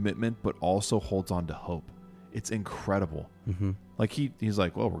commitment, but also holds on to hope. It's incredible. Mm-hmm. Like he's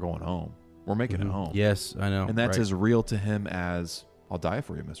like, well, we're going home. We're making it home. Yes, I know. And that's as real to him as I'll die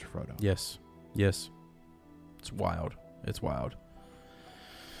for you, Mr. Frodo. Yes. It's wild.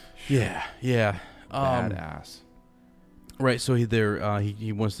 Yeah. Badass. Right. So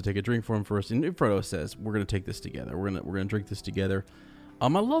he wants to take a drink for him first, and Frodo says, "We're going to take this together. We're gonna drink this together." I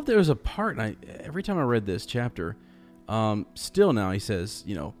love there's a part, and every time I read this chapter, still now he says,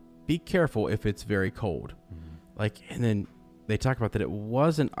 be careful if it's very cold, and then they talk about that it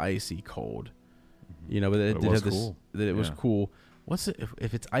wasn't icy cold, but it did have this cool. That it was cool. What's it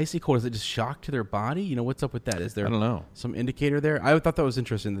if it's icy cold? Is it just shock to their body? What's up with that? Is there I don't know some indicator there? I thought that was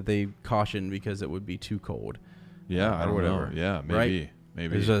interesting that they cautioned because it would be too cold. Yeah, I don't whatever. Know. Yeah, maybe. Right?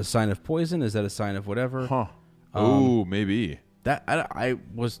 Maybe. Is that a sign of poison? Is that a sign of whatever? Huh. Maybe. That I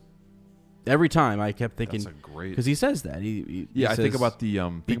was every time I kept thinking because he says that he I says, think about the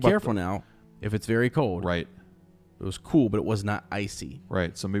be careful now if it's very cold. Right. It was cool, but it was not icy.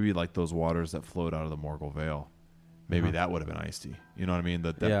 Right. So maybe like those waters that flowed out of the Morgul Vale, maybe that would have been icy. You know what I mean?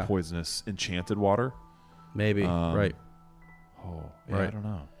 That poisonous enchanted water. Maybe. Right. Oh, yeah, right. I don't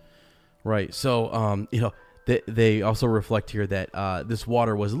know. Right. So they also reflect here that this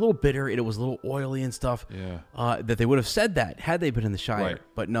water was a little bitter. It was a little oily and stuff. Yeah. That they would have said that had they been in the Shire. Right.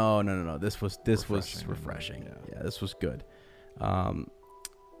 But no. This was refreshing. Yeah, this was good.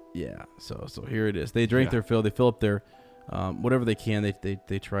 Yeah. So here it is. They drink their fill. They fill up their whatever they can.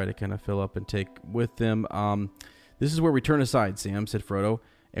 They try to kind of fill up and take with them. This is where we turn aside, Sam, said Frodo,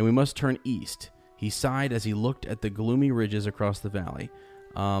 and we must turn east. He sighed as he looked at the gloomy ridges across the valley.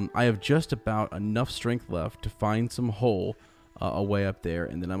 I have just about enough strength left to find some hole away up there,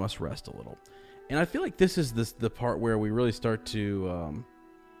 and then I must rest a little. And I feel like this is the part where we really start to,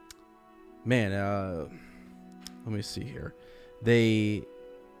 let me see here.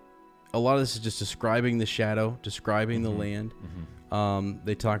 A lot of this is just describing the shadow, describing the land. Mm-hmm.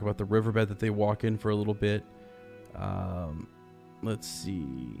 They talk about the riverbed that they walk in for a little bit. Let's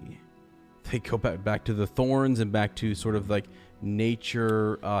see. They go back to the thorns and back to sort of like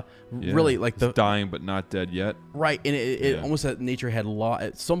nature. Really like it's dying but not dead yet. Right, and it almost that nature had lost.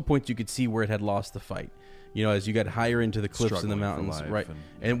 At some point, you could see where it had lost the fight. As you got higher into the cliffs and the mountains, right?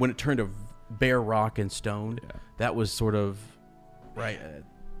 And when it turned to bare rock and stone, that was sort of right.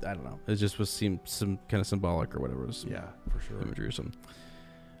 I don't know. It just seemed some kind of symbolic or whatever. It was for sure. Imagery or something.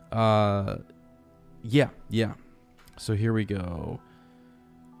 Yeah. So here we go.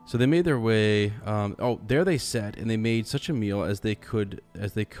 So they made their way. There they sat, and they made such a meal as they could,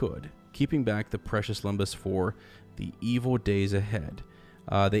 keeping back the precious lumbus for the evil days ahead.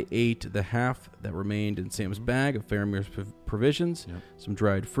 They ate the half that remained in Sam's bag of Faramir's provisions, some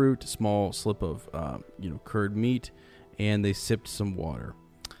dried fruit, a small slip of curd meat, and they sipped some water.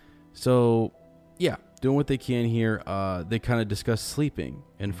 So, doing what they can here. They kind of discuss sleeping,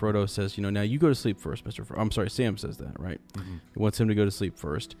 and Frodo says, now you go to sleep first, I'm sorry, Sam says that, right? Mm-hmm. He wants him to go to sleep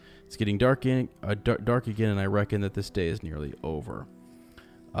first. It's getting dark again, and I reckon that this day is nearly over.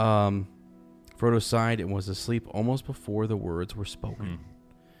 Frodo sighed and was asleep almost before the words were spoken. Mm-hmm.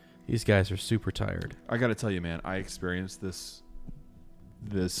 These guys are super tired. I got to tell you, man, I experienced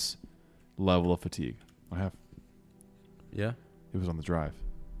this level of fatigue. I have. Yeah? It was on the drive.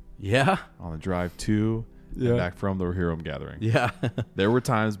 Yeah? On the drive to and back from the Rohirrim gathering. Yeah. There were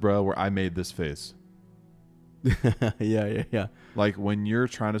times, bro, where I made this face. Yeah. Like when you're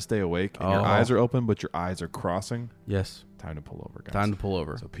trying to stay awake and your eyes are open, but your eyes are crossing. Yes. Time to pull over, guys. Time to pull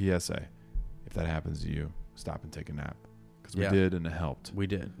over. So PSA, if that happens to you, stop and take a nap. Because we did, and it helped. We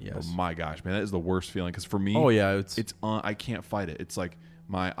did, yes. Oh my gosh, man, that is the worst feeling. Because for me, it's I can't fight it. It's like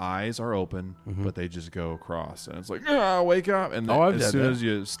my eyes are open, but they just go across, and it's like, wake up! And as soon as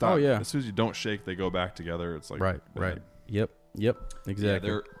you stop, as soon as you don't shake, they go back together. It's like right. Yep,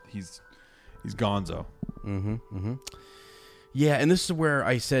 exactly. Yeah, he's gonzo. Yeah, and this is where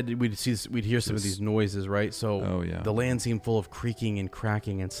I said we'd hear some of these noises, right? So the land seemed full of creaking and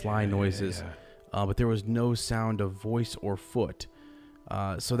cracking and sly noises, but there was no sound of voice or foot.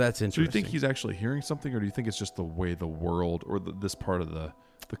 So that's interesting. So do you think he's actually hearing something, or do you think it's just the way the world or this part of the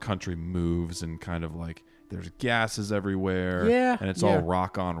country moves, and kind of like there's gases everywhere, and it's all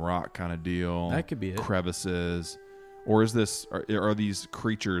rock on rock kind of deal? That could be it. Crevices, or is this are these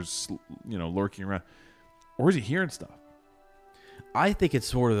creatures lurking around, or is he hearing stuff? I think it's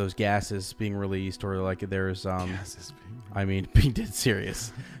sort of those gases being released, or like there's being dead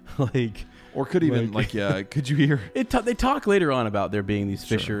serious, like. Or could even could you hear it? They talk later on about there being these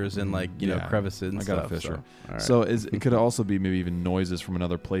fissures and crevices and stuff. I got a fissure. So it could also be maybe even noises from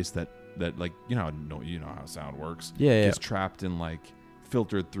another place that like you know how sound works. Yeah, gets trapped in like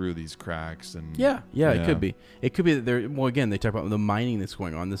filtered through these cracks. And yeah, it could be. It could be that they're, well, again, they talk about the mining that's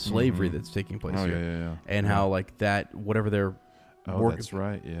going on, the slavery that's taking place here. And how, like, that, whatever they're that's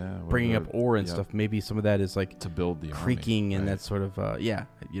right, bringing up ore and stuff, maybe some of that is, like, to build the creaking army, and that sort of,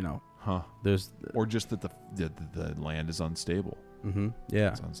 you know. Huh. There's, or just that the land is unstable. Mm-hmm.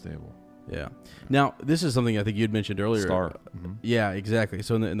 Yeah. It's unstable. Yeah. Now, this is something I think you'd mentioned earlier. Star. Mm-hmm. Yeah, exactly.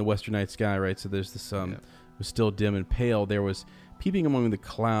 So in the western night sky, right? So there's the sun was still dim and pale. There was peeping among the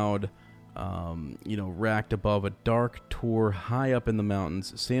cloud, racked above a dark tor high up in the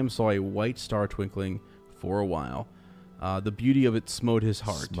mountains. Sam saw a white star twinkling for a while. The beauty of it smote his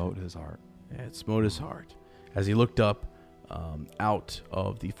heart. Yeah, it smote his heart as he looked up out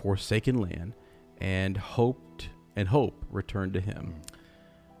of the forsaken land, and hope returned to him.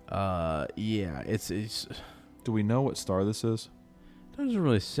 It's. Do we know what star this is? It doesn't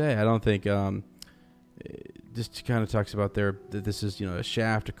really say. I don't think. It just kind of talks about that this is, a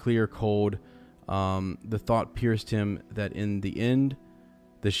shaft, a clear, cold. The thought pierced him that in the end,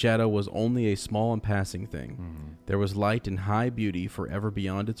 the shadow was only a small and passing thing. Mm-hmm. There was light and high beauty forever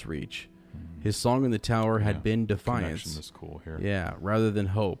beyond its reach. Mm-hmm. His song in the tower had been defiance. Connection is cool here. Yeah, rather than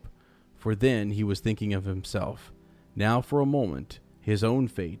hope. For then he was thinking of himself. Now for a moment, his own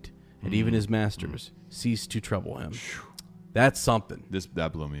fate and even his master's ceased to trouble him. That's something.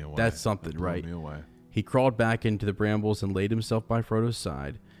 That blew me away. That's something, right? Blew me away. He crawled back into the brambles and laid himself by Frodo's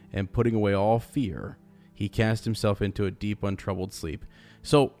side, and putting away all fear, he cast himself into a deep, untroubled sleep.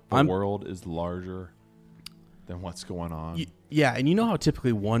 So the world is larger than what's going on. Yeah, and you know how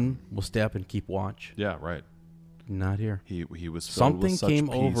typically one will stay up and keep watch? Yeah, right. Not here. He was filled something with such came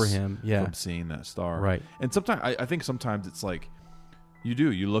peace over him. Yeah, from seeing that star. Right. And sometimes I think sometimes it's like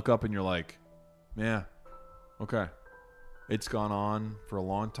you look up and you're like, yeah, okay, it's gone on for a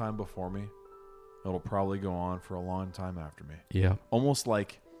long time before me. It'll probably go on for a long time after me. Yeah. Almost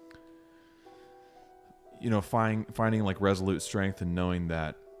like, finding like resolute strength and knowing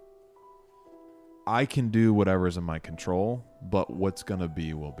that I can do whatever's in my control, but what's going to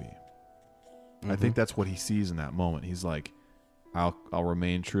be will be. Mm-hmm. I think that's what he sees in that moment. He's like, I'll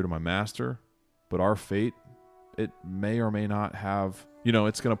remain true to my master, but our fate, it may or may not have,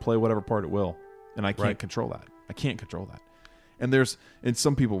 it's going to play whatever part it will. And I can't control that. I can't control that. And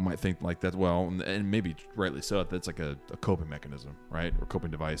some people might think like that, well, and maybe rightly so, that's like a coping mechanism, right? Or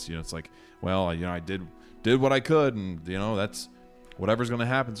coping device. It's like, well, I did what I could, and that's whatever's going to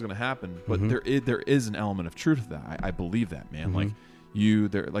happen is going to happen. But there is an element of truth to that. I believe that, man.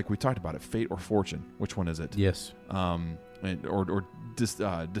 Mm-hmm. Like we talked about it, fate or fortune. Which one is it? Yes. Or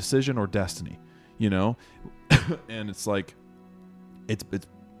decision or destiny. And it's like, it's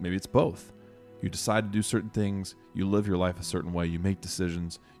maybe it's both. You decide to do certain things. You live your life a certain way. You make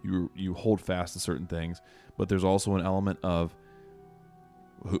decisions. You hold fast to certain things. But there's also an element of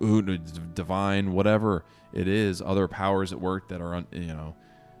who divine, whatever it is, other powers at work that are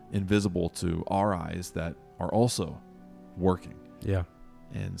invisible to our eyes that are also working. Yeah.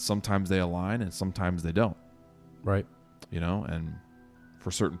 And sometimes they align, and sometimes they don't. Right. And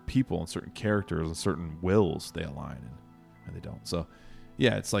for certain people and certain characters and certain wills, they align and they don't. So.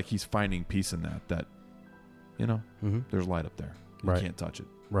 Yeah, it's like he's finding peace in that there's light up there. You can't touch it.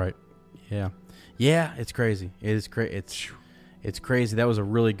 Right. Yeah. Yeah, it's crazy. It is it's crazy. That was a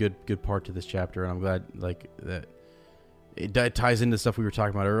really good part to this chapter, and I'm glad that it ties into stuff we were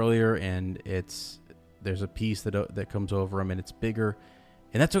talking about earlier, and there's a peace that comes over him, and it's bigger.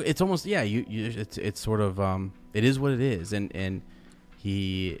 And it's almost it's sort of it is what it is, and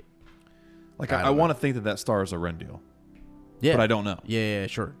he I want to think that star is a Rendil. Yeah, but I don't know. Yeah,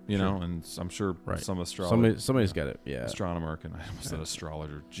 sure. And I'm sure some astrologer, somebody's got it. Yeah, astronomer can. I almost said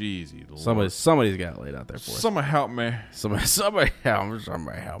astrologer. Jeez, somebody's got it laid out there for us. Somebody help me. Somebody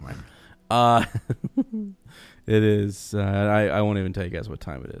help me. It is. I won't even tell you guys what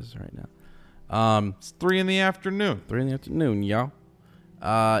time it is right now. It's 3 in the afternoon. 3 in the afternoon, y'all.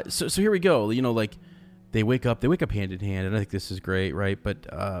 So here we go. They wake up hand in hand, and I think this is great, right? But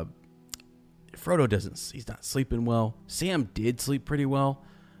Frodo he's not sleeping well. Sam did sleep pretty well.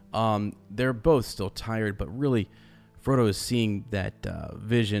 They're both still tired, but really Frodo is seeing that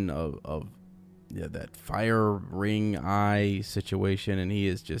vision of that fire ring eye situation, and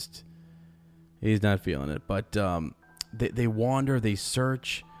he's not feeling it. But they wander, they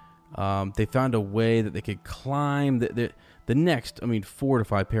search. They found a way that they could climb. The next, 4 to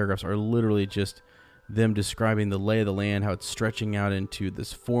 5 paragraphs are literally just them describing the lay of the land, how it's stretching out into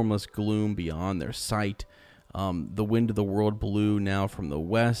this formless gloom beyond their sight. The wind of the world blew now from the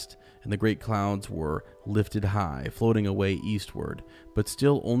west, and the great clouds were lifted high, floating away eastward. But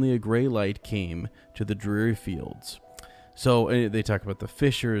still only a gray light came to the dreary fields. So they talk about the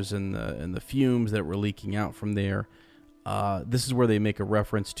fissures and the fumes that were leaking out from there. This is where they make a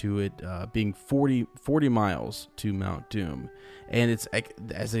reference to it being 40 miles to Mount Doom. And it's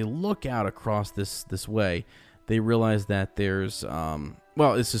as they look out across this way, they realize that there's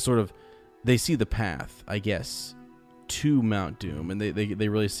it's just sort of, they see the path, I guess, to Mount Doom, and they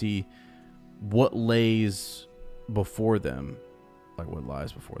really see what lays before them, like what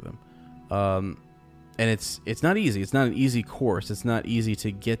lies before them. And it's not easy. It's not an easy course. It's not easy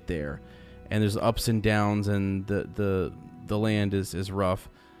to get there, and there's ups and downs, and the land is rough.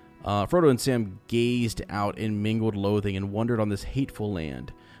 Frodo and Sam gazed out in mingled loathing and wondered on this hateful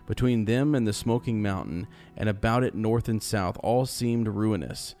land. Between them and the smoking mountain, and about it north and south, all seemed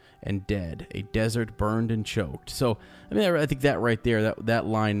ruinous and dead, a desert burned and choked. So, I mean, I think that right there, that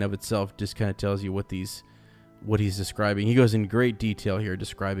line of itself just kind of tells you what he's describing. He goes in great detail here,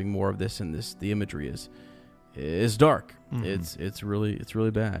 describing more of this, and the imagery is dark. Mm-hmm. It's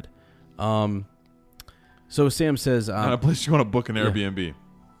really bad. So Sam says, not a place you want to book an Airbnb.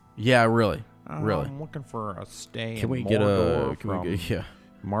 Yeah, really. I'm looking for a stay. Can we Mordor get yeah.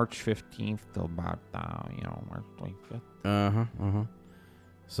 March 15th till about March 25th.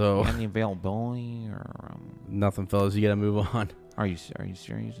 So any availability or nothing, fellas. You gotta move on. Are you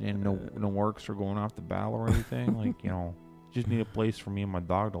serious? And no works are going off the battle or anything? Like, just need a place for me and my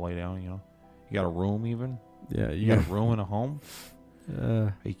dog to lay down. You got a room even? Yeah, you got a room and a home?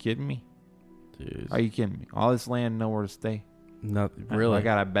 Are you kidding me? Dude. Are you kidding me? All this land, nowhere to stay. Not really. I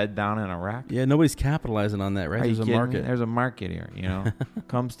got a bed down in Iraq. Yeah, nobody's capitalizing on that, right? There's a market. There's a market here.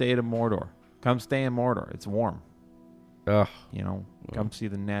 Come stay to Mordor. Come stay in Mordor. It's warm. Ugh. Come see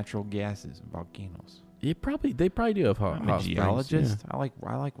the natural gases and volcanoes. They probably do have hot. I'm a geologist. Yeah. I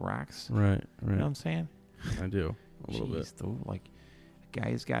like rocks. Right. You know what I'm saying? I do a little bit. Dude, like, a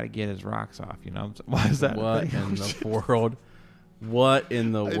guy's got to get his rocks off. Why is that? What in the world? What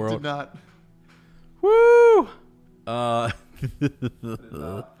in the world? I did not. Woo! I did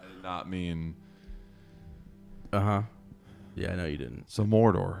not mean. Yeah, I know you didn't. So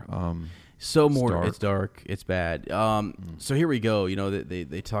Mordor. Mordor. It's dark. It's bad. So here we go.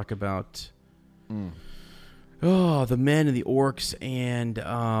 They talk about the men and the orcs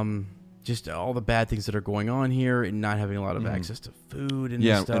and just all the bad things that are going on here and not having a lot of access to food and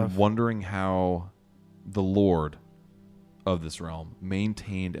stuff. And wondering how the Lord of this realm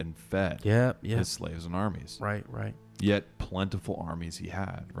maintained and fed his slaves and armies. Right. Yet plentiful armies he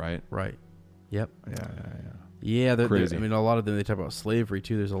had, right? Right. Yep. Yeah. Crazy. A lot of them, they talk about slavery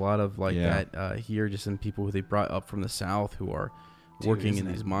too. There's a lot of that here, just in people who they brought up from the south who are working in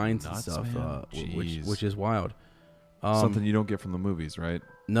these mines and stuff, which is wild. Something you don't get from the movies, right?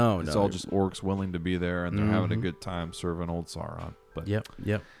 No, it's all just orcs willing to be there, and they're having a good time serving old Sauron. But yep.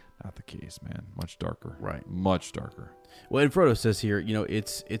 Not the case, man. Much darker. Right. Much darker. Well, and Frodo says here,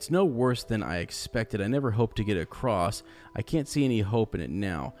 it's no worse than I expected. I never hoped to get across. I can't see any hope in it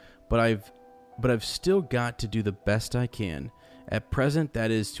now, but I've still got to do the best I can. At present, that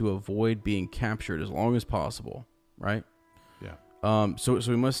is to avoid being captured as long as possible, right? Yeah. So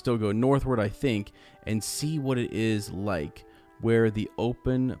we must still go northward, I think, and see what it is like where the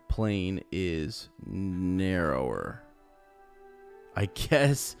open plain is narrower. I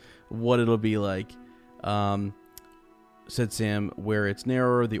guess what it'll be like, said Sam, where it's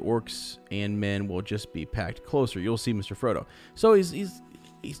narrower, the orcs and men will just be packed closer. You'll see Mr. Frodo. So he's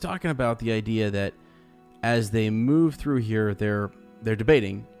talking about the idea that as they move through here, they're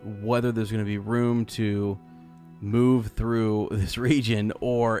debating whether there's going to be room to move through this region,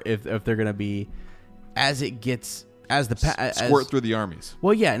 or if they're going to be squirt through the armies.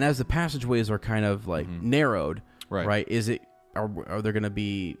 Well, yeah, and as the passageways are kind of like narrowed, right? Are there going to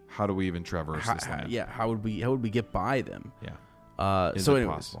be? How do we even traverse this land? Yeah, how would we get by them? Yeah. Is it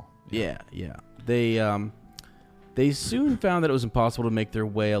possible? Yeah. They soon found that it was impossible to make their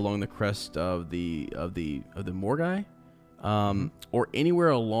way along the crest of the Morgai, or anywhere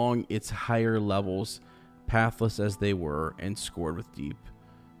along its higher levels, pathless as they were and scored with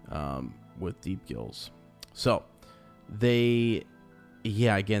deep gills. So they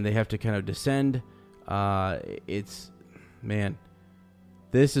have to kind of descend. Man,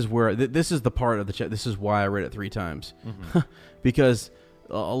 this is where this is the part of the chat. This is why I read it 3 times, because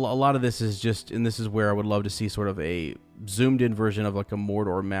a lot of this is just, and this is where I would love to see sort of a zoomed in version of like a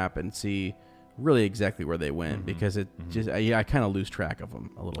Mordor map and see really exactly where they went, because it just I kind of lose track of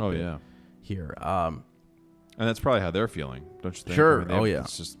them a little bit here. And that's probably how they're feeling, don't you think? Sure.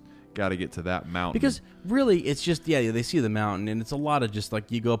 It's just got to get to that mountain, because really it's just they see the mountain, and it's a lot of just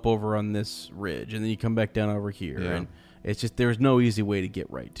like you go up over on this ridge and then you come back down over here, It's just there's no easy way to get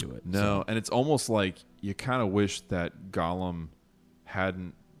right to it. No, and it's almost like you kind of wish that Gollum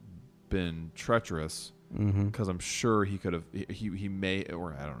hadn't been treacherous, because I'm sure he could have. He may,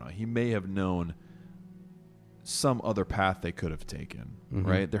 or I don't know. He may have known some other path they could have taken.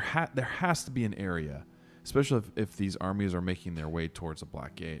 Right? There has to be an area, especially if these armies are making their way towards the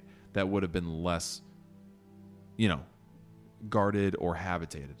Black Gate, that would have been less, guarded or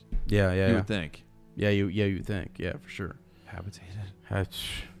habitated. Yeah. You would think. Yeah, you would think. Yeah, for sure. Habitated.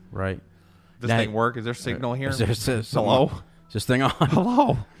 Right. Does this thing work? Is there signal here? Hello? Is this thing on?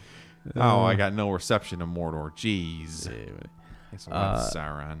 Hello. Oh, I got no reception in Mordor. Jeez. Thanks a lot,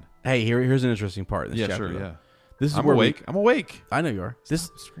 Sauron. Hey, here's an interesting part. Of this chapter, sure, though. yeah. This is I'm where awake. I'm awake. I know you are.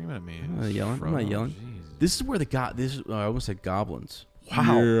 Stop screaming at me. I'm not yelling. I'm not yelling. Jeez. This is where I almost said goblins.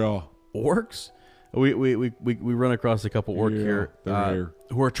 Wow. Yeah. Orcs. We run across a couple orc here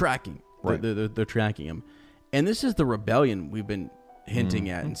who are tracking. Right. They're tracking him, and this is the rebellion we've been hinting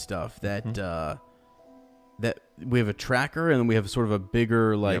at and stuff. That that we have a tracker and then we have sort of a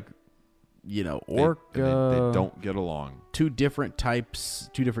bigger orc. They don't get along. Two different types,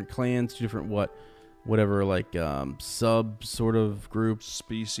 two different clans, two different whatever sub sort of groups,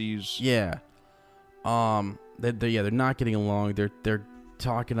 species. Yeah. They're not getting along. They're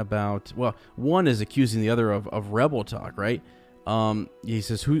talking about, well, one is accusing the other of rebel talk, right? He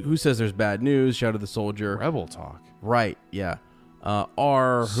says, who says there's bad news? Shouted the soldier. Rebel talk. Right, yeah. Star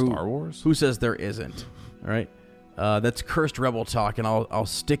Wars? Who says there isn't? All right. That's cursed rebel talk, and I'll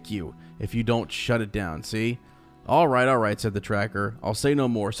stick you if you don't shut it down. See? All right, said the tracker. I'll say no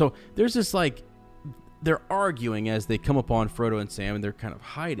more. So there's this they're arguing as they come upon Frodo and Sam, and they're kind of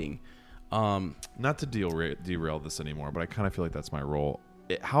hiding. Not to derail this anymore, but I kind of feel like that's my role.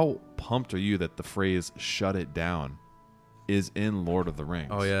 How pumped are you that the phrase "shut it down" is in Lord of the Rings?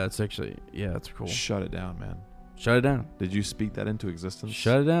 Oh yeah, that's cool. Shut it down, man. Shut it down. Did you speak that into existence?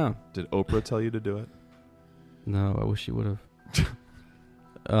 Shut it down. Did Oprah tell you to do it? No, I wish she would have.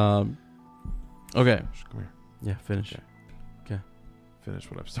 Okay. Come here. Yeah, finish. Okay.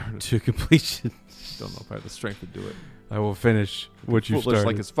 Finish what I've started. To completion. Don't know if I have the strength to do it. I will finish what you started.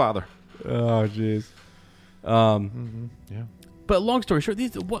 Like his father. Oh, jeez. Yeah. But long story short,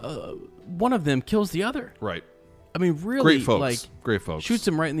 one of them kills the other. Right. I mean, really, Great folks. Shoots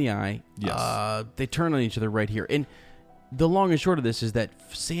him right in the eye. Yes. They turn on each other right here. And the long and short of this is that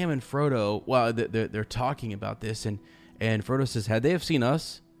Sam and Frodo, well, they're talking about this, and Frodo says, had they have seen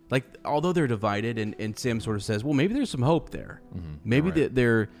us, although they're divided, and Sam sort of says, well, maybe there's some hope there. Mm-hmm. Maybe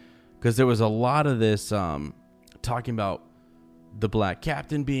they're, because there was a lot of this talking about the Black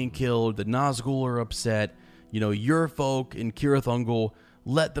Captain being killed, the Nazgul are upset, your folk in Cirith Ungol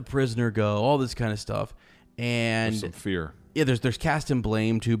let the prisoner go, all this kind of stuff. And there's some fear. Yeah, there's cast and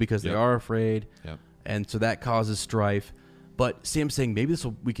blame too, because they are afraid. Yep. And so that causes strife. But Sam's saying maybe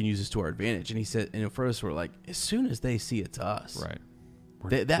we can use this to our advantage. And he said, and Frodo's sort of like, as soon as they see it's us, right,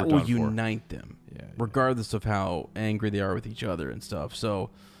 that will unite them, regardless of how angry they are with each other and stuff.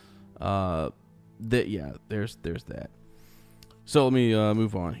 So, there's that. So let me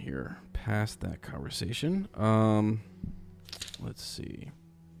move on here past that conversation. Let's see.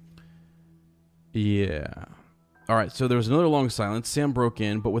 Yeah. All right. So there was another long silence. Sam broke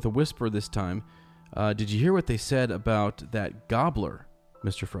in, but with a whisper this time. Did you hear what they said about that gobbler,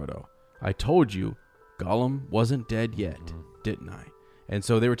 Mr. Frodo? I told you Gollum wasn't dead yet, didn't I? And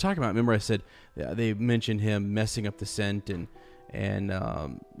so they were talking about, remember I said they mentioned him messing up the scent and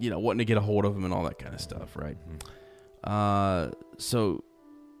wanting to get a hold of him and all that kind of stuff, right? So,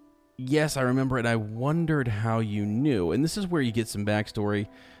 yes, I remember it. I wondered how you knew. And this is where you get some backstory.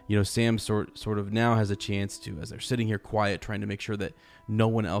 Sam sort of now has a chance to, as they're sitting here quiet, trying to make sure that no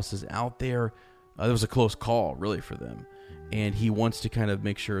one else is out there. There was a close call, really, for them. And he wants to kind of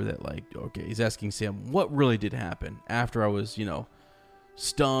make sure that, okay, he's asking Sam, what really did happen after I was,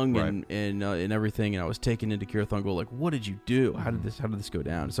 stung and everything, and I was taken into Cirith Ungol. What did you do? How did this go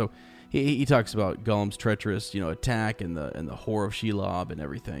down? So he talks about Gollum's treacherous, attack and the Whore of Shelob and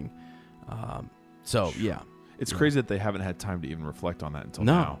everything. It's crazy that they haven't had time to even reflect on that until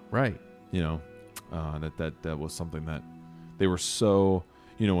now. Right. That was something that they were so,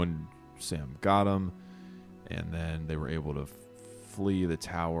 when Sam got him, and then they were able to flee the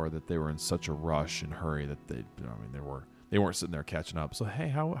tower, that they were in such a rush and hurry that they weren't sitting there catching up. So hey,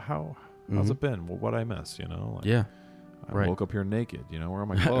 how's it been? Well, what'd I miss? I woke up here naked. Where are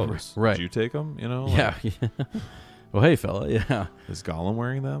my clothes? Right. Did you take them? Yeah. Well, hey, fella. Yeah. Is Gollum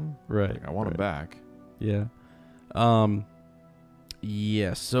wearing them? Right. I want them back. Yeah.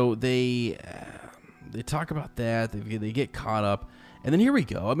 Yeah. So they talk about that. They get caught up, and then here we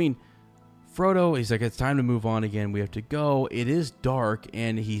go. I mean, Frodo, he's like, it's time to move on again. We have to go. It is dark,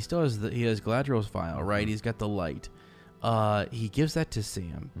 and he still has he has Galadriel's vial, right? He's got the light. He gives that to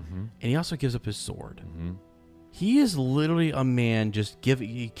Sam, and he also gives up his sword. He is literally a man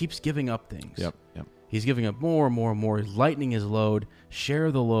he keeps giving up things. Yep. He's giving up more and more and more. He's lightening his load,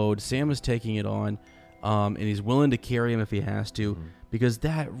 share the load. Sam is taking it on, and he's willing to carry him if he has to, because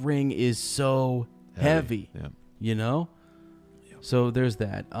that ring is so heavy. Yep. You know? Yep. So there's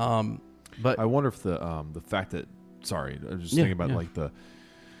that. But I wonder if the fact that, sorry, I was just thinking about like the,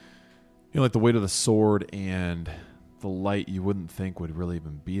 like the weight of the sword and the light, you wouldn't think would really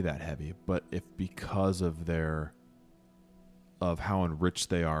even be that heavy, but if because of how enriched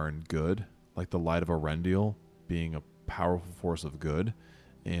they are in good, like the light of Elendil being a powerful force of good,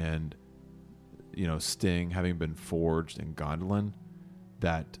 and Sting having been forged in Gondolin,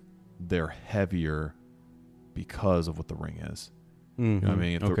 that they're heavier because of what the ring is. You know what I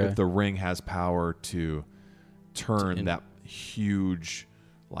mean? If the ring has power to turn that huge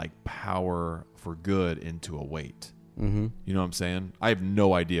like power for good into a weight. You know what I'm saying? I have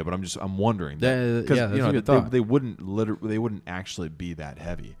no idea, but I'm wondering because they wouldn't actually be that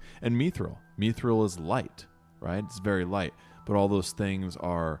heavy. And Mithril is light, right? It's very light, but all those things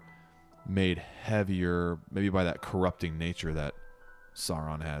are made heavier, maybe by that corrupting nature that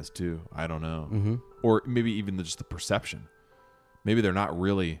Sauron has too. I don't know, or maybe even just the perception. Maybe they're not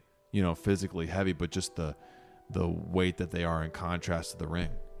really physically heavy, but just the weight that they are in contrast to the ring.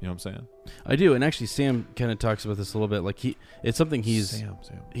 You know what I'm saying? I do, and actually, Sam kind of talks about this a little bit. Like it's something he's Sam.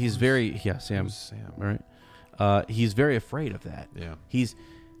 Sam. Who's Sam? Right? He's very afraid of that. Yeah.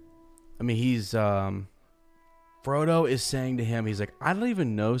 Frodo is saying to him, he's like, I don't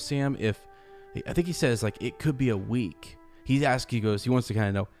even know, Sam, I think he says like it could be a week. He wants to kind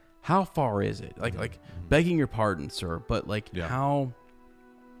of know how far is it? Like begging your pardon, sir, but how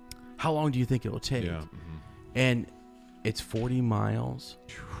long do you think it'll take? Yeah. And it's 40 miles.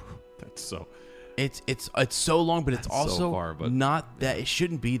 That's so. It's so long, but it's also so far, but not that it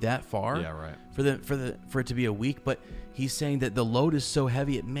shouldn't be that far. Yeah, right. For it to be a week, but he's saying that the load is so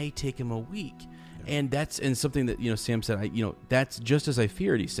heavy it may take him a week, and that's something that Sam said. That's just as I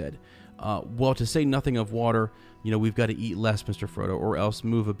feared. He said, well, to say nothing of water, we've got to eat less, Mr. Frodo, or else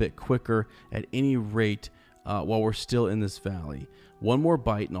move a bit quicker. At any rate, while we're still in this valley, one more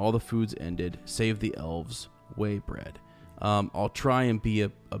bite and all the food's ended, save the elves' way bread. I'll try and be a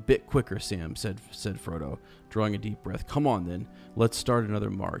bit quicker, Sam, said Frodo, drawing a deep breath. Come on, then. Let's start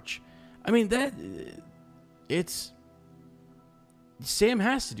another march. I mean, Sam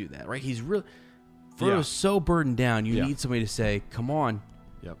has to do that, right? Frodo's so burdened down, you need somebody to say, come on,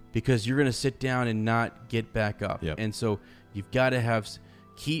 because you're going to sit down and not get back up. And so you've got to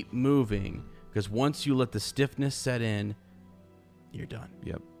keep moving, because once you let the stiffness set in, you're done.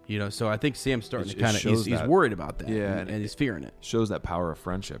 So I think Sam's starting to kind of, he's worried about that. And he's fearing it. Shows that power of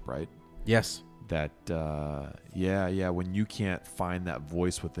friendship, right? Yes. That, when you can't find that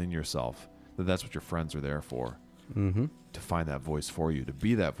voice within yourself, that's what your friends are there for. To find that voice for you, to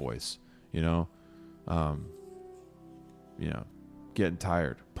be that voice, getting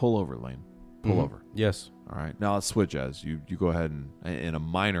tired. Pull over, Lane. Pull over. Yes. All right. Now let's switch as you go ahead and, in a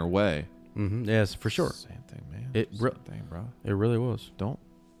minor way. Yes, for sure. Same thing, man. Same thing, bro. It really was.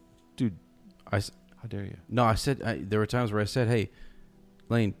 Dude, how dare you? No, I said there were times where I said, "Hey,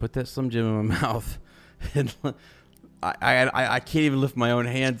 Lane, put that Slim Jim in my mouth," and I can't even lift my own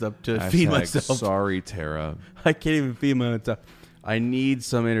hands up to feed myself. Sorry, Tara. I can't even feed my own self. I need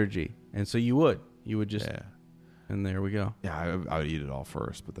some energy, and so you would just, and there we go. Yeah, I would eat it all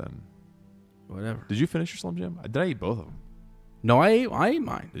first, but then whatever. Did you finish your Slim Jim? Did I eat both of them? No, I ate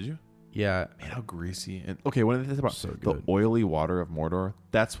mine. Did you? Yeah. Man, how greasy. And okay, when I think about the oily water of Mordor,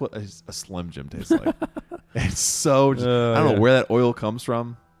 that's what a Slim Jim tastes like. It's so I don't know where that oil comes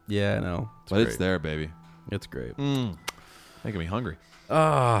from. Yeah, I know. It's there, baby. It's great. Making me hungry.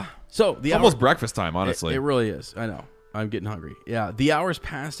 So it's almost breakfast time, honestly. It really is. I know. I'm getting hungry. Yeah, the hours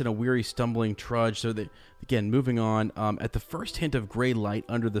passed in a weary, stumbling trudge. So again, moving on. At the first hint of gray light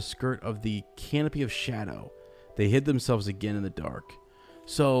under the skirt of the canopy of shadow, they hid themselves again in the dark.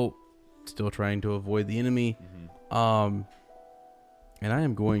 So, still trying to avoid the enemy. And I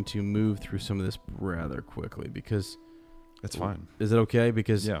am going to move through some of this rather quickly because it's fine. Is it okay?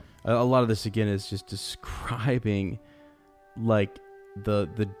 Because a lot of this again is just describing like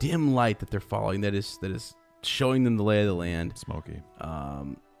the dim light that they're following. That is showing them the lay of the land. Smoky.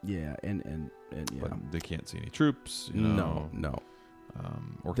 And but they can't see any troops. No.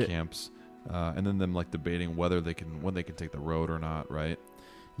 Or camps. And then them like debating when they can take the road or not. Right.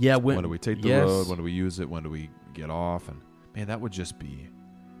 Yeah, when do we take the road? When do we use it? When do we get off? And man, that would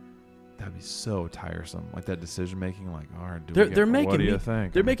that'd be so tiresome. Like that decision making. Like, all right, they're making what do me you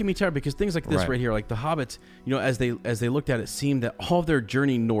think? they're making me tired because things like this right here, like the hobbits, you know, as they looked at it, seemed that all of their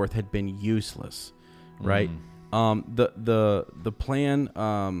journey north had been useless, right? The plan,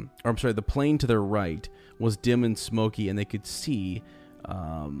 the plain to their right was dim and smoky, and they could see,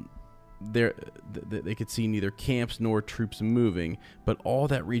 they could see neither camps nor troops moving, but all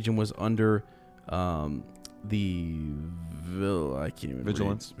that region was under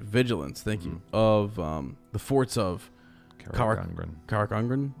vigilance. Thank you, of the forts of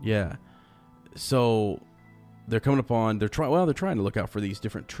Carach-Ungren. Yeah. So they're coming upon. They're trying to look out for these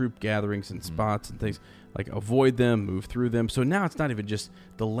different troop gatherings and spots and things. Like avoid them, move through them. So now it's not even just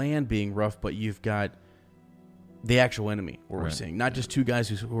the land being rough, but you've got the actual enemy. We're seeing not just two guys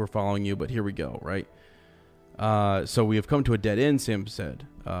who are following you, but here we go. Right. So we have come to a dead end, Sam said.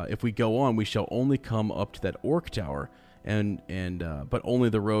 If we go on, we shall only come up to that orc tower, but only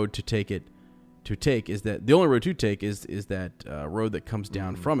the road to take is that the only road to take is that road that comes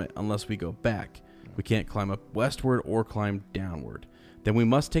down from it. Unless we go back, we can't climb up westward or climb downward. Then we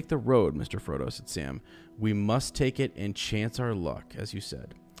must take the road, Mr. Frodo, said Sam. We must take it and chance our luck, as you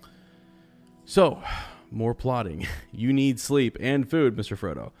said. So, more plotting. You need sleep and food, Mr.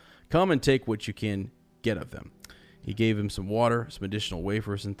 Frodo. Come and take what you can get of them. He gave him some water, some additional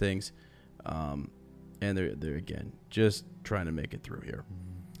wafers and things. And they're again just trying to make it through here.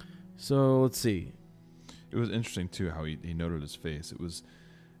 So let's see. It was interesting too how he noted his face. It was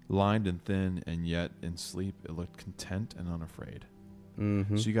lined and thin, and yet in sleep it looked content and unafraid.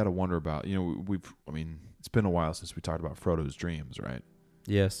 Mm-hmm. So you got to wonder about, it's been a while since we talked about Frodo's dreams, right?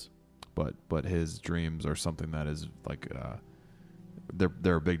 Yes. But his dreams are something that is like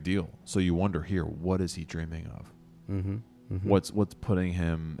they're a big deal. So you wonder here, what is he dreaming of? Mm-hmm. Mm-hmm. What's putting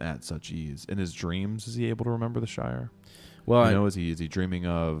him at such ease? In his dreams, is he able to remember the Shire? Well, is he dreaming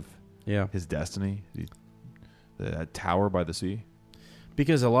of his destiny? That tower by the sea?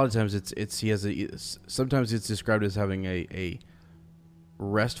 Because a lot of times sometimes it's described as having a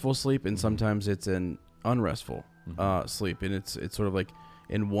restful sleep, and sometimes it's an unrestful sleep, and it's sort of like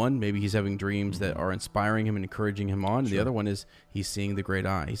in one, maybe he's having dreams that are inspiring him and encouraging him on, and the other one is he's seeing the great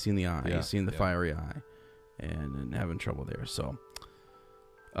eye, he's seeing the eye, he's seeing the fiery eye, and having trouble there. So,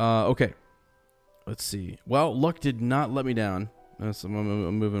 okay, let's see. Well, luck did not let me down. So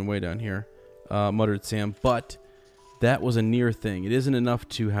I'm moving way down here, muttered Sam, but that was a near thing. It isn't enough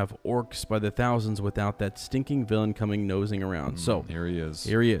to have orcs by the thousands without that stinking villain coming nosing around. So here he is.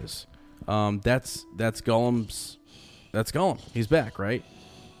 That's Gollum's. That's Gollum. He's back, right?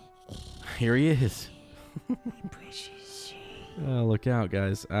 Here he is. Look out,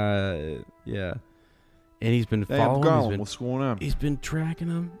 guys. Yeah. And he's been following. Gollum. What's going on? He's been tracking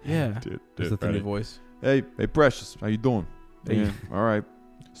him. Yeah. That's the funny voice. Hey, Precious. How you doing? Hey. All right.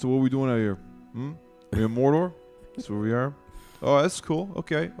 So what are we doing out here? We in Mordor? That's where we are. Oh, that's cool.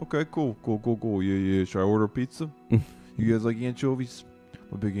 Okay, cool. Yeah. Should I order a pizza? You guys like anchovies?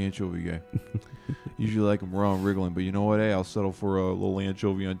 I'm a big anchovy guy. Usually like them raw and wriggling, but you know what? Hey, I'll settle for a little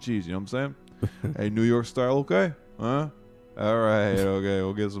anchovy on cheese. You know what I'm saying? Hey, New York style, okay? Huh? All right, okay.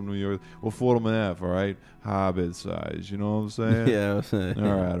 We'll get some New York. We'll fold them in half, all right? Hobbit size. You know what I'm saying? Yeah.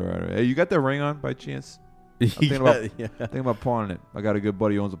 All right. Hey, you got that ring on by chance? I'm thinking about pawning it. I got a good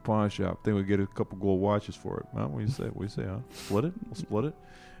buddy who owns a pawn shop. Think we'll get a couple gold watches for it. Huh? What do you say, huh? Split it? We'll split it?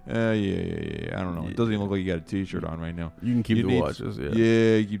 Yeah. I don't know. It doesn't even look like you got a T-shirt on right now. You can keep the watches, yeah.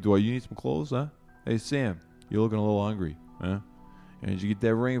 Yeah, you keep the watches. You need some clothes, huh? Hey, Sam, you're looking a little hungry, huh? And as you get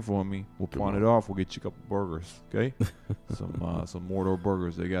that ring for me, we'll pawn it off. We'll get you a couple burgers, okay? some Mordor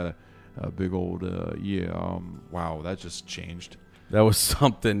burgers. They got a big old, wow, that just changed. That was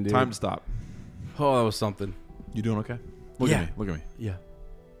something, dude. Time to stop. Oh, that was something. You doing okay? Look at me. Yeah.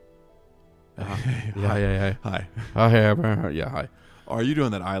 Hi. Hi. Yeah, hi. Are you doing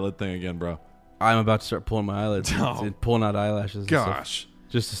that eyelid thing again, bro? I'm about to start pulling my eyelids and pulling out eyelashes. Gosh.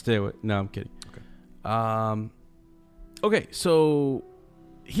 Just to stay with. No, I'm kidding. Okay, so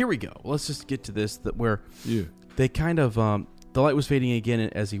here we go. Let's just get to this where they kind of the light was fading again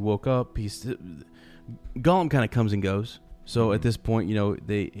as he woke up. Gollum kind of comes and goes. So at this point, there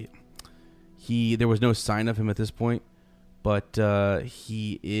was no sign of him at this point, but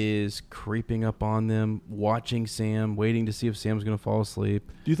he is creeping up on them, watching Sam, waiting to see if Sam's going to fall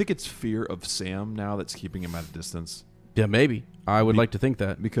asleep. Do you think it's fear of Sam now that's keeping him at a distance? Yeah, maybe. I would like to think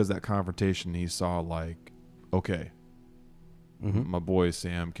that. Because that confrontation, he saw like, okay, my boy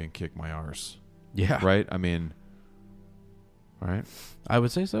Sam can kick my arse. Yeah. Right? I mean, right? I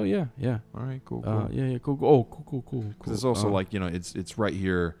would say so, yeah. All right, cool. Yeah, cool. Oh, cool. Because it's also like, it's right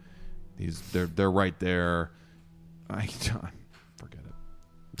here. They're right there. Forget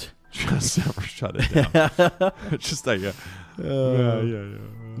it. just never shut it down. It's just like,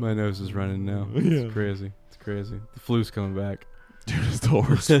 My nose is running now. It's crazy. It's crazy. The flu's coming back. Dude, it's the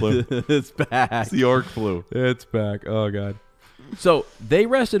orc flu. It's back. It's the orc flu. It's back. Oh, God. So they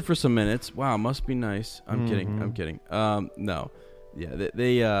rested for some minutes. Wow, must be nice. I'm kidding. No. Yeah,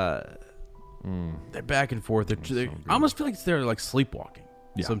 they're back and forth. I almost feel like they're like sleepwalking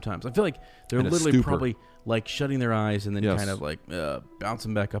sometimes. I feel like they're literally probably like shutting their eyes and then kind of like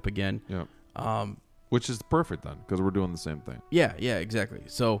bouncing back up again. Yeah. Which is perfect then, because we're doing the same thing. Yeah, exactly.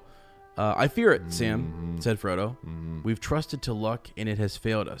 So I fear it, Sam, said Frodo. We've trusted to luck and it has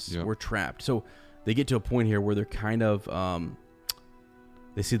failed us. Yep. We're trapped. So they get to a point here where they're kind of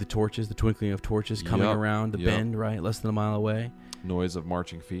they see the torches, the twinkling of torches coming around the bend, right? Less than a mile away. Noise of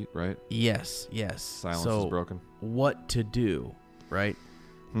marching feet, right? Yes. Silence is broken. What to do, right?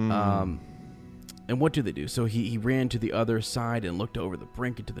 And what do they do? So he ran to the other side and looked over the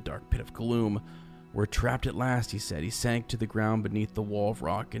brink into the dark pit of gloom. We're trapped at last, he said. He sank to the ground beneath the wall of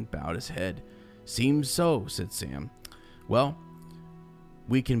rock and bowed his head. Seems so, said Sam. Well,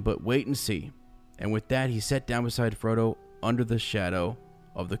 we can but wait and see. And with that, he sat down beside Frodo under the shadow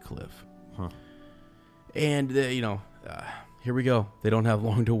of the cliff. And, here we go. They don't have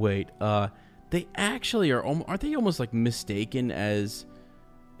long to wait. They actually aren't they almost like mistaken as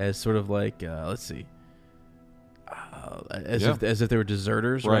sort of like, let's see, as if they were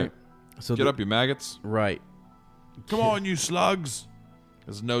deserters, right? So get up, you maggots. Right. Come on, you slugs.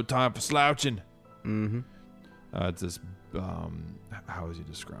 There's no time for slouching. Mm-hmm. It's this, how is he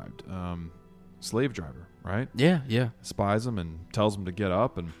described? Slave driver, right? Yeah. Spies him and tells him to get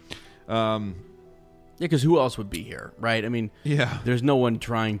up. And because who else would be here, right? I mean, there's no one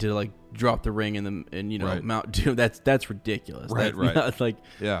trying to like drop the ring and Mount Doom. That's ridiculous. Right. Like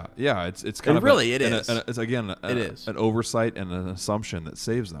it's kind of really it is. It's again an oversight and an assumption that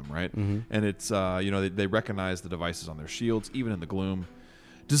saves them, right? Mm-hmm. And it's they recognize the devices on their shields even in the gloom.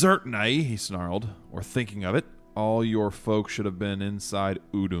 Desert nay, he snarled, or thinking of it. All your folk should have been inside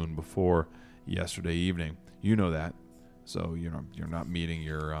Udun before yesterday evening. You know that, so you're not meeting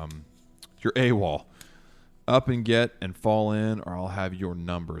your AWOL. Up and get and fall in, or I'll have your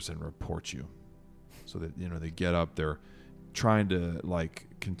numbers and report you. So that they get up. They're trying to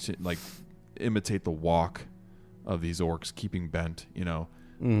imitate the walk of these orcs, keeping bent.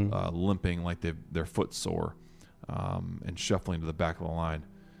 Limping like they're footsore, and shuffling to the back of the line.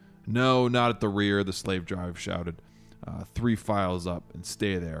 No, not at the rear. The slave driver shouted. 3 files up and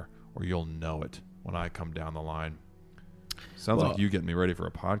stay there, or you'll know it when I come down the line. Sounds like you getting me ready for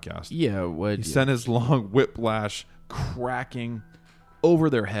a podcast. Yeah, he sent his long whiplash cracking over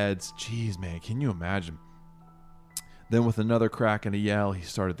their heads. Jeez, man, can you imagine? Then with another crack and a yell, he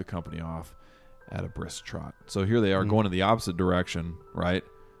started the company off at a brisk trot. So here they are going in the opposite direction, right,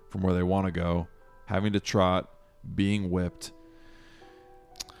 from where they want to go, having to trot, being whipped.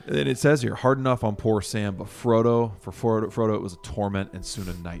 And it says here, hard enough on poor Sam, but for Frodo, it was a torment and soon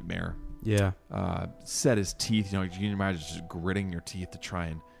a nightmare. Yeah. Set his teeth. You can imagine just gritting your teeth to try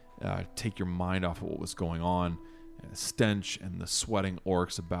and take your mind off of what was going on. And the stench and the sweating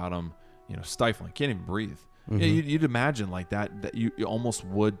orcs about him, stifling. Can't even breathe. Mm-hmm. You'd imagine like that you almost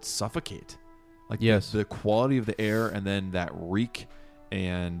would suffocate. Like the quality of the air and then that reek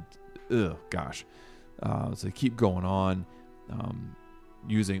and gosh. So they keep going on,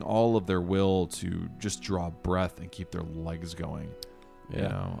 using all of their will to just draw breath and keep their legs going.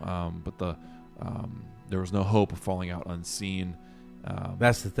 But there was no hope of falling out unseen.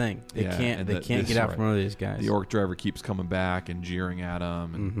 That's the thing. They can't get out from under these guys. The orc driver keeps coming back and jeering at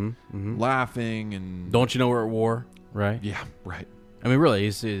them and laughing and don't you know we're at war, right? Yeah, right. I mean,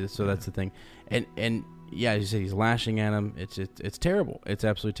 really. So that's the thing, and yeah, as you say, he's lashing at him. It's terrible. It's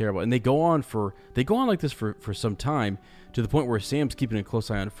absolutely terrible. And they go on like this for some time to the point where Sam's keeping a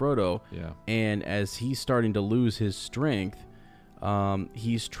close eye on Frodo. Yeah. And as he's starting to lose his strength,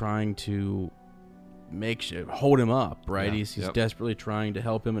 he's trying to hold him up, right? Yeah, He's desperately trying to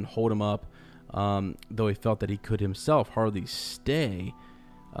help him and hold him up, though he felt that he could himself hardly stay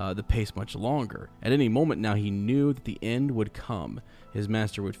the pace much longer. At any moment now, he knew that the end would come. His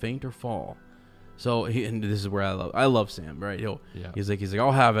master would faint or fall. So, and this is where I love Sam, right? He's like,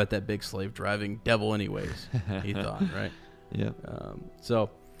 I'll have at that big slave driving devil anyways. He thought, right? Yeah.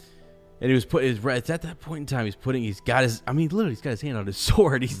 And he was it's at that point in time he's got his hand on his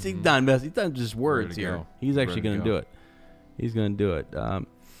sword. He's not messing. He's not just words here. Go. He's actually going to do it. He's going to do it.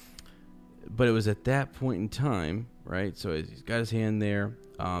 But it was at that point in time, right? So he's got his hand there.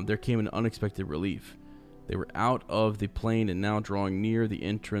 There came an unexpected relief. They were out of the plain and now drawing near the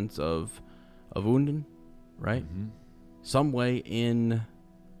entrance of Udun, right? Mm-hmm. Some way in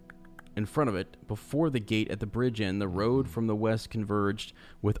in front of it before the gate at the bridge end. The road from the west converged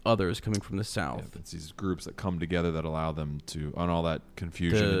with others coming from the south. Yeah, it's these groups that come together that allow them to, on all that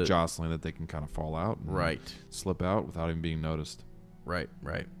confusion and jostling, that they can kind of fall out and slip out without even being noticed. Right.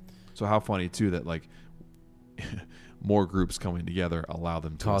 So how funny, too, that, like, more groups coming together allow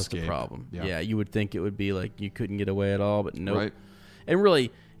them to cause escape. the problem. Yeah, you would think it would be like you couldn't get away at all, but nope. Right. And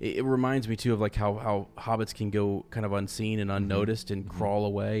really, it reminds me too of like how hobbits can go kind of unseen and unnoticed and crawl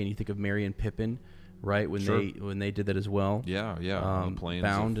away. And you think of Merry and Pippin, right? When they did that as well. Yeah. On the plains,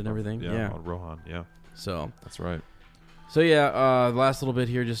 bound and everything. Yeah, on Rohan. Yeah. So that's right. So yeah, the last little bit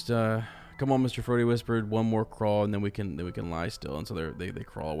here, just come on, Mr. Frodo whispered, one more crawl, and then we can lie still. And so they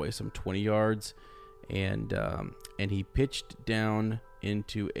crawl away some 20 yards, and he pitched down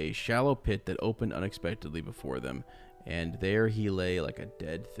into a shallow pit that opened unexpectedly before them. And there he lay like a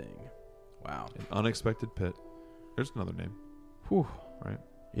dead thing. Wow. An unexpected pit. There's another name. Whew. Right?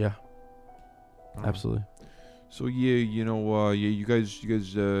 Yeah. Absolutely. So you guys,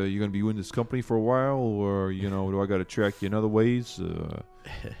 you gonna be in this company for a while, or do I gotta track you in other ways?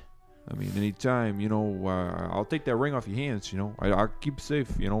 I mean, anytime, I'll take that ring off your hands. I'll keep it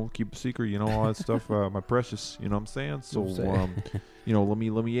safe. Keep it secret. All that stuff. My precious. You know what I'm saying? So let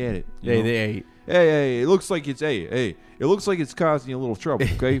me add it. Hey, it looks like it's it looks like it's causing you a little trouble,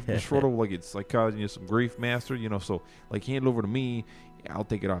 okay? Sort of like it's like causing you some grief, master, so like hand it over to me, I'll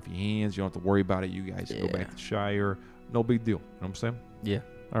take it off your hands, you don't have to worry about it, you guys can go back to the Shire, no big deal, you know what I'm saying? Yeah.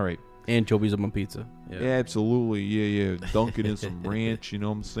 All right. Anchovies on my pizza. Yeah, absolutely, yeah, dunk it in some ranch, you know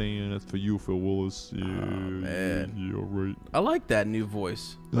what I'm saying? That's for you, Phil Willis. Yeah, man. Yeah, right. I like that new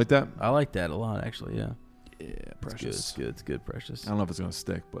voice. You like that? I like that a lot, actually, yeah. Yeah, Precious. It's good, Precious. I don't know if it's going to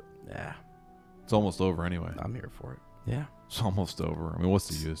stick, but yeah, it's almost over anyway. I'm here for it. Yeah. It's almost over. I mean, what's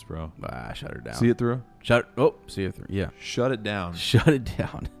the use, bro? Shut her down. See it through? See it through. Yeah. Shut it down. Shut it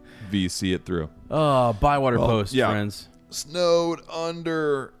down. See it through. Oh, Bywater Post, friends. Snowed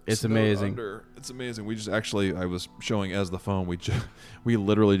under. It's amazing. It's amazing. We just I was showing as the phone. We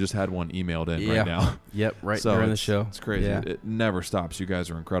literally just had one emailed in right now. Yep, right during the show. It's crazy. Yeah. It never stops. You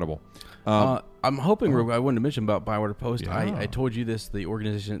guys are incredible. I'm hoping I wanted to mention about Bywater Post. Yeah. I told you this. The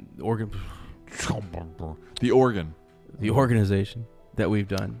organization that we've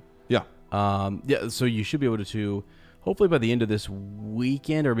done. Yeah. So you should be able to hopefully by the end of this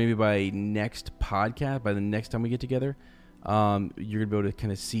weekend, or maybe by next podcast, by the next time we get together, you're gonna be able to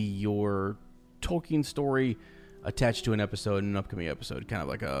kind of see your Tolkien story attached to an episode, an upcoming episode, kind of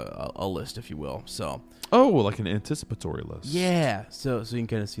like a list, if you will. So. Oh, like an anticipatory list. Yeah. So you can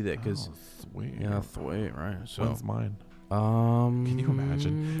kind of see that because. Sweet. Yeah, sweet. Right. So. When's mine? Can you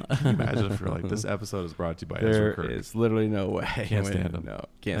imagine? If you're like, this episode is brought to you by Ezra Kirk? There is literally no way. Can't stand him. No,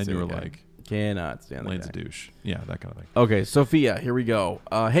 can't. And stand you were the guy. like, cannot stand the Lane's guy. a douche. Yeah, that kind of thing. Okay, Sophia, here we go.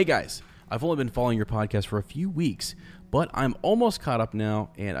 Hey guys, I've only been following your podcast for a few weeks, but I'm almost caught up now,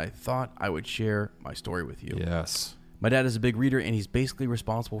 and I thought I would share my story with you. Yes. My dad is a big reader, and he's basically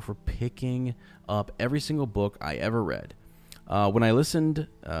responsible for picking up every single book I ever read. When I listened,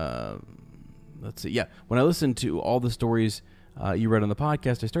 when I listened to all the stories you read on the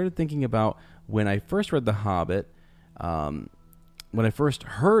podcast, I started thinking about when I first read The Hobbit, when I first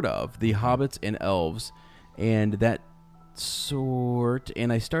heard of the hobbits and elves and that sort,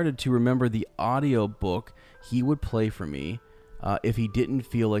 and I started to remember the audio book he would play for me if he didn't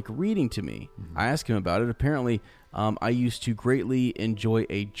feel like reading to me. Mm-hmm. I asked him about it. Apparently, I used to greatly enjoy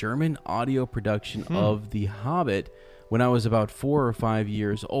a German audio production of The Hobbit when I was about 4 or 5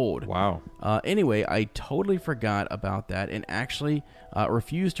 years old. Wow. Anyway, I totally forgot about that and actually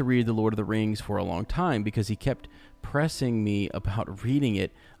refused to read The Lord of the Rings for a long time because he kept pressing me about reading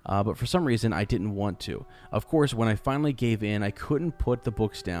it, but for some reason I didn't want to. Of course, when I finally gave in, I couldn't put the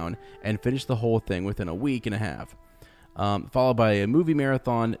books down and finish the whole thing within a week and a half. Followed by a movie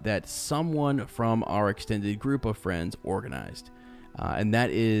marathon that someone from our extended group of friends organized. And that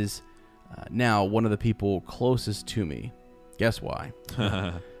is now one of the people closest to me. Guess why?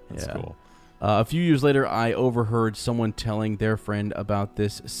 That's cool. A few years later, I overheard someone telling their friend about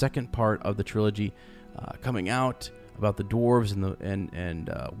this second part of the trilogy coming out, about the dwarves and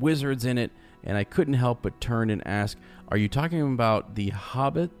wizards in it, and I couldn't help but turn and ask, "Are you talking about The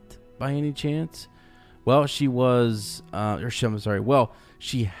Hobbit by any chance?" Well, she has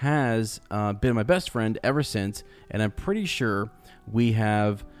been my best friend ever since, and I'm pretty sure we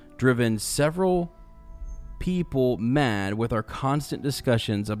have driven several people mad with our constant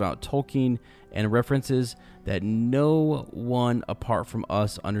discussions about Tolkien and references that no one apart from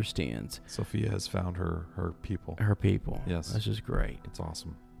us understands. Sophia has found her people. Her people. Yes. That's just great. It's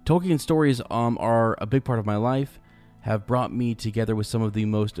awesome. Tolkien stories are a big part of my life. have brought me together with some of the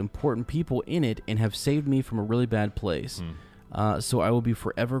most important people in it and have saved me from a really bad place. So I will be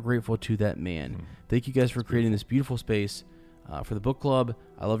forever grateful to that man. Thank you guys for creating this beautiful space for the book club.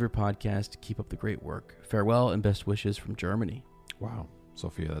 I love your podcast. Keep up the great work. Farewell and best wishes from Germany. Wow.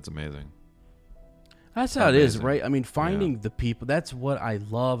 Sophia, that's amazing. That's how it is, right? I mean, finding the people. That's what I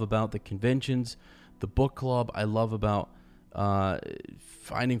love about the conventions, the book club. I love about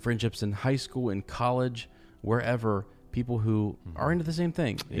finding friendships in high school, in college, wherever, people who are into the same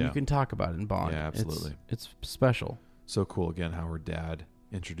thing. And you can talk about it and bond. Yeah, absolutely. It's special. So cool. Again, how her dad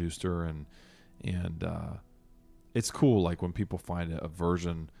introduced her, and it's cool, like when people find a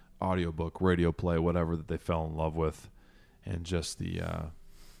version, audiobook, radio play, whatever, that they fell in love with, and just the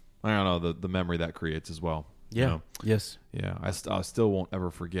I don't know, the memory that creates as well. Yeah. You know? Yes. Yeah. I still won't ever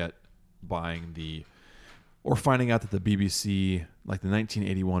forget buying or finding out that the BBC, like the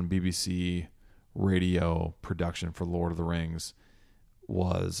 1981 BBC radio production for Lord of the Rings,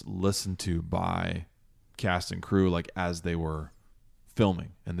 was listened to by cast and crew, like as they were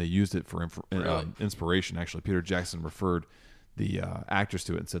filming, and they used it for inspiration. Actually, Peter Jackson referred the actors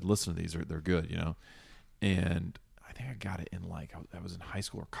to it and said, "Listen to these; they're good," you know. And I think I got it in I was in high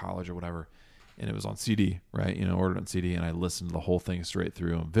school or college or whatever, and it was on CD, right? You know, ordered on CD, and I listened to the whole thing straight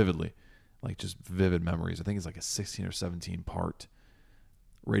through and vividly, like just vivid memories. I think it's like a 16 or 17 part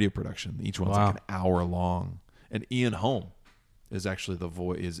radio production. Each one's like an hour long, and Ian Holm is actually the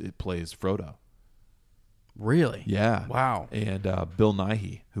voice. It plays Frodo. Really? Yeah. Wow. And Bill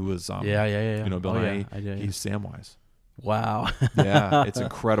Nighy, who was yeah. You know Bill Nighy? Yeah. He's Samwise. Wow. Yeah, it's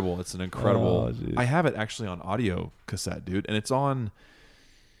incredible. It's an incredible. Oh, I have it actually on audio cassette, dude, and it's on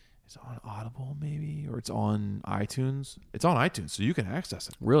Audible maybe, or it's on iTunes. It's on iTunes, so you can access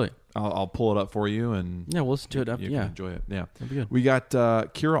it. Really? I'll pull it up for you, and yeah, we'll listen to it. You can enjoy it. Yeah, that'd be good. We got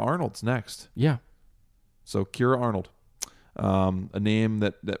Kira Arnold's next. Yeah. So Kira Arnold, a name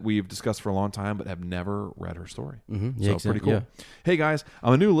that we've discussed for a long time, but have never read her story. Mm-hmm. Yeah, so pretty cool. Yeah. Hey guys,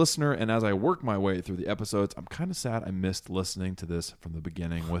 I'm a new listener, and as I work my way through the episodes, I'm kind of sad I missed listening to this from the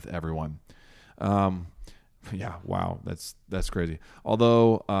beginning with everyone. Yeah, wow, that's crazy.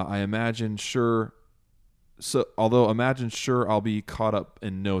 Although imagine sure I'll be caught up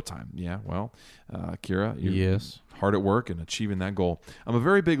in no time. Yeah, well, Kira, you're hard at work and achieving that goal. I'm a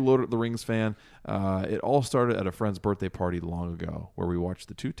very big Lord of the Rings fan. It all started at a friend's birthday party long ago, where we watched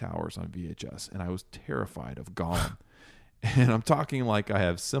The Two Towers on VHS, and I was terrified of Gollum. And I'm talking like I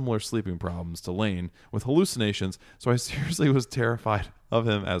have similar sleeping problems to Lane with hallucinations, so I seriously was terrified of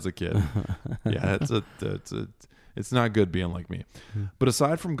him as a kid. Yeah, it's not good being like me. But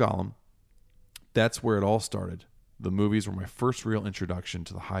aside from Gollum, that's where it all started. The movies were my first real introduction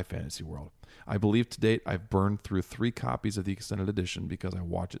to the high fantasy world. I believe to date I've burned through 3 copies of the extended edition because I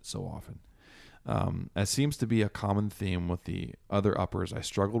watch it so often. As seems to be a common theme with the other uppers I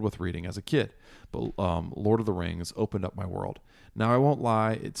struggled with reading as a kid, but Lord of the Rings opened up my world. Now I won't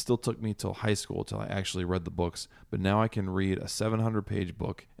lie, it still took me till high school till I actually read the books, but now I can read a 700-page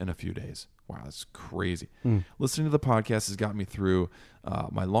book in a few days. Wow, that's crazy. Listening to the podcast has got me through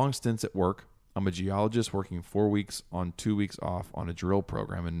my long stints at work. I'm a geologist working 4 weeks on, 2 weeks off on a drill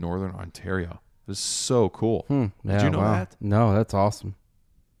program in Northern Ontario. It is so cool. Yeah, Did you know that? No, that's awesome.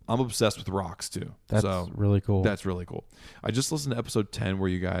 I'm obsessed with rocks too. That's really cool. That's really cool. I just listened to episode 10 where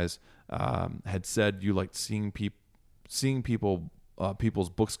you guys had said you liked seeing people's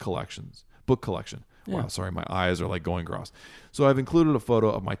book collection. Yeah. Wow, sorry, my eyes are like going cross. So I've included a photo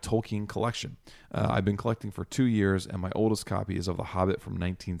of my Tolkien collection. I've been collecting for 2 years, and my oldest copy is of The Hobbit from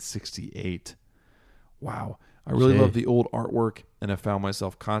 1968. Wow. I really love the old artwork, and have found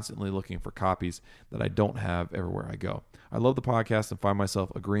myself constantly looking for copies that I don't have everywhere I go. I love the podcast and find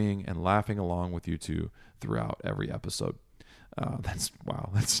myself agreeing and laughing along with you two throughout every episode. That's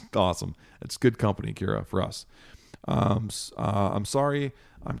awesome. It's good company, Kira, for us. I'm sorry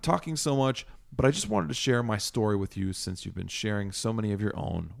I'm talking so much, but I just wanted to share my story with you since you've been sharing so many of your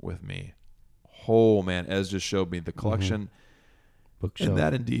own with me. Oh man, Ez just showed me the collection, Bookshelf. and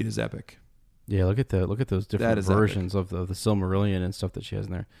that indeed is epic. Yeah, look at those different versions of the Silmarillion and stuff that she has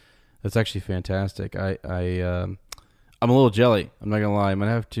in there. That's actually fantastic. I'm a little jelly. I'm not gonna lie. I'm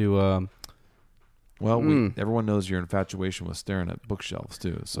gonna have to. Everyone knows your infatuation with staring at bookshelves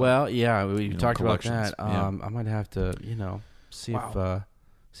too. So, well, yeah, we talked about that. Yeah. I might have to, see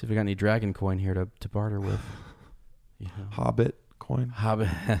if we got any dragon coin here to barter with. Hobbit coin. Hobbit.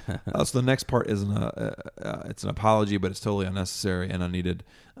 So the next part isn't it's an apology, but it's totally unnecessary and unneeded.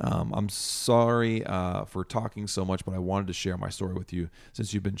 I'm sorry for talking so much, but I wanted to share my story with you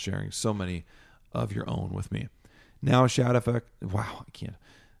since you've been sharing so many of your own with me. Now, shout effect. Wow, I can't.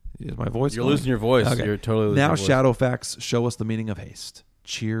 Is my voice You're going? losing your voice. Okay. You're totally losing Now your voice. shadow facts show us the meaning of haste.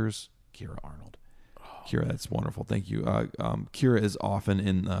 Cheers, Kira Arnold. Kira, that's wonderful. Thank you. Kira is often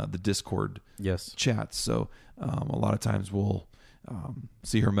in the Discord chats, so a lot of times we'll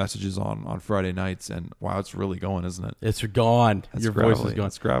see her messages on Friday nights, and wow, it's really going, isn't it? It's gone. That's Your gravelly. voice is gone.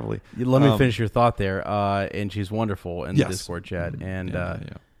 It's gravelly. Let me finish your thought there. And she's wonderful in the Yes. Discord chat. And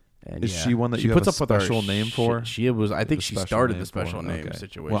and is she one that she you puts have a up with our special name for? She was. I think she special started name the special for? name Okay.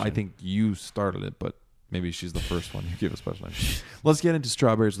 situation. Well, I think you started it, but maybe she's the first one you give a special name. Let's get into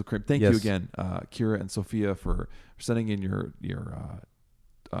Strawberries with Cream. Thank you again, Kira and Sophia, for sending in your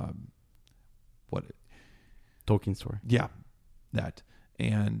what Tolkien story. Yeah, that.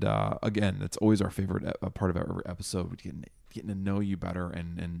 And again, that's always our favorite part of every episode. Getting to know you better,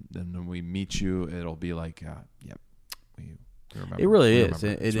 and then when we meet you, it'll be like, yep, we remember. It really we is,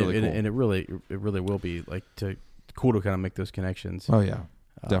 remember. It's really cool. and it really will be like cool to kind of make those connections. Oh yeah,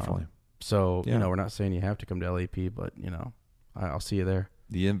 definitely. So we're not saying you have to come to LAP, but I'll see you there.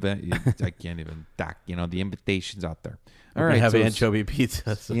 The I can't even talk. The invitation's out there. All We're right, have anchovy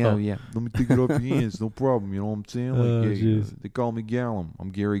pizza. So. Yeah. Let me take it off your hands. No problem. You know what I'm saying? Like, they call me Gallum.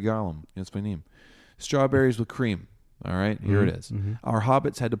 I'm Gary Gollum. That's my name. Strawberries with cream. All right, here it is. Mm-hmm. Our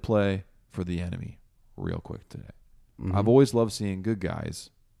hobbits had to play for the enemy real quick today. Mm-hmm. I've always loved seeing good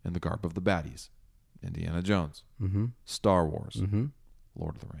guys in the garb of the baddies. Indiana Jones, Star Wars,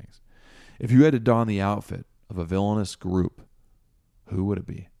 Lord of the Rings. If you had to don the outfit of a villainous group, who would it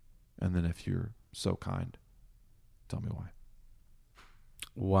be? And then if you're so kind, tell me why.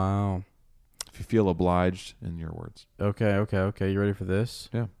 Wow. If you feel obliged, in your words. Okay. You ready for this?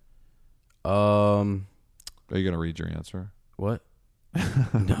 Yeah. Are you going to read your answer? What?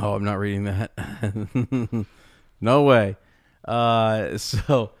 No, I'm not reading that. No way.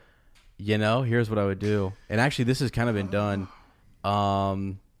 So, here's what I would do. And actually, this has kind of been done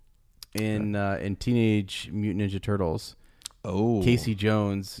in Teenage Mutant Ninja Turtles. Oh. Casey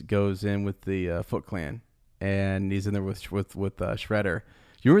Jones goes in with the Foot Clan, and he's in there with Shredder.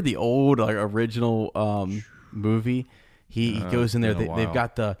 You remember the old original movie? He goes in there. They've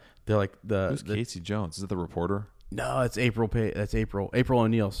got Who's Casey Jones? Is it the reporter? No, it's April. That's April. April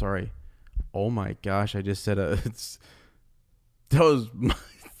O'Neil. Sorry. Oh my gosh! I just said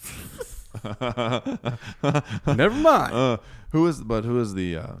Never mind. Who's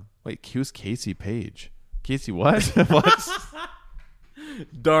Casey Page? Casey what? What?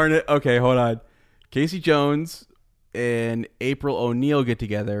 Darn it. Okay, hold on. Casey Jones and April O'Neil get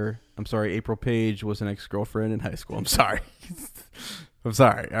together. I'm sorry, April Page was an ex-girlfriend in high school. I'm sorry. I'm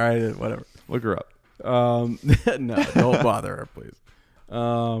sorry. All right, whatever. Look her up. No, don't bother her, please.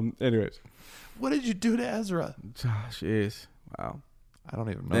 Anyways. What did you do to Ezra? Jeez. Wow. I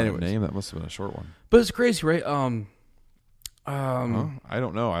don't even know her name. That must have been a short one. But it's crazy, right? I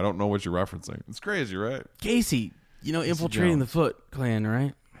don't know. I don't know what you're referencing. It's crazy, right? Casey, infiltrating the Foot Clan,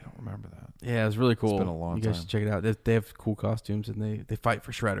 right? I don't remember that. Yeah, it was really cool. It's been a long time. You guys should check it out. They have cool costumes, and they fight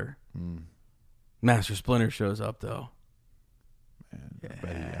for Shredder. Master Splinter shows up, though.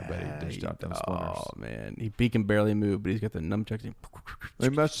 Man, I bet he dished out them splinters. Oh, man. He can barely move, but he's got the nunchucks. Hey,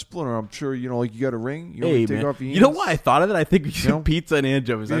 Master Splinter, I'm sure, you got a ring? You Hey, take man. off your hands? You know why I thought of it? I think we should pizza and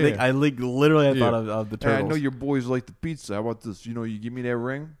anchovies. Yeah. I think I literally thought of the Hey, turtles. I know your boys like the pizza. How about this? You give me that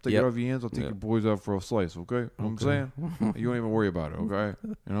ring, take it off your hands, I'll take your boys out for a slice, okay? You know what I'm saying? You don't even worry about it, okay?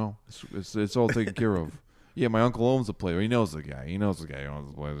 It's all taken care of. Yeah, my uncle owns the place. He knows the guy. He knows the guy who owns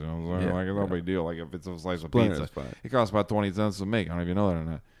the place. You know what I'm saying? Like, it's no big deal. Like, if it's a slice of pizza, it costs about 20 cents to make. I don't know if you know that or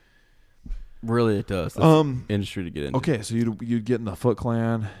not. Really, it does. That's industry to get into. Okay, so you'd get in the Foot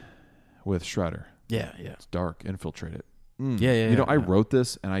Clan with Shredder. Yeah. It's dark. Infiltrate it. Yeah. I wrote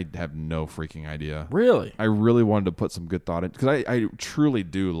this, and I have no freaking idea. Really? I really wanted to put some good thought in, because I truly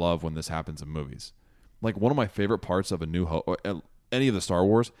do love when this happens in movies. Like, one of my favorite parts of A New Hope, or any of the Star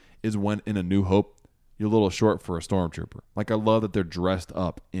Wars, is when in A New Hope, you're a little short for a stormtrooper. Like, I love that they're dressed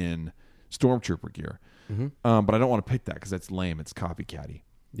up in stormtrooper gear. But I don't want to pick that because that's lame. It's copycatty.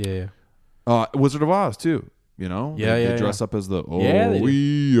 Yeah. Wizard of Oz too. They dress up as the But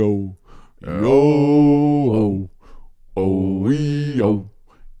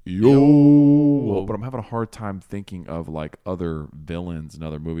I'm having a hard time thinking of like other villains in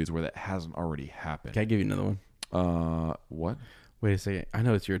other movies where that hasn't already happened. Can I give you another one? What? Wait a second. I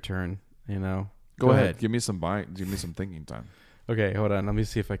know it's your turn. Go ahead. Give me some thinking time. Okay, hold on. Let me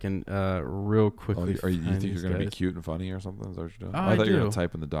see if I can real quickly. You think you're going to be cute and funny or something? Is that what you're doing? I thought you were do. going to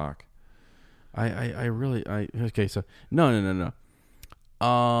type in the doc. Okay, so no.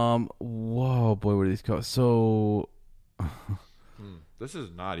 Whoa, boy, what are these called? So This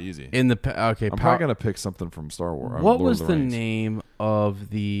is not easy. In the okay, I'm probably gonna pick something from Star Wars. What Lord was of the the Rings. name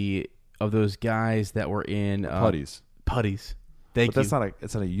of those guys that were in Putties? Putties. Thank But you.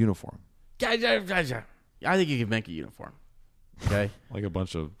 it's not a uniform. I think you could make a uniform. Okay. Like a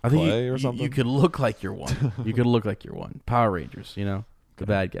bunch of I think clay or something. You could look like you're one. You could look like you're one. Power Rangers, the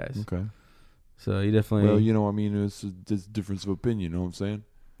bad guys. Okay. So you definitely. Well, I mean, it's a difference of opinion. You know what I'm saying?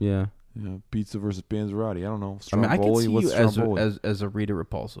 Yeah. Pizza versus Panzerotti. I don't know. I mean, I could Stromboli. see What's you as Stromboli? as a Rita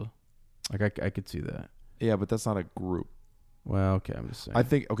Repulsa. Like I could see that. Yeah, but that's not a group. Well, okay, I'm just saying. I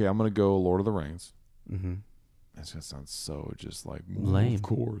think. Okay, I'm gonna go Lord of the Rings. Mm-hmm. That's gonna sound so just like Lame. Of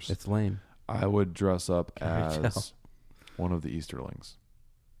course, It's lame. I would dress up Can I tell? as one of the Easterlings.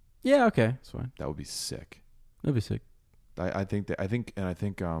 Yeah. Okay. It's fine. That would be sick. That'd be sick. I think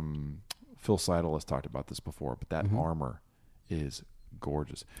Phil Seidel has talked about this before, but that armor is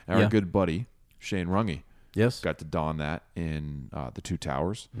gorgeous. And our good buddy Shane Runge Yes. got to don that in the Two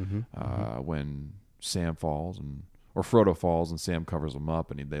Towers when Sam falls or Frodo falls and Sam covers him up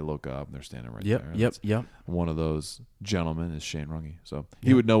and they look up and they're standing right there. Yep. One of those gentlemen is Shane Runge, so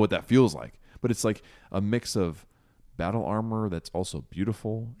he would know what that feels like. But it's like a mix of battle armor that's also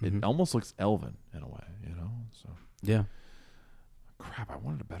beautiful. It almost looks elven in a way, So Yeah. crap, I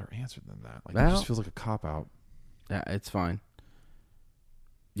wanted a better answer than that. Like Well- it just feels like a cop out. Yeah. It's fine.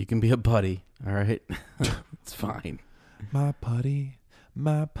 You can be a buddy. All right. It's fine. My putty.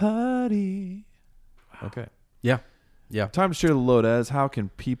 Okay. Yeah. Time to share the load. As how can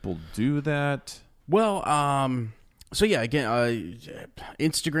people do that? Well, so yeah, again,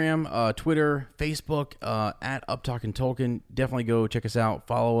 Instagram, Twitter, Facebook, at Uptalkin' Tolkien. Definitely go check us out.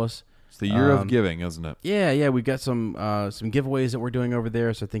 Follow us. It's the year of giving, isn't it? Yeah. We've got some giveaways that we're doing over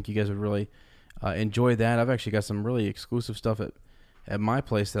there, so I think you guys would really enjoy that. I've actually got some really exclusive stuff at my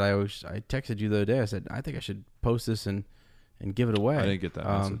place that I texted you the other day. I said I think I should post this and give it away. I didn't get that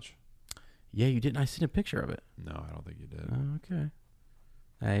message. Yeah, you didn't. I sent a picture of it. No, I don't think you did. Oh, okay.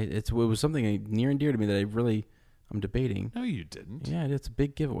 It was something near and dear to me that I'm debating. No, you didn't. Yeah, it's a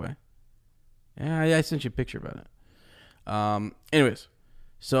big giveaway. Yeah, I sent you a picture about it. Anyways,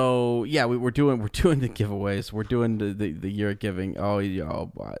 so yeah, we're doing the giveaways. We're doing the year of giving.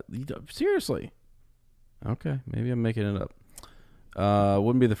 Seriously? Okay, maybe I'm making it up.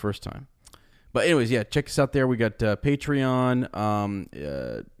 Wouldn't be the first time. But anyways, yeah, check us out there. We got Patreon.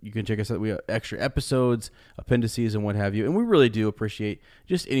 You can check us out. We got extra episodes, appendices, and what have you. And we really do appreciate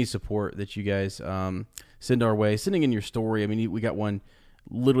just any support that you guys send our way. Sending in your story. I mean, we got one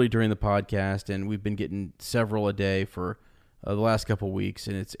literally during the podcast, and we've been getting several a day for the last couple of weeks,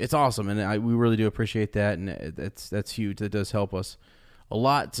 and it's awesome. And we really do appreciate that, and that's huge. That does help us a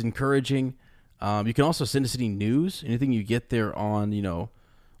lot. It's encouraging. You can also send us any news, anything you get there on,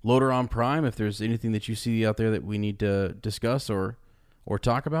 Loader on Prime. If there's anything that you see out there that we need to discuss or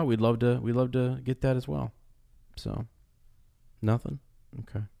talk about, we'd love to get that as well. So, nothing.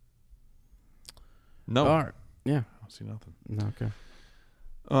 Okay. No. All right. Yeah. I don't see nothing. No, okay.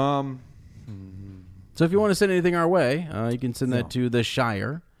 So if you want to send anything our way, you can send that to the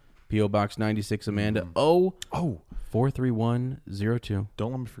Shire, P.O. Box 96, Amanda 43102.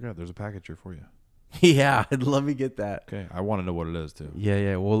 Don't let me forget. There's a package here for you. Yeah, let me get that. Okay, I want to know what it is too.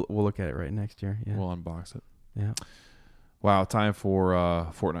 Yeah. We'll look at it right next year. Yeah. We'll unbox it. Yeah. Wow, time for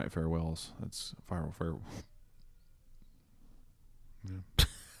Fortnite farewells. That's farewell. Yeah.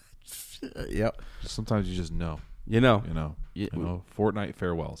 Yep. Sometimes you just know. You know. Fortnite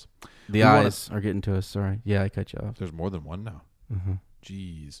farewells. The eyes are getting to us. Sorry. Yeah, I cut you off. There's more than one now. Mm-hmm.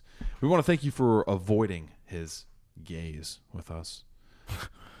 Jeez. We want to thank you for avoiding his gaze with us.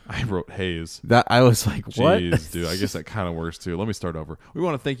 I wrote haze. That I was like, what? Jeez, dude. I guess that kind of works too. Let me start over. We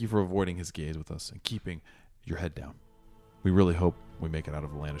want to thank you for avoiding his gaze with us and keeping your head down. We really hope we make it out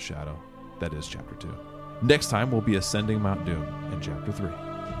of the land of shadow. That is chapter 2. Next time, we'll be ascending Mount Doom in chapter 3.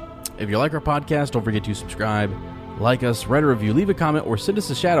 If you like our podcast, don't forget to subscribe, like us, write a review, leave a comment, or send us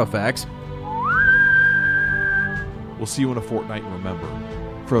a shadow fax. We'll see you in a fortnight, and remember,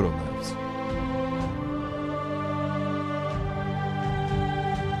 Frodo lives.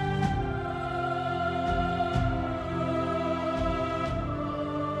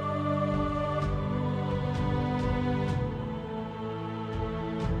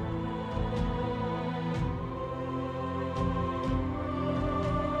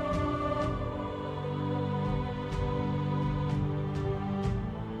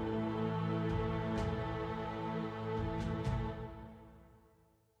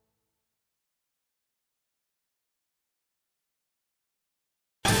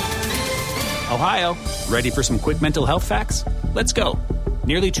 Ohio, ready for some quick mental health facts? Let's go.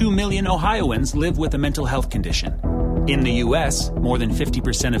 Nearly 2 million Ohioans live with a mental health condition. In the U.S., more than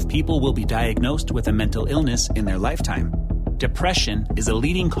 50% of people will be diagnosed with a mental illness in their lifetime. Depression is a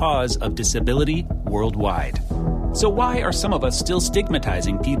leading cause of disability worldwide. So why are some of us still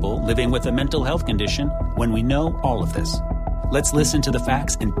stigmatizing people living with a mental health condition when we know all of this? Let's listen to the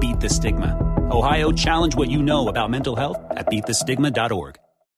facts and beat the stigma. Ohio, challenge what you know about mental health at beatthestigma.org.